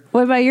are here.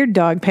 What about your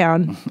dog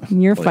pound?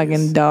 Your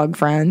fucking dog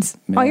friends.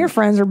 Man. All your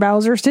friends are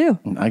Bowsers too.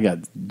 I got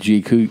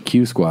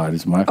GQ squad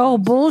is my. Oh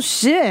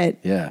bullshit.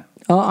 Yeah.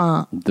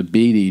 The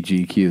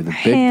BDGQ, the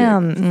big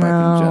dick fucking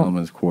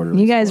gentleman's quarter.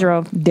 You guys are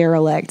all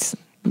derelicts.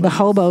 The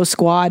hobo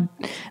squad.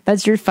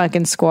 That's your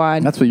fucking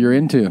squad. That's what you're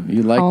into.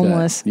 You like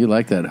Homeless. that. You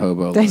like that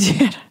hobo. I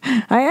did.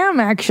 I am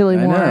actually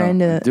I more know.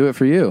 into Do it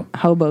for you.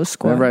 Hobo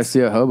squad. Whenever I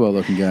see a hobo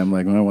looking guy, I'm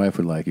like, my wife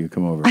would like you.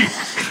 Come over.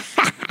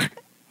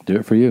 Do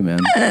it for you,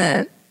 man.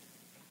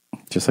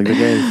 Just like the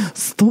gays.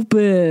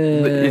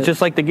 Stupid. It's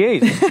just like the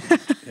gays.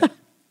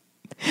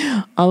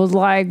 I was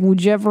like,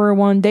 would you ever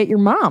want to date your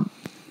mom?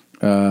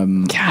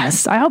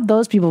 Yes. I hope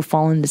those people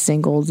fall into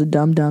singles, the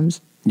dum-dums.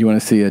 You want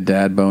to see a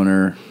dad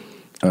boner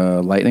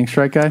lightning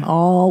strike guy?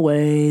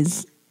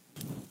 Always.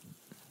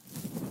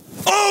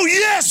 Oh,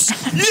 yes!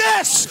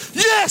 Yes!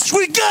 Yes!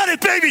 We got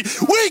it, baby!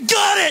 We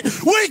got it!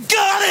 We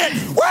got it!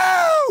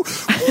 Woo!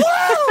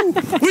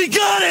 Woo! We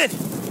got it!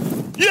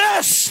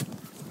 Yes!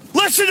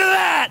 Listen to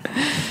that!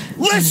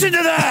 Listen to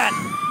that!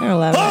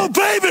 Oh,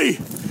 baby!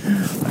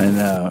 I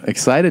know.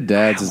 Excited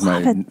dads is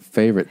my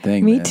favorite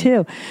thing. Me man.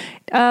 too.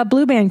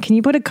 Blue Band, can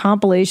you put a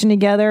compilation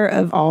together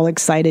of all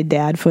excited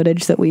dad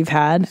footage that we've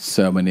had?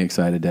 So many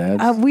excited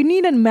dads. We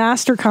need a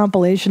master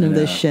compilation of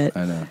this shit.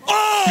 I know.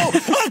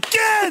 Oh,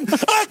 again!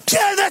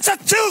 Again! That's a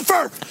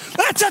twofer!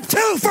 That's a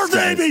twofer,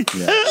 baby!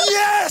 Yeah.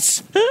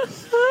 Yes!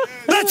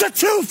 That's a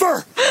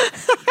twofer!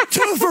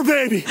 Twofer,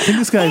 baby! I think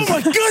this guy's, oh,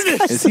 my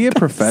goodness! Is he a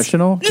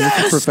professional?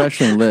 Yes! He's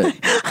professionally lit.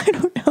 I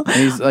don't know. And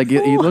he's like,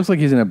 he looks like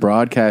he's in a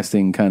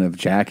broadcasting kind of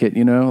jacket,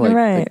 Like,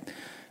 right.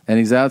 And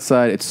he's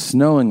outside. It's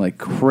snowing like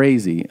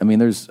crazy. I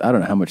mean, I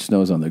don't know how much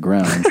snow is on the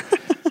ground.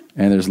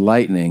 And there's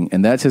lightning.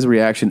 And that's his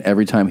reaction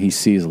every time he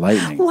sees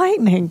lightning.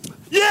 Lightning.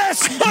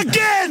 Yes!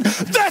 Again!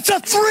 That's a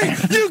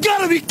 3! You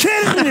gotta be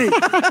kidding me!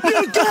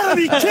 You gotta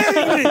be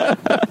kidding me!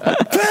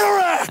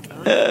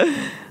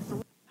 Pirac!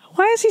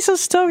 Why is he so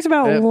stoked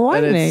about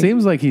lightning? And it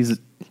seems like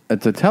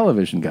it's a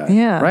television guy.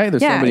 Yeah. Right?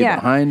 There's somebody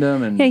behind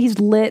him. And yeah, he's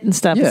lit and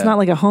stuff. Yeah. It's not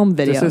like a home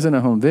video. This isn't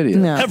a home video.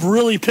 No. Have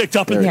really picked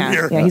up in Yeah.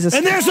 here. Yeah, he's a-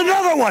 and there's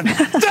another one!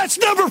 That's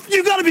number...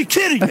 You gotta be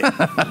kidding me!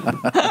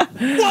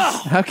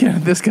 Wow! How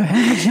can this guy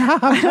have a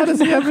job? How does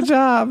he have a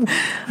job?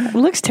 It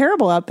looks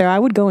terrible out there. I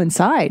would go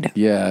inside.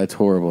 Yeah, it's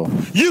horrible.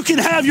 You can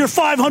have your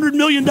 $500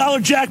 million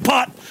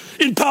jackpot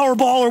in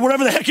Powerball or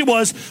whatever the heck it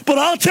was, but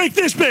I'll take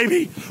this,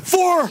 baby.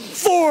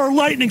 4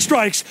 lightning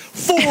strikes,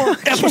 4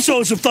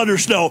 episodes of Thunder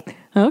Snow.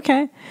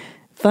 Okay.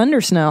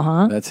 Thunder Snow,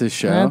 huh? That's his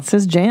show. That's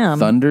his jam.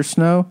 Thunder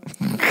Snow?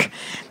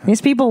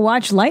 These people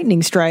watch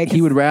lightning strike.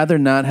 He would rather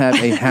not have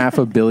a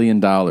 $500 million,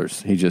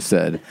 he just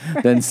said,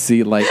 than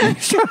see lightning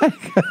strike.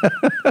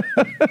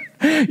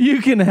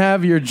 You can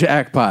have your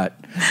jackpot.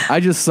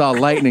 I just saw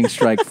lightning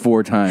strike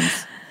 4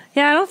 times.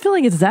 Yeah, I don't feel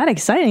like it's that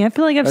exciting. I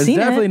feel like I've It's seen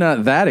definitely it.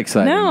 not that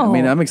exciting. No. I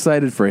mean, I'm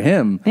excited for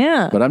him.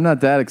 Yeah. But I'm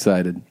not that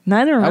excited.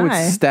 Neither am I would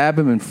I. stab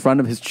him in front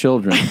of his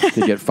children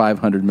to get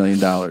 $500 million.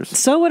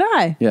 So would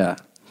I. Yeah.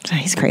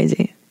 He's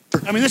crazy.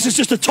 I mean, this is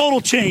just a total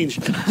change.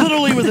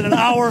 Literally within an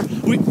hour.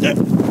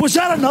 Was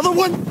that another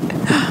one?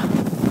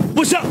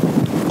 Was that...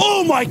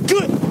 Oh, my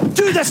good...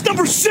 Dude, that's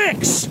number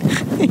 6.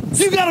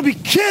 You got to be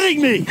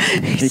kidding me.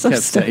 He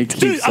keeps saying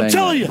Dude, I'm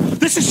telling you,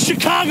 this is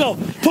Chicago.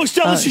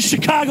 This is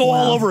Chicago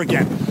all over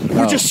again.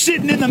 We're just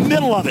sitting in the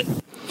middle of it.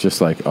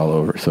 Just like all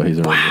over. So he's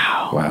already...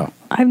 Wow. Wow.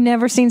 I've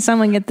never seen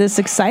someone get this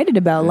excited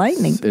about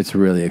lightning. It's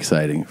really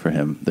exciting for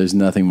him. There's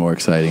nothing more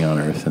exciting on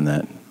earth than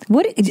that.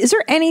 What is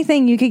there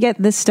anything you could get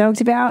this stoked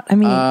about? I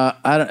mean, I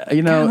don't.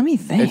 You know, God, let me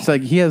think. It's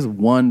like he has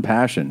one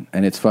passion,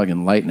 and it's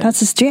fucking lightning.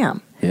 That's his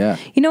jam. Yeah.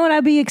 You know what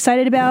I'd be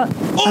excited about?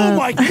 Oh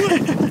my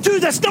god,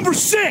 dude, that's number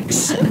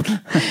 6.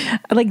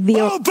 Like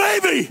the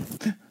baby.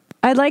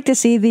 I'd like to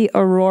see the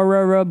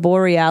Aurora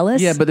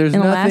Borealis. Yeah, but there's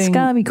in nothing Alaska.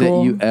 That'd be cool.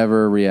 that you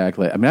ever react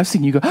like. I mean, I've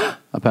seen you go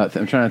about.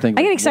 I'm trying to think.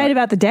 I get excited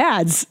about the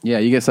dads. Yeah,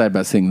 you get excited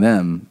about seeing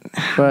them,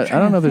 but I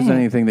don't know if there's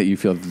anything that you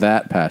feel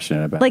that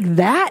passionate about. Like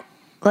that.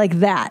 Like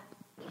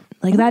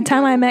that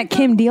time I met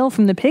Kim Deal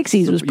from the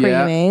Pixies was pretty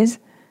amazing.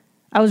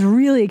 I was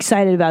really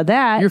excited about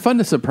that. You're fun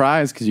to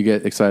surprise because you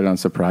get excited on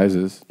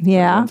surprises.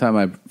 Yeah. One time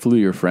I flew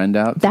your friend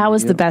out. That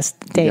was the best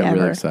day got ever.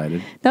 Really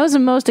excited. That was the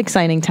most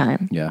exciting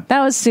time. Yeah.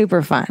 That was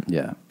super fun.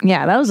 Yeah.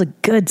 Yeah, that was a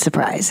good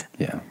surprise.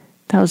 Yeah.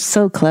 That was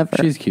so clever.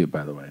 She's cute,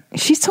 by the way.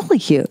 She's totally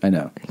cute. I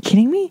know. Are you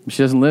kidding me?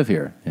 She doesn't live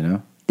here, you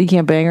know? You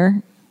can't bang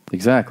her?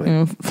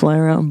 Exactly. Fly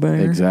around and bang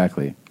her?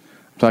 Exactly.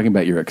 I'm talking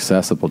about your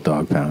accessible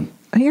dog pound.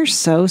 Oh, you're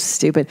so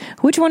stupid.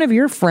 Which one of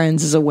your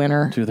friends is a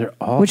winner? Dude, they're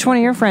all. Which one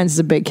of your friends is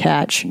a big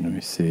catch? Let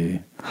me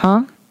see.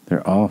 Huh?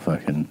 They're all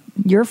fucking.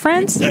 Your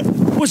friends?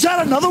 Was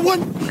that another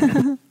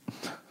one?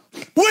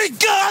 We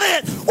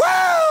got it!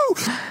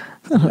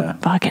 Woo! Yeah.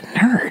 Fucking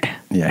nerd.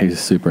 Yeah, he's a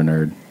super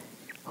nerd.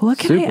 What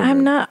can Super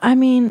I'm not, I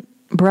mean,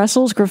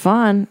 Brussels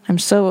Griffon. I'm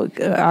so,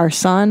 our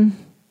son.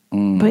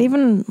 But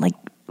even, like,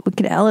 what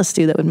could Ellis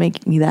do that would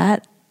make me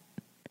that?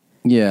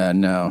 Yeah,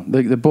 no.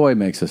 The boy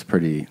makes us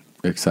pretty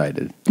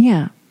excited.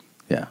 Yeah.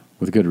 Yeah,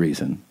 with good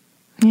reason.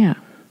 Yeah.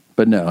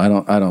 But no,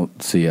 I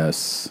don't see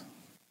us.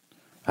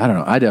 I don't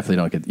know. I definitely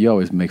don't get. You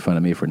always make fun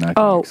of me for not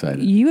getting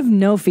excited. You have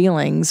no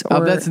feelings.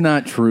 Or That's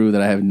not true.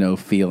 That I have no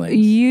feelings.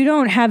 You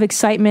don't have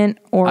excitement,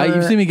 or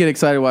You've seen me get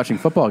excited watching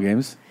football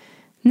games.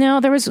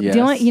 No, there was. Yes.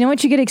 You know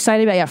what you get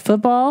excited about? Yeah,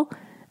 football,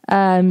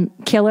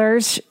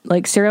 killers,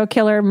 like serial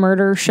killer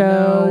murder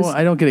shows. No,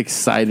 I don't get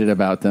excited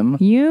about them.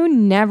 You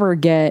never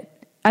get.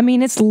 I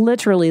mean, it's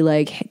literally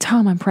like, hey,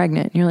 Tom, I'm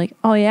pregnant. And you're like,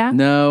 oh yeah.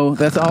 No,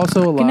 that's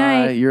also a Good lie.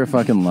 night. You're a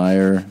fucking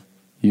liar.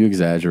 You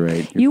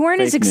exaggerate. You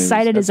weren't as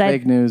excited as I.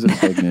 Fake news. It's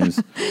fake news.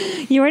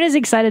 You weren't as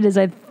excited as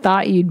I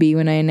thought you'd be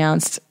when I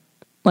announced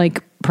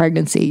like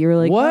pregnancy. You were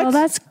like, What? oh,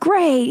 that's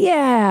great.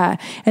 Yeah.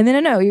 And then I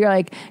know you're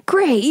like,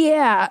 great.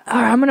 Yeah.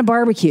 All right, I'm going to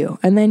barbecue.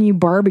 And then you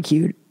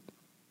barbecued.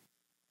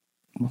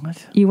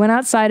 What? You went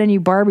outside and you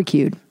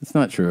barbecued. It's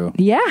not true.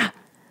 Yeah.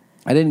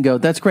 I didn't go.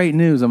 That's great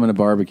news. I'm going to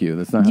barbecue.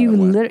 That's not. You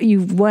how it went.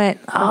 you went,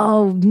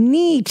 oh,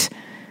 neat.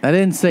 I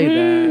didn't say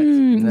that.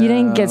 You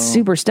didn't No. get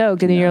super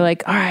stoked. And then you're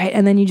like, all right.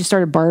 And then you just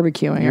started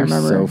barbecuing. You're I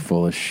remember. so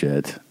full of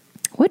shit.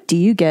 What do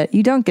you get?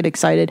 You don't get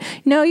excited.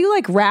 No, you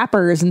like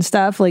rappers and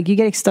stuff. Like you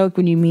get stoked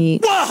when you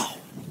meet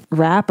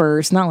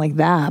rappers. Not like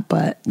that,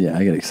 but Yeah,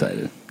 I get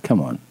excited. Come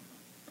on.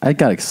 I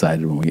got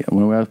excited when we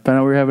found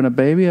out we were having a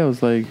baby. I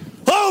was like,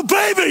 oh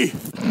baby.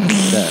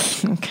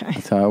 Okay.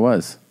 That's how I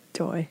was.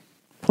 Joy.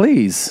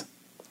 Please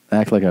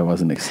act like I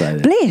wasn't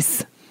excited.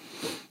 Please.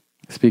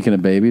 Speaking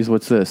of babies,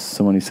 what's this?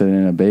 Someone who's sitting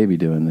in a baby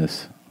doing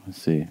this. Let's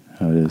see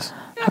how it is.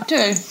 I'm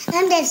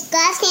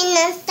discussing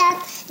and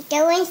stuff,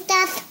 doing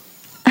stuff.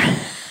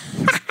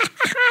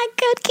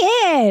 Good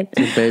kid.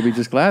 It's a baby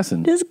just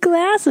glassing. Just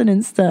glassing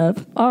and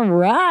stuff. All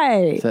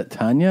right. Is that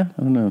Tanya?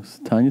 I don't know.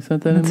 Tanya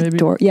sent that in maybe?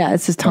 Yeah,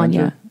 it's just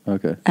Tanya.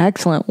 Okay.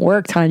 Excellent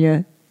work,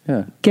 Tanya.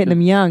 Yeah. Getting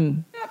them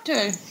young.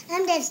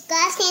 I'm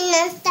discussing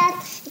and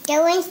stuff,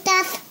 doing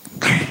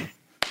stuff.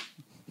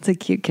 It's a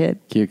cute kid.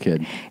 Cute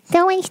kid.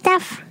 Doing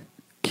stuff.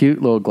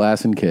 Cute little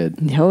glassing kid.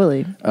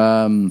 Totally.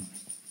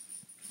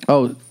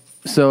 Oh,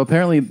 so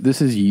apparently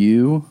this is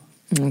you.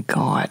 Oh,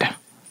 God.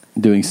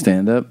 Doing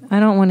stand-up. I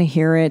don't want to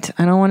hear it.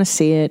 I don't want to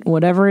see it.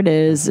 Whatever it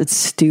is, it's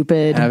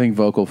stupid. Having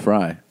vocal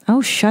fry.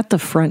 Oh, shut the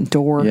front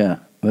door. Yeah.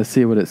 Let's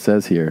see what it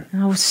says here.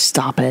 Oh,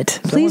 stop it.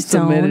 Someone Please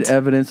submitted don't.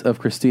 evidence of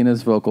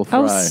Christina's vocal fry.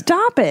 Oh,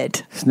 stop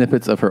it.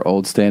 Snippets of her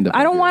old stand-up.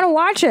 I don't want to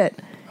watch it.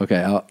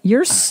 Okay,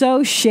 You're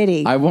so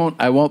shitty. I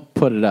won't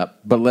put it up,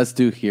 but let's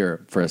do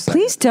here for a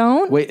second. Please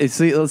don't. Wait, let's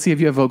see if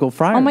you have vocal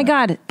fry. Oh my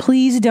God.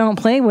 Please don't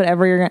play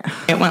whatever you're going to.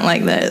 It went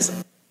like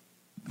this.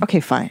 Okay,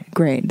 fine.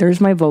 Great. There's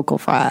my vocal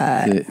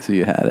fry. So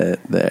you had it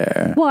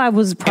there. Well, I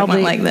was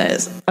probably like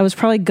this. I was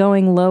probably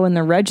going low in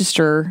the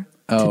register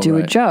to do a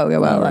right. joke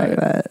about All like right.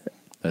 that.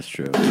 That's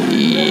true.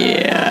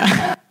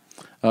 Yeah.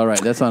 All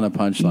right, that's on a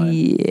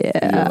punchline.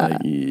 Yeah.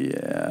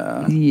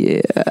 Yeah.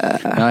 Yeah.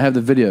 Now I have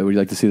the video. Would you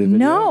like to see the video?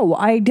 No,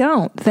 I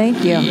don't.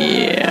 Thank you.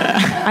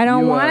 Yeah. I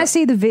don't want to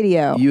see the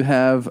video. You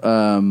have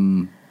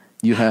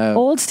You have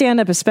old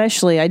stand-up,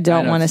 especially. I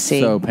don't want to see.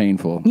 So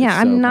painful. Yeah,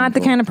 It's I'm so not the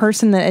painful. kind of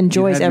person that enjoys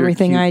You have your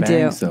everything cute I do.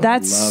 bangs, though. I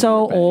That's love so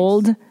your bangs.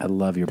 old. I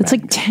love your It's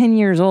bangs. like 10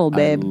 years old,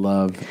 babe. I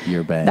love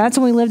your bangs. That's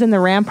when we lived in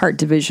the Rampart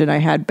division. I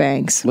had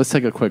bangs. Let's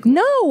take a quick.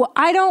 No,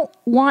 I don't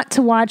want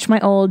to watch my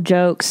old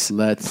jokes.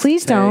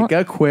 Please don't. take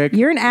a quick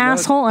You're an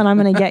asshole, and I'm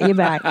going to get you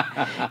back.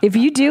 If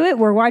you do it,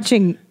 we're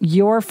watching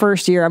your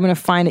first year. I'm going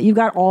to find it. You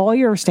got all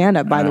your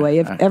stand-up, by the way.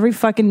 You have every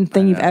fucking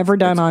thing you've ever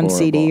done on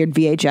CD or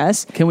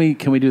VHS. Can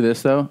we do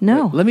this though?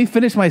 No. Let me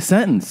finish my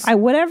sentence.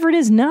 Whatever it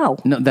is, no.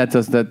 No, that's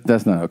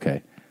not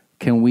okay.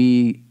 Can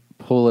we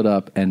pull it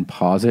up and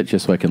pause it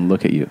just so I can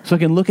look at you? So I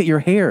can look at your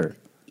hair.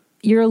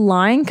 You're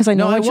lying because I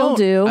know No, I what you'll won't.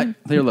 do.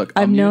 Here, look.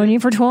 I've known you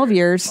for 12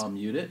 years. I'll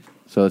mute it.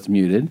 So it's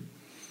muted.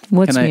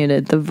 What's Can I-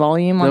 muted? The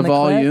volume on The the clip?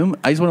 volume.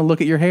 I just want to look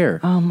at your hair.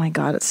 Oh my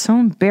God, it's so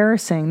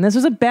embarrassing. This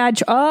was a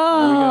bad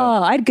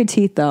I had good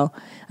teeth though.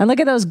 And look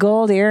at those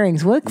gold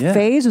earrings. What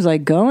phase was I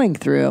going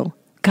through?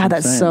 God,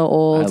 that's saying, so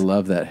old. I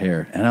love that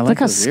hair. And I like Look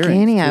how those earrings,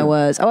 skinny I too.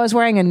 was. I was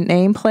wearing a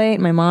nameplate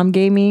my mom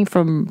gave me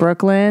from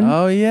Brooklyn.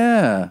 Oh,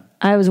 yeah.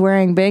 I was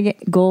wearing big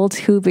gold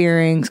hoop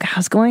earrings. I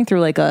was going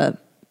through like I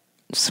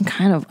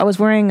was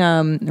wearing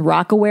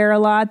Rockaware a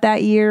lot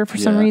that year for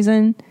some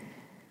reason.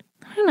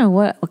 I don't know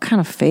what kind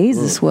of phase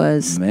this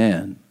was.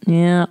 Man.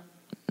 Yeah.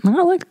 I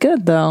looked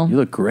good though. You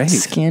look great.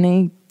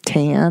 Skinny,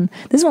 tan.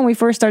 This is when we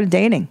first started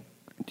dating.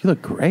 You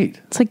look great.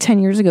 It's like 10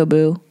 years ago,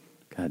 boo.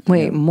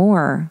 Wait,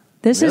 more.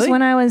 This is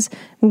Really?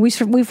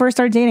 when we first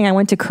started dating. I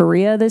went to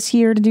Korea this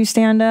year to do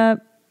stand-up.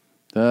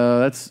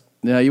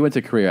 You went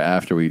to Korea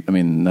after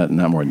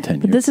not more than 10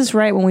 years. But this is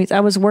right when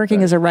I was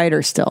working as a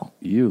writer still.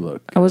 You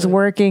look I was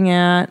working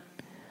at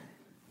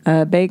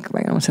Bake.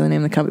 I don't want to say the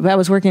name of the company, but I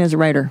was working as a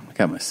writer. I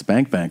got my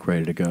spank bank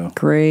ready to go.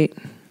 Great.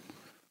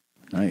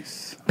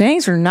 Nice.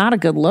 Bangs are not a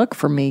good look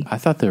for me. I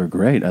thought they were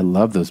great. I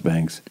love those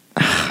bangs.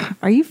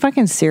 Are you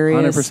fucking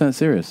serious? 100%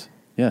 serious.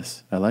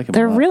 Yes, I like them.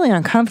 They're a lot. really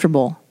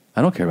uncomfortable.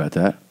 I don't care about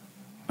that.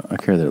 I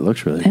care that it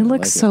looks really good. It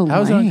looks so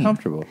How is it lame.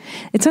 uncomfortable?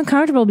 It's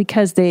uncomfortable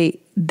because they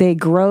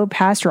grow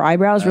past your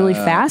eyebrows really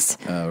fast.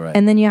 Oh, right.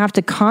 And then you have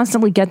to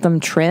constantly get them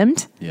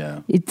trimmed. Yeah.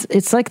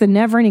 It's like the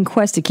never-ending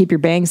quest to keep your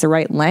bangs the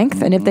right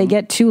length. And if they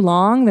get too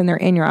long, then they're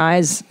in your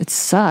eyes. It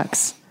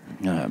sucks.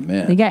 Oh,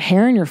 man. You got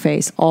hair in your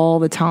face all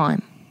the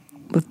time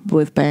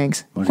with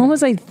bangs. What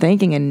was I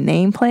thinking? A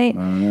nameplate? I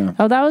don't know.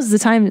 Oh, that was the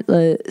time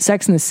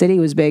Sex and the City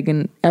was big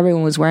and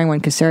everyone was wearing one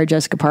because Sarah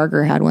Jessica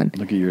Parker had one.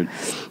 Look at your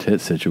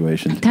tit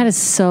situation. That is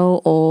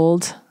so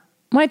old.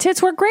 My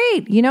tits were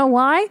great. You know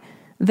why?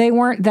 They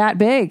weren't that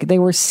big. They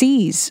were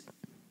C's.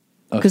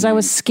 Because I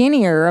was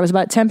skinnier. I was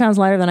about 10 pounds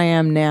lighter than I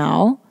am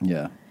now.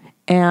 Yeah.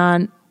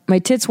 And my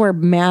tits were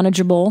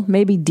manageable.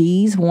 Maybe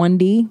D's,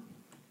 1D.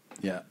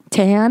 Yeah.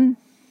 Tan.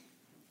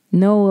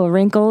 No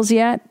wrinkles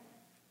yet.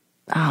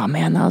 Oh,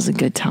 man, that was a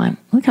good time.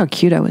 Look how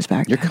cute I was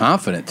back You're then.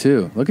 confident,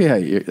 too. Look at how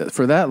you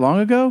for that long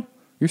ago,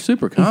 you're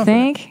super You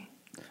confident. think?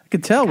 I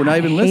could tell. We're not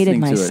even I hated listening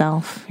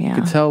myself. to it. Yeah. I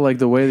could tell, like,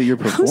 the way that you're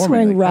I performing. was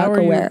wearing Like, how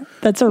are you- Rockaware.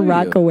 That's a Look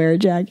at you. Rockaware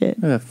jacket.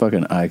 Look at that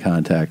fucking eye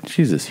contact.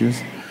 Jesus, you're...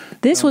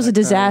 This was a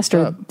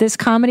disaster. This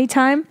comedy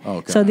time. Oh,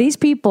 God. So these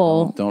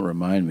people Don't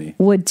remind me.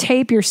 would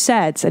tape your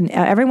sets, and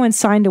everyone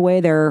signed away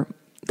their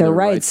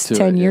rights to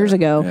 10 it, years yeah,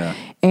 ago. yeah.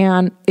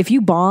 And if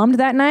you bombed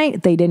that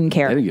night, they didn't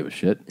care. They didn't give a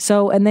shit.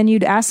 So, and then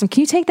you'd ask them,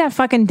 can you take that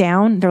fucking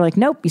down? They're like,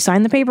 nope, you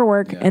signed the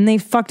paperwork. And they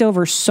fucked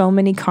over so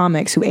many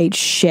comics who ate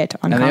shit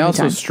on And comedy they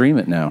also time. stream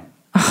it now.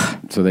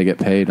 So they get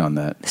paid on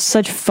that.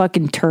 Such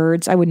fucking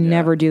turds. I would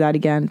never do that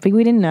again. But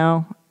we didn't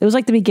know. It was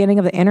like the beginning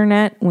of the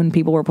internet when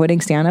people were putting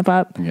stand-up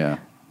up. Yeah.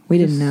 We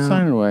didn't Just know.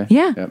 sign it away.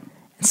 Yeah. Yep.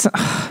 It's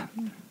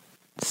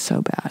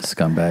so bad.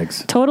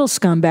 Scumbags. Total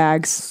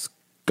scumbags.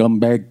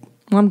 Scumbag.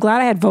 Well, I'm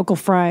glad I had Vocal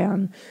Fry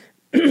on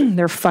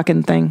their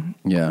fucking thing.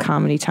 Yeah.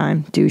 Comedy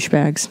time.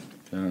 Douchebags.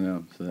 I don't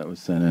know. So that was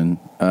sent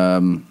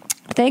in.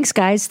 Thanks,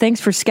 guys. Thanks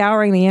for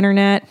scouring the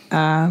internet,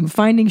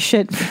 finding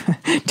shit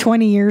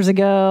 20 years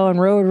ago and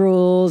road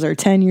rules or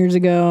 10 years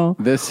ago.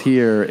 This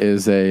here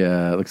is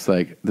looks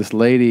like this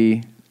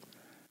lady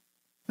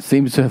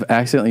seems to have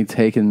accidentally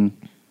taken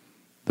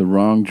the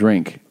wrong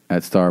drink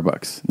at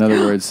Starbucks. In other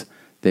words,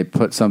 they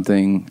put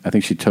something, I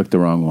think she took the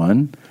wrong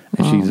one,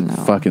 and she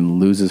fucking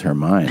loses her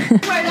mind.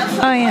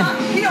 Oh,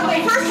 yeah. You know, my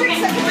first drink,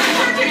 second drink,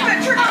 third drink,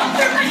 fifth drink,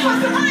 third drink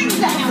was the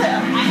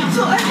mindset.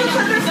 So I just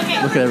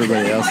understand. Look at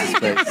everybody else's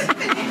face.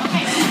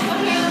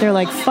 They're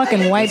like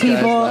fucking white This guy's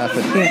people.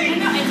 laughing.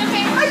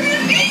 I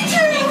didn't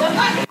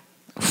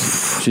need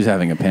to. She's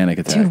having a panic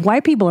attack. Dude,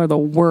 white people are the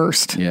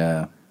worst.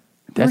 Yeah.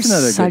 They're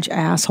such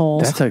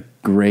assholes. That's a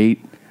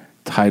great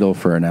title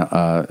for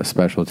a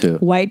special, too.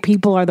 White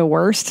people are the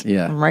worst.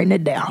 Yeah. I'm writing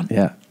it down.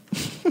 Yeah.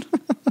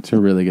 It's a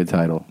really good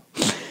title.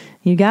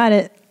 You got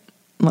it.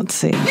 Let's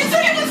see.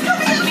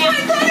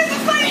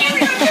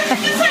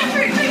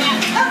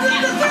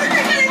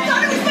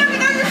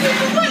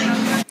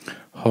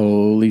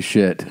 Holy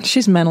shit.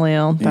 She's mentally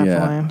ill, definitely.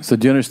 Yeah. So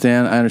do you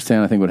understand? I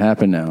understand, I think, what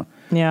happened now.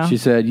 Yeah. She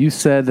said, you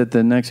said that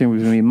the next drink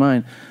was going to be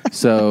mine.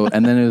 So,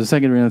 and then it was a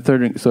second drink and a third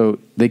drink. So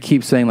they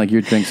keep saying like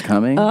your drink's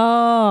coming.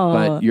 Oh.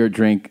 But your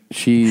drink,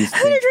 she's...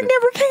 How did your drink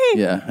never came?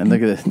 Yeah. And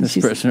look at this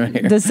person right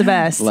here. This is the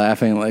best.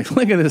 Laughing like,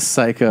 look at this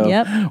psycho.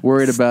 Yep.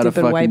 Worried about Stupid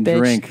a fucking white bitch.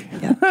 drink.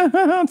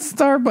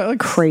 Starbucks. Like,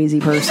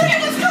 crazy person.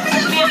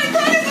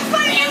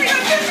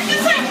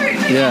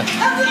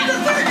 Yeah.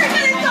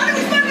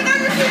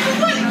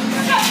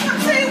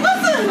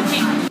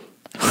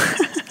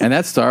 And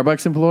that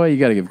Starbucks employee, you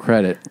got to give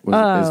credit,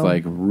 is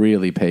like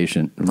really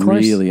patient,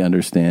 really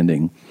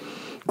understanding.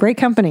 Great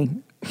company.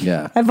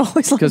 Yeah. I've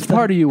always liked Because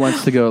part of you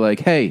wants to go like,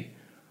 hey,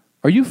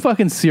 are you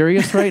fucking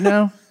serious right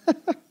now?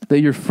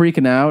 That you're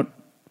freaking out?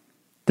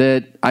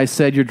 That I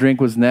said your drink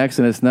was next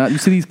and it's not? You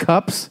see these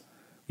cups?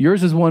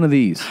 Yours is one of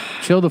these.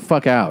 Chill the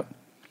fuck out.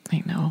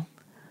 I know.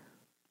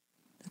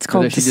 It's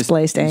called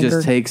displaced anger.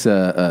 Just takes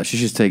she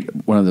should take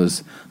one of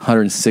those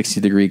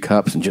 160-degree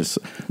cups and just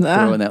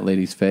throw in that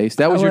lady's face.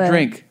 That was your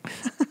drink.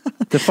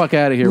 The fuck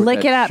out of here. Lick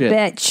with it that up, shit.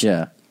 bitch.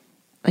 Yeah.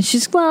 And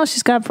she's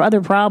got other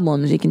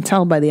problems. You can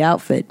tell by the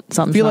outfit.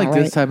 Something's I feel not like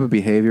right. this type of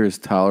behavior is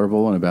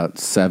tolerable in about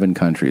 7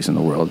 countries in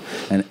the world,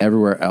 and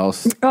everywhere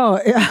else,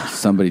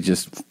 somebody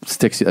just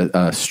sticks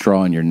a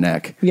straw in your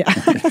neck. Yeah,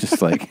 it's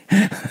just like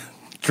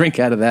drink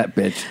out of that,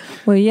 bitch.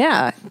 Well,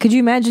 yeah. Could you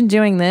imagine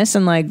doing this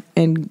in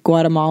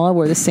Guatemala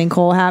where the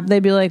sinkhole happened?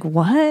 They'd be like,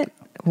 "What?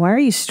 Why are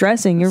you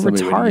stressing? You're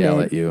Somebody retarded." would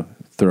yell at you,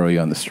 throw you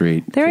on the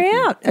street.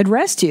 They're out.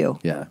 Arrest you.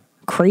 Yeah.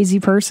 Crazy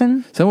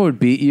person. Someone would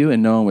beat you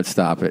and no one would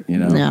stop it, you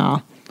know?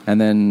 No.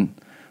 And then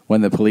when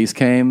the police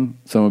came,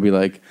 someone would be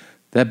like,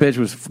 that bitch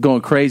was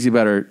going crazy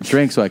about her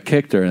drink, so I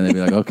kicked her. And they'd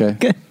be like, okay.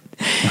 Yeah,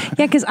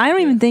 because I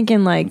don't even think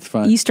in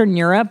Eastern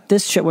Europe,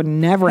 this shit would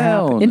never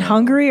happen. In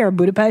Hungary or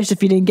Budapest,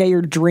 if you didn't get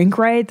your drink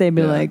right, they'd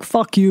be like,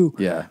 fuck you.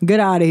 Yeah. Get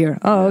out of here.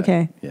 Oh,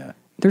 okay. Yeah.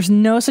 There's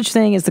no such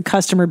thing as the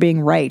customer being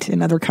right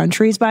in other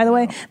countries, by the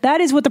way. That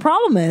is what the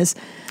problem is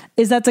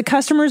that the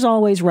customer's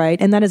always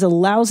right, and that is a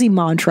lousy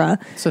mantra.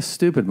 It's a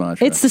stupid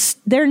mantra.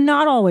 They're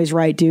not always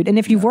right, dude. And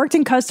if you've worked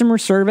in customer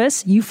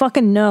service, you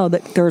fucking know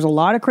that there's a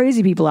lot of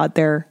crazy people out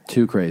there.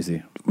 Too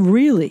crazy.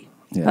 Really?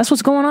 Yeah. That's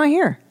what's going on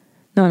here.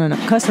 No.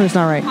 Customer's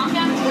not right.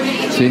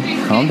 See?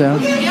 Calm down.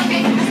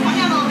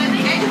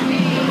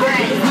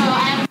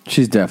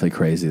 She's definitely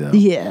crazy, though.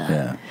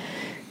 Yeah.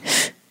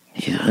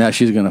 Now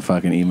she's going to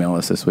fucking email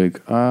us this week.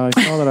 I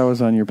saw that I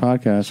was on your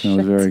podcast, and I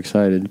was very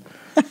excited.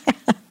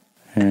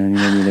 And you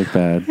made me look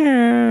bad.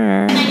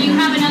 And then you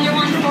have another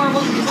one for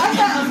I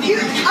thought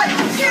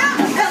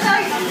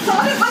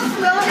it was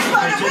smelling,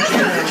 but it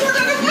wasn't.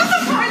 It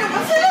wasn't part of it.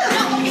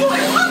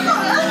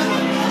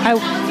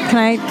 Can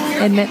I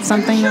admit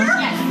something, though?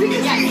 Yes.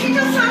 Because you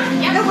just said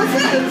it was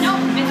it. No,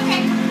 it's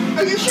okay.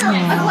 Are you sure?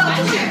 I'm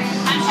allowed to share.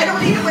 I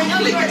don't need to wait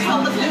till you get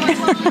told the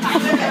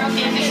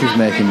She's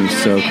making me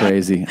so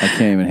crazy. I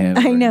can't even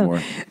handle it I know.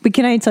 anymore. But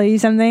can I tell you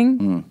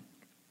something?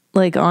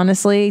 Like,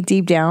 honestly,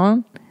 deep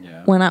down,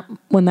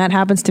 when that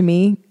happens to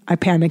me, I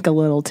panic a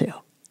little too.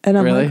 And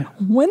I'm Really? like,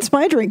 when's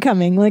my drink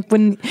coming? Like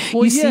when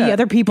you see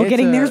other people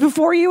getting theirs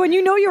before you and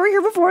you know you were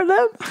here before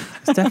them.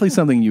 It's definitely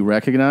something you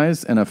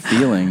recognize and a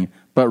feeling,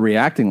 but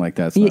reacting like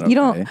that's not You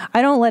okay.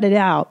 I don't let it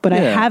out, but I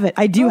have it.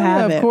 I do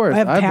have it. Of course. I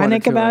have I've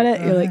panic wanted to, about like,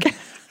 it. You're like,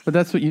 But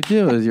that's what you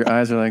do is your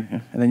eyes are like,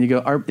 and then you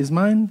go, is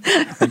mine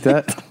like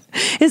that?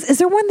 is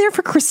there one there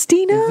for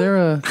Christina? Is there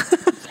a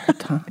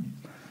time?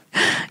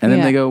 And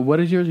then they go, what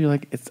is yours? You're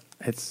like, it's.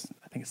 I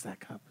think it's that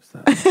cup. It's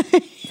that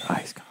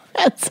ice coffee.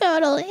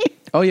 Totally.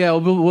 Oh yeah,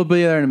 we'll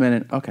be there in a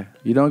minute. Okay,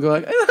 you don't go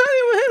like,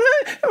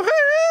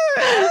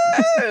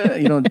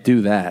 you don't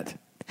do that.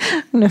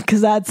 No,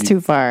 because that's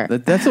too far.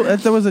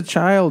 That was a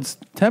child's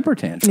temper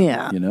tantrum.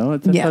 Yeah. You know,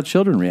 that's how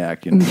children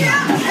react. You know?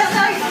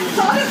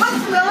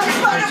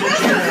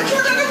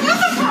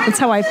 That's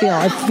how I feel.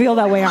 I feel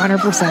that way 100%.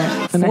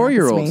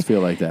 4-year-olds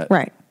feel like that.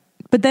 Right.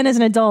 But then as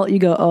an adult, you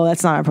go, oh,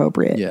 that's not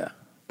appropriate. Yeah.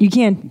 You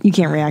can't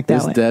react that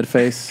This way. dead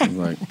face is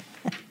like,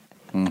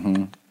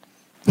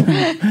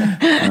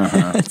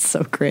 That's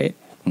so great.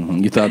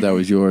 You thought that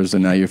was yours,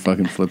 and now you're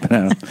fucking flipping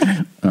out.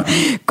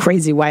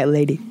 Crazy white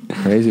lady.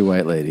 Crazy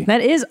white lady.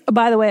 That is,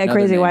 by the way, a Another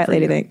crazy name white for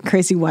lady you. thing.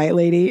 Crazy white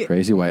lady.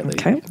 Crazy white lady.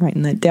 Okay,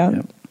 writing that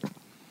down.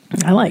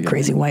 I like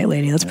crazy white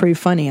lady. That's pretty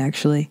funny,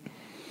 actually.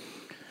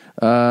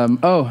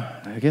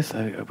 I guess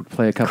I would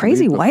play a couple.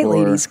 Crazy of these white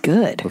before- lady's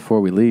good.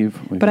 Before we leave,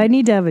 But I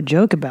need to have a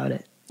joke about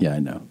it. Yeah, I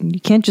know. You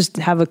can't just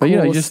have a But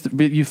cool...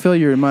 you fill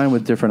your mind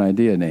with different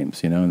idea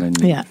names, you know, and then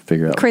you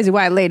figure out. Crazy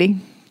white lady.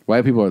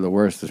 White people are the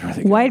worst. Is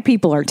really White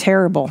people are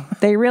terrible.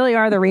 They really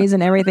are the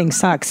reason everything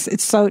sucks.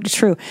 It's so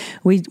true.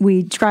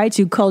 We try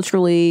to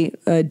culturally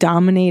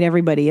dominate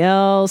everybody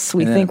else.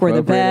 We And think we're the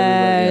appropriate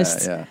everybody.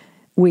 best.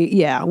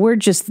 Yeah. We're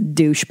just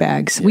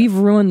douchebags. We've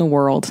ruined the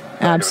world.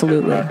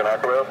 Absolutely.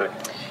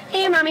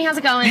 Hey, mommy, how's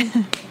it going?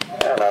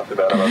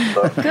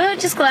 Good,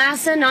 just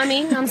glassing.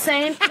 I'm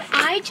saying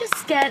I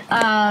just get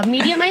a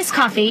medium iced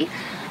coffee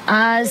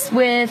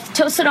with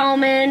toasted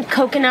almond,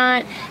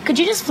 coconut. Could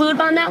you just fluid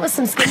bond that with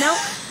some skim milk?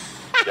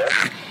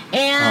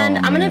 And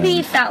I'm going to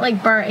be fat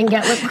like Bert and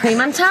get whipped cream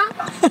on top.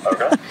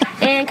 Okay.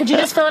 And could you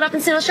just fill it up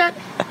in single strap?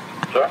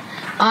 Sure.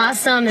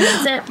 Awesome. And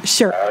that's it.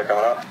 Sure.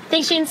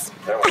 Thanks, Jeans.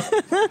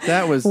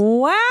 That was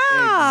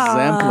wow.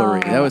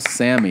 exemplary. That was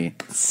Sammy.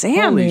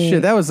 Sammy. Holy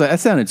shit, that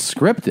sounded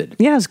scripted.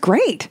 Yeah, it was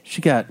great.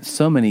 She got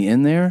so many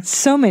in there.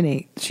 So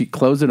many. She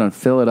closed it on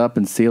fill it up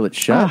and seal it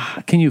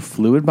shut. Can you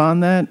fluid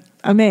bond that?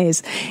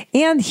 Amazed.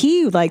 And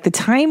he, like, the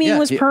timing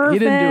was perfect. He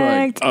didn't do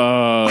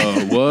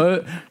like,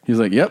 what? He's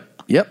like, yep,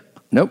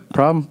 nope,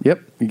 problem,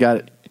 yep, you got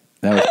it.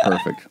 That was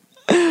perfect.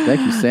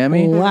 Thank you,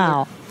 Sammy.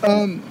 Wow.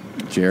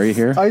 Jerry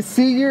here. I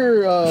see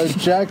your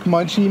Jack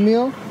Munchie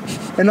meal,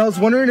 and I was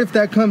wondering if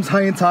that comes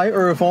high and tight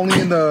or if only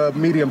in the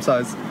medium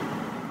size.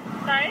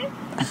 Sorry?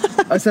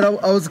 I said I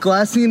was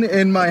glassing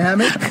in my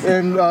hammock,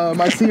 and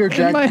I see your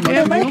Jack Munchie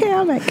meal.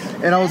 Hammock.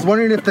 And I was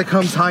wondering if that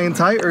comes high and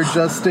tight or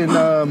just in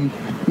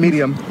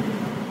medium.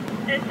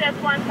 It's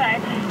just one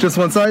size. Just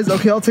one size?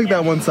 Okay, I'll take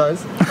that one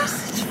size.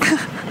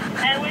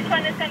 And which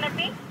one is going to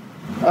be?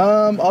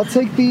 I'll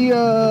take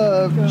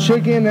the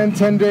chicken and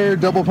tender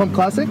double pump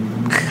classic.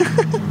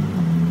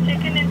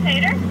 Chicken and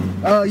tater?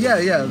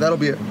 Yeah, that'll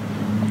be it.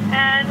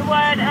 And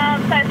what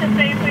size of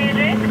drink will you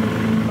drink?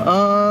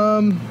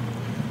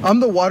 I'm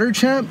the water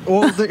champ,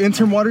 the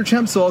interim water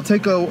champ, so I'll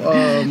take a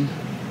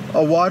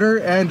water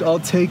and I'll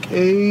take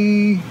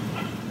a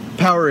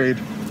Powerade.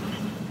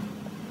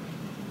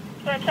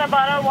 So it's a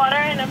bottle of water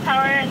and a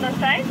power in the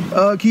side?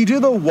 Can you do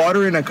the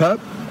water in a cup?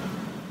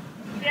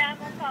 Yeah,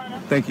 no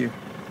problem. Thank you.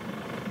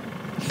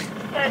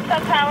 So it's a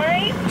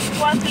Powerade.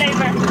 What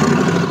flavor?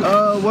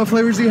 What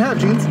flavors do you have,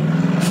 Jeans?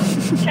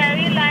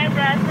 Cherry, lime,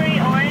 raspberry,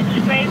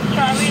 orange, grape,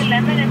 strawberry,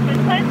 lemon, and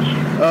fruit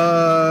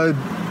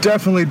punch?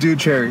 Definitely do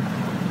cherry.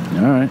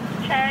 All right.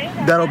 Cherry?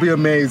 That'll be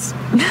amazing.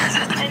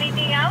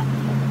 Anything else?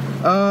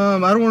 I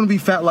don't want to be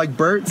fat like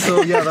Bert,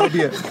 so yeah, that'll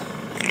be it.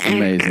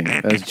 Amazing.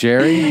 That's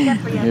Jerry.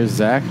 Here's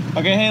Zach.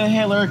 Okay,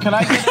 hey, Larry, can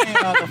I get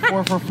the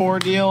 4 for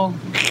 $4 deal?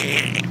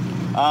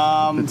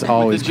 It's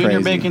always with the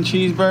junior crazy. bacon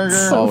cheeseburger.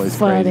 It's always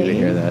crazy to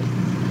hear that.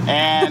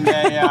 And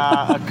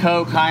a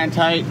Coke high and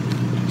tight.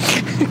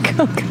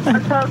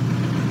 Coke.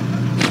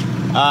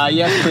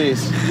 Yes,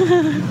 please.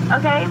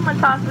 Okay, what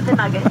sauce with the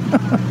nugget?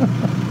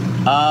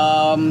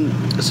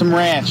 Some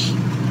ranch.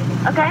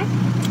 Okay.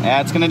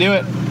 That's gonna do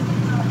it.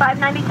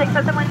 $5.96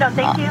 at the window.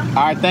 Thank you.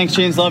 All right, thanks,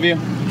 Jeans. Love you.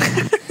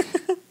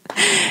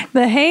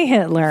 The Hey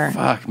Hitler.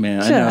 Fuck,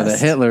 man. I know the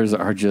Hitlers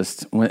are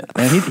just.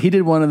 And he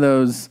did one of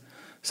those.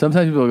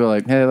 Sometimes people go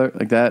like Hitler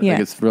like that. Yeah.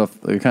 Like it's real.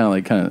 They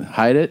kind of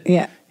hide it.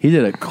 Yeah. He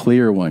did a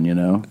clear one, you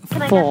know.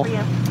 Full.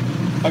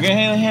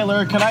 Okay, hey,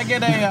 Larry, can I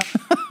get a?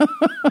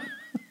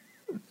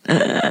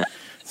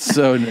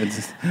 So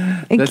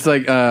that's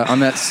like on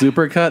that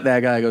supercut.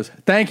 That guy goes,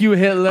 "Thank you,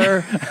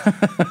 Hitler."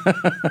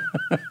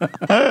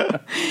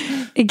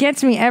 It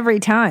gets me every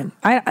time.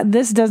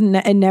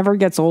 It never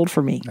gets old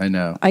for me. I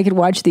know. I could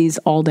watch these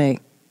all day.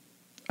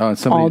 Oh,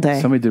 and all day.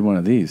 somebody did one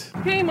of these.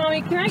 Hey,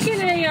 Mommy, can I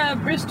get a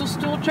Bristol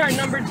stool chart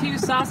number 2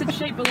 sausage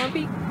shaped but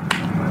lumpy?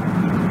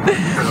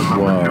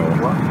 Whoa.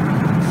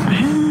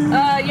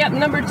 Yep,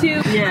 number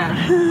 2. Yeah.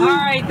 All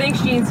right,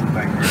 thanks, Jeans.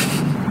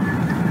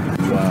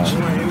 Wow.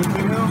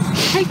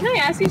 Hey, can I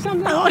ask you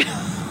something?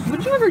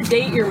 Would you ever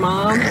date your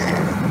mom?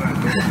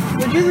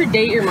 Would you ever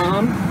date your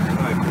mom?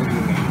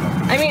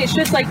 I mean, it's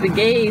just like the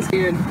gays,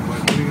 dude.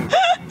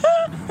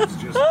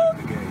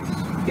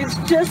 It's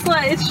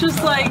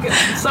just like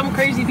some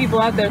crazy people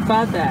out there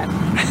thought that.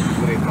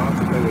 They thought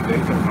that they would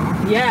date their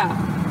mom? Yeah.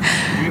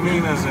 You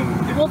mean as in...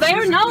 Well, they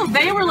were in love.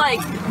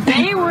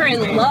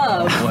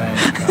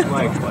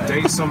 Like,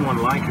 date someone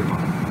like your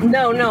mom?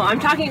 No, I'm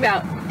talking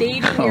about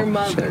dating your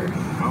mother. I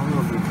don't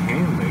know if you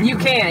can date You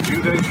can.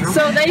 You date your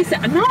So mom? they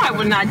said, no, I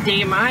would not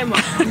date my mom.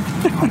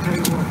 I'll tell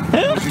you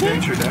what. Would you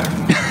date your dad?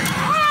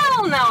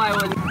 Hell no, I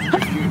wouldn't.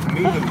 If you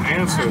need an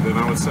answer, then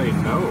I would say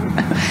no.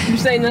 You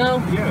say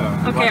no?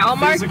 Yeah. Okay, like I'll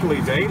mark.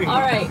 physically dating.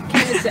 All right,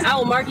 Candace, I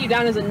will mark you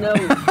down as a no.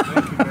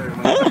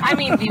 I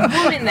mean, the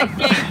woman that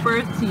gave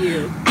birth to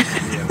you,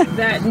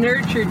 that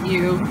nurtured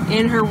you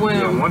in her womb.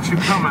 Yeah, once you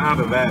come out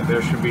of that,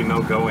 there should be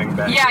no going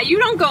back. Yeah, you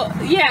don't go.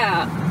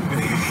 Yeah,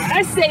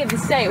 I say the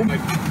same.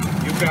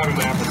 You've got an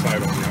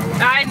appetite on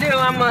you. I do.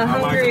 I'm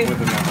hungry. Like it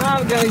with an appetite.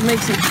 I'm going to make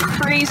some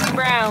creased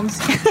browns.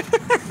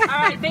 All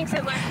right, thanks,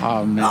 Hitler.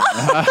 Oh man.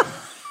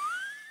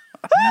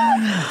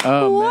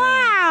 Oh,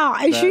 wow.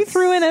 And she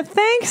threw in a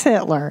thanks,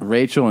 Hitler.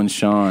 Rachel and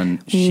Sean.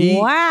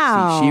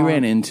 Wow. She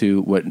ran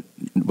into what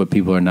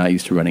people are not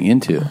used to running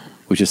into,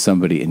 which is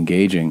somebody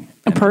engaging.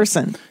 A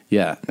person.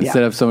 Yeah.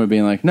 Instead of someone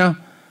being like, no,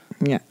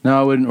 Yeah. No,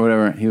 I wouldn't, or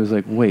whatever. He was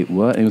like, wait,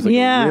 what? And he was like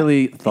a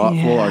really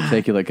thoughtful,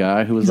 articulate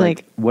guy who was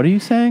like, what are you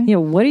saying? Yeah,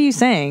 what are you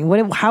saying?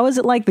 How is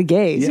it like the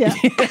gays? Yeah,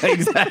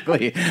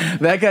 exactly.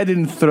 That guy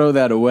didn't throw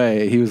that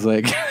away. He was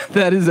like,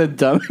 that is the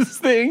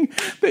dumbest thing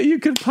that you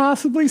could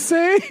possibly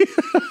say.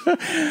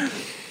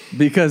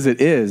 Because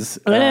it is.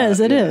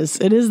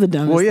 It is the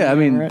dumbest Well, yeah, thing I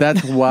mean, ever.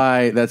 that's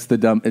why it's the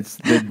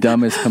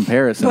dumbest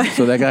comparison.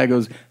 So that guy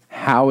goes,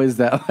 How is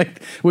that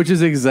like? Which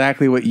is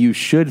exactly what you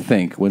should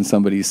think when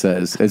somebody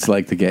says it's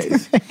like the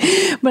gays.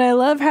 But I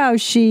love how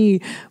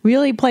she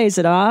really plays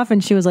it off,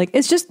 and she was like,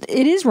 "It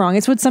is wrong.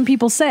 It's what some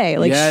people say."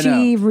 Like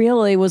she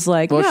really was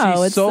like, well, "No,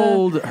 she it's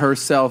sold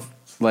herself."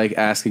 Like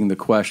asking the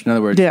question. In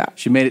other words,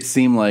 she made it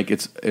seem like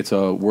it's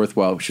a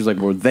worthwhile. She's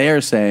like, well,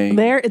 they're saying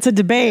it's a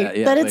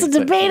debate. That it's a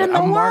debate in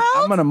the world.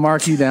 I'm going to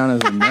mark you down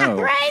as a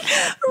no.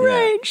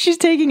 Right. She's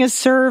taking a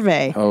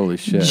survey. Holy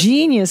shit.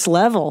 Genius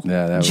level.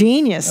 Yeah, that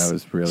genius.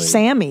 Was really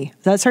Sammy.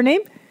 That's her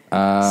name.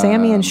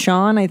 Sammy and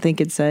Sean. I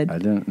think it said. I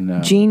don't know.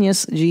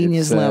 Genius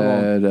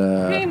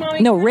level. Hey,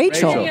 Mommy. No,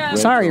 Rachel.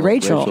 Sorry,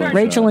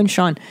 Rachel and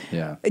Sean.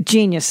 Yeah.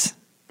 Genius.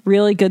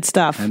 Really good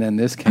stuff. And then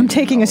this I'm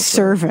taking a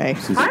survey.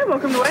 Hi,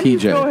 welcome to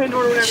Wendy's. TJ. Go ahead and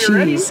order whenever you're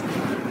ready.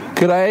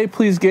 Could I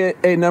please get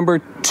a number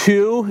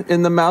 2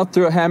 in the mouth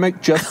through a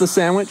hammock, just the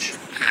sandwich?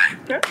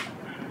 Sure.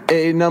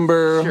 A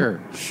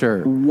number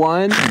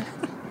 1,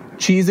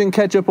 cheese and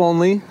ketchup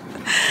only,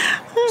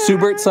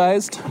 Subert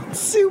sized.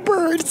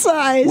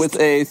 With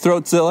a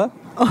Throatzilla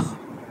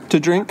to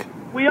drink.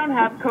 We don't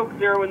have Coke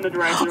Zero in the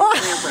drive-thru. We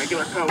have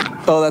regular Coke.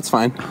 Oh, that's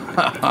fine.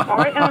 All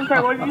right, and I'm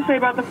sorry, what did you say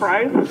about the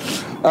fries?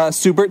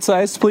 Subert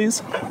sized,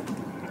 please.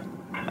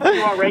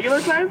 You want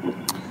regular size?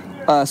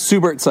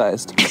 Subert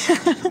sized.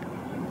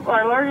 Well,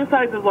 our largest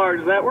size is large.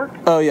 Does that work?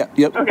 Oh, yeah.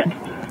 Yep. Okay.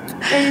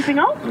 Anything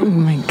else? Oh,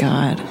 my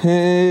God.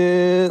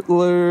 Hitler,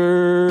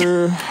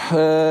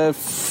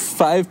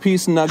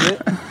 5-piece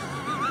nugget.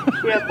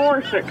 Yeah, 4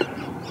 or 6.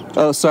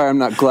 Oh, sorry, I'm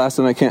not glassed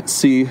and I can't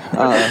see.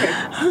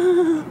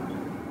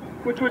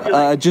 Which would you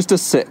like? Just a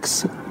 6.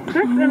 6?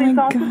 Any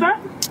sauce with that?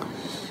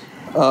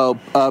 Oh,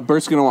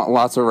 Bert's gonna want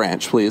lots of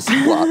ranch, please.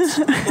 Lots.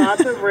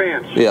 Lots of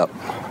ranch. Yep.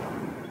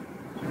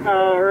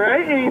 All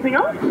right, anything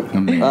else?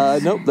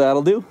 Nope,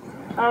 that'll do.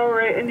 All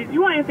right, and did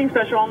you want anything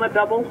special on that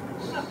double?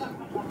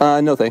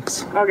 No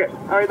thanks. Okay,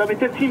 all right, that'll be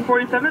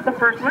 $15.47 at the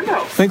first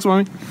window. Thanks,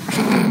 Mommy.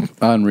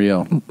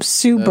 Unreal.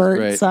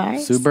 Subert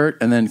size. Subert,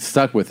 and then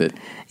stuck with it.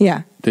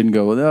 Yeah. Didn't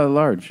go with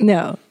large.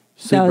 No.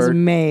 That was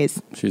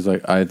amazing. She's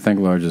like, I think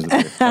large is the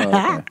big. Oh,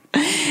 okay.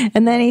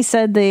 And then he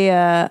said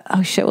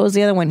what was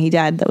the other one he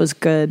had that was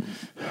good?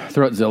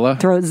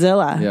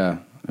 Throatzilla. Yeah,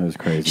 that was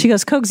crazy. She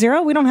goes, Coke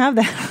Zero? We don't have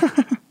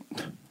that.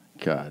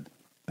 God,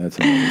 that's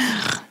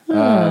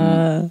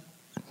amazing.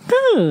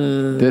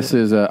 This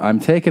is I'm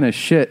Taking a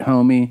Shit,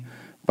 Homie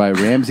by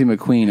Ramsey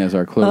McQueen as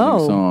our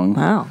closing song.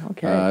 Wow,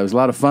 okay. It was a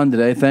lot of fun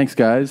today. Thanks,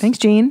 guys. Thanks,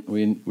 Gene.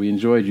 We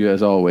enjoyed you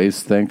as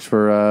always. Thanks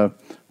for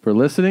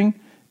listening.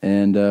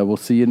 And we'll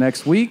see you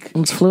next week.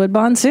 It's Fluid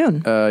Bond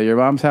soon.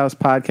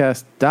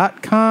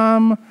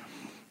 YourMomsHousePodcast.com,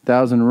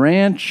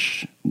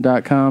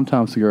 ThousandRanch.com,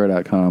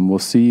 TomSegura.com. We'll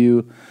see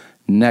you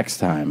next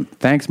time.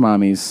 Thanks,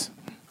 mommies.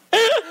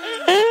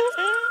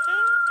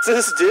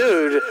 This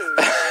dude,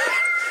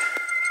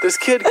 this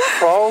kid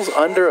crawls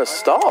under a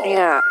stall in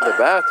the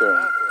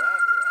bathroom.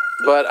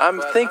 But I'm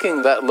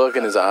thinking that look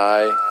in his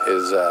eye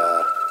is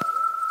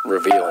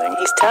revealing.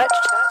 He's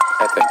touched?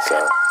 I think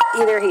so.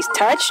 Either he's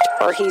touched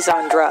or he's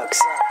on drugs.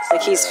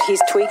 Like he's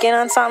tweaking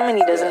on something and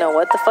he doesn't know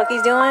what the fuck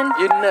he's doing.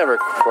 You'd never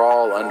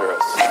crawl under a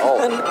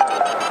stall. I'm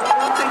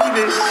taking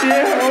this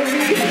shit,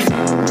 homie.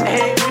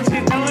 Hey, what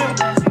you doing?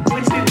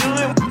 What you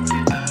doing?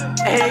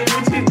 Hey,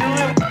 what you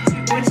doing?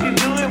 What you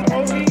doing,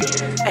 homie?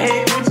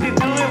 Hey, what you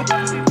doing?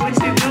 What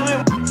you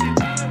doing?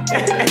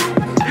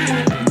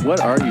 What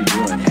are you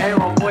doing? Hey,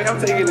 my boy,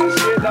 I'm taking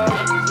this shit, dog.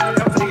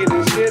 I'm taking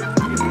this shit.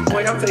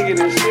 Boy, I'm taking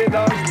this shit,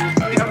 dog.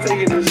 I'm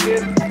taking this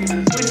shit.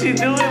 What you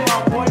doing,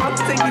 my boy? I'm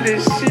taking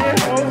this shit,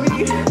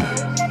 homie.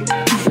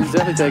 He's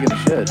definitely taking a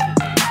shit.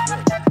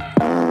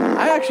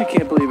 I actually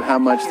can't believe how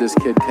much this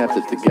kid kept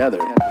it together.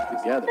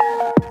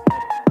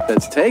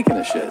 That's taking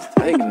a shit.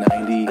 I think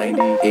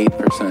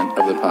 98%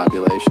 of the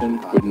population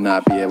would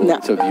not be able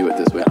to view it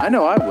this way. I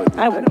know I would.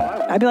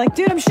 I'd be like,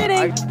 dude, I'm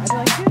shitting.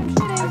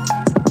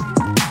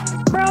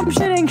 Bro, I'm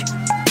shitting.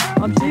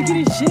 I'm taking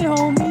a shit,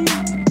 homie.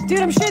 Dude,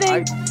 I'm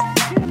shitting.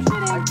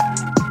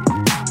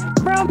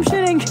 Bro, I'm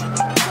shitting.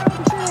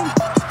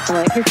 I'm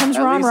like, here comes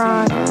Ron.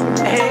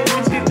 Hey,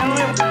 what you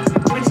doing?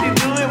 What you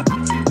doing?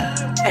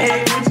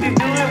 Hey, what you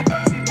doing?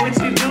 What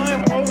you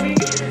doing, homie?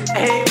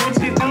 Hey, what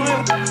you doing?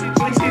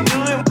 What you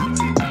doing?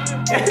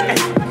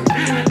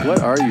 What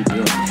are you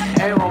doing?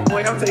 Hey, my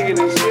boy, I'm taking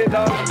this shit,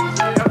 dog.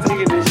 I'm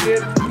taking this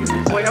shit.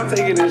 Boy, I'm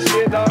taking this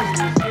shit, dog.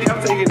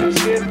 I'm taking this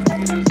shit.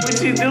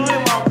 What you doing,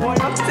 my boy?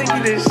 I'm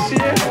taking this shit,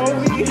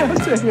 homie. I'm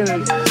taking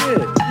a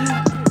shit.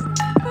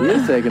 He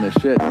is taking a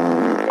shit.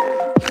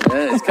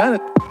 Yeah, it's kind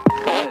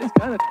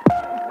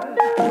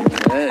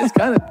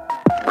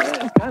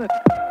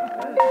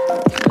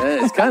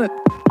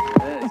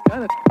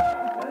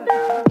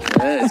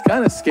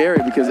of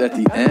scary because at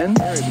the end,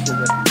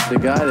 the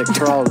guy that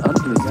crawled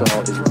under the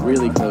stall is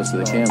really close to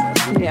the camera.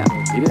 Yeah.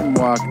 He didn't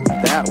walk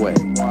that way.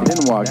 He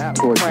didn't walk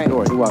towards the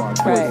door. He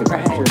walked towards the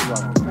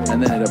camera.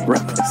 And then it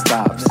abruptly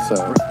stops.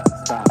 So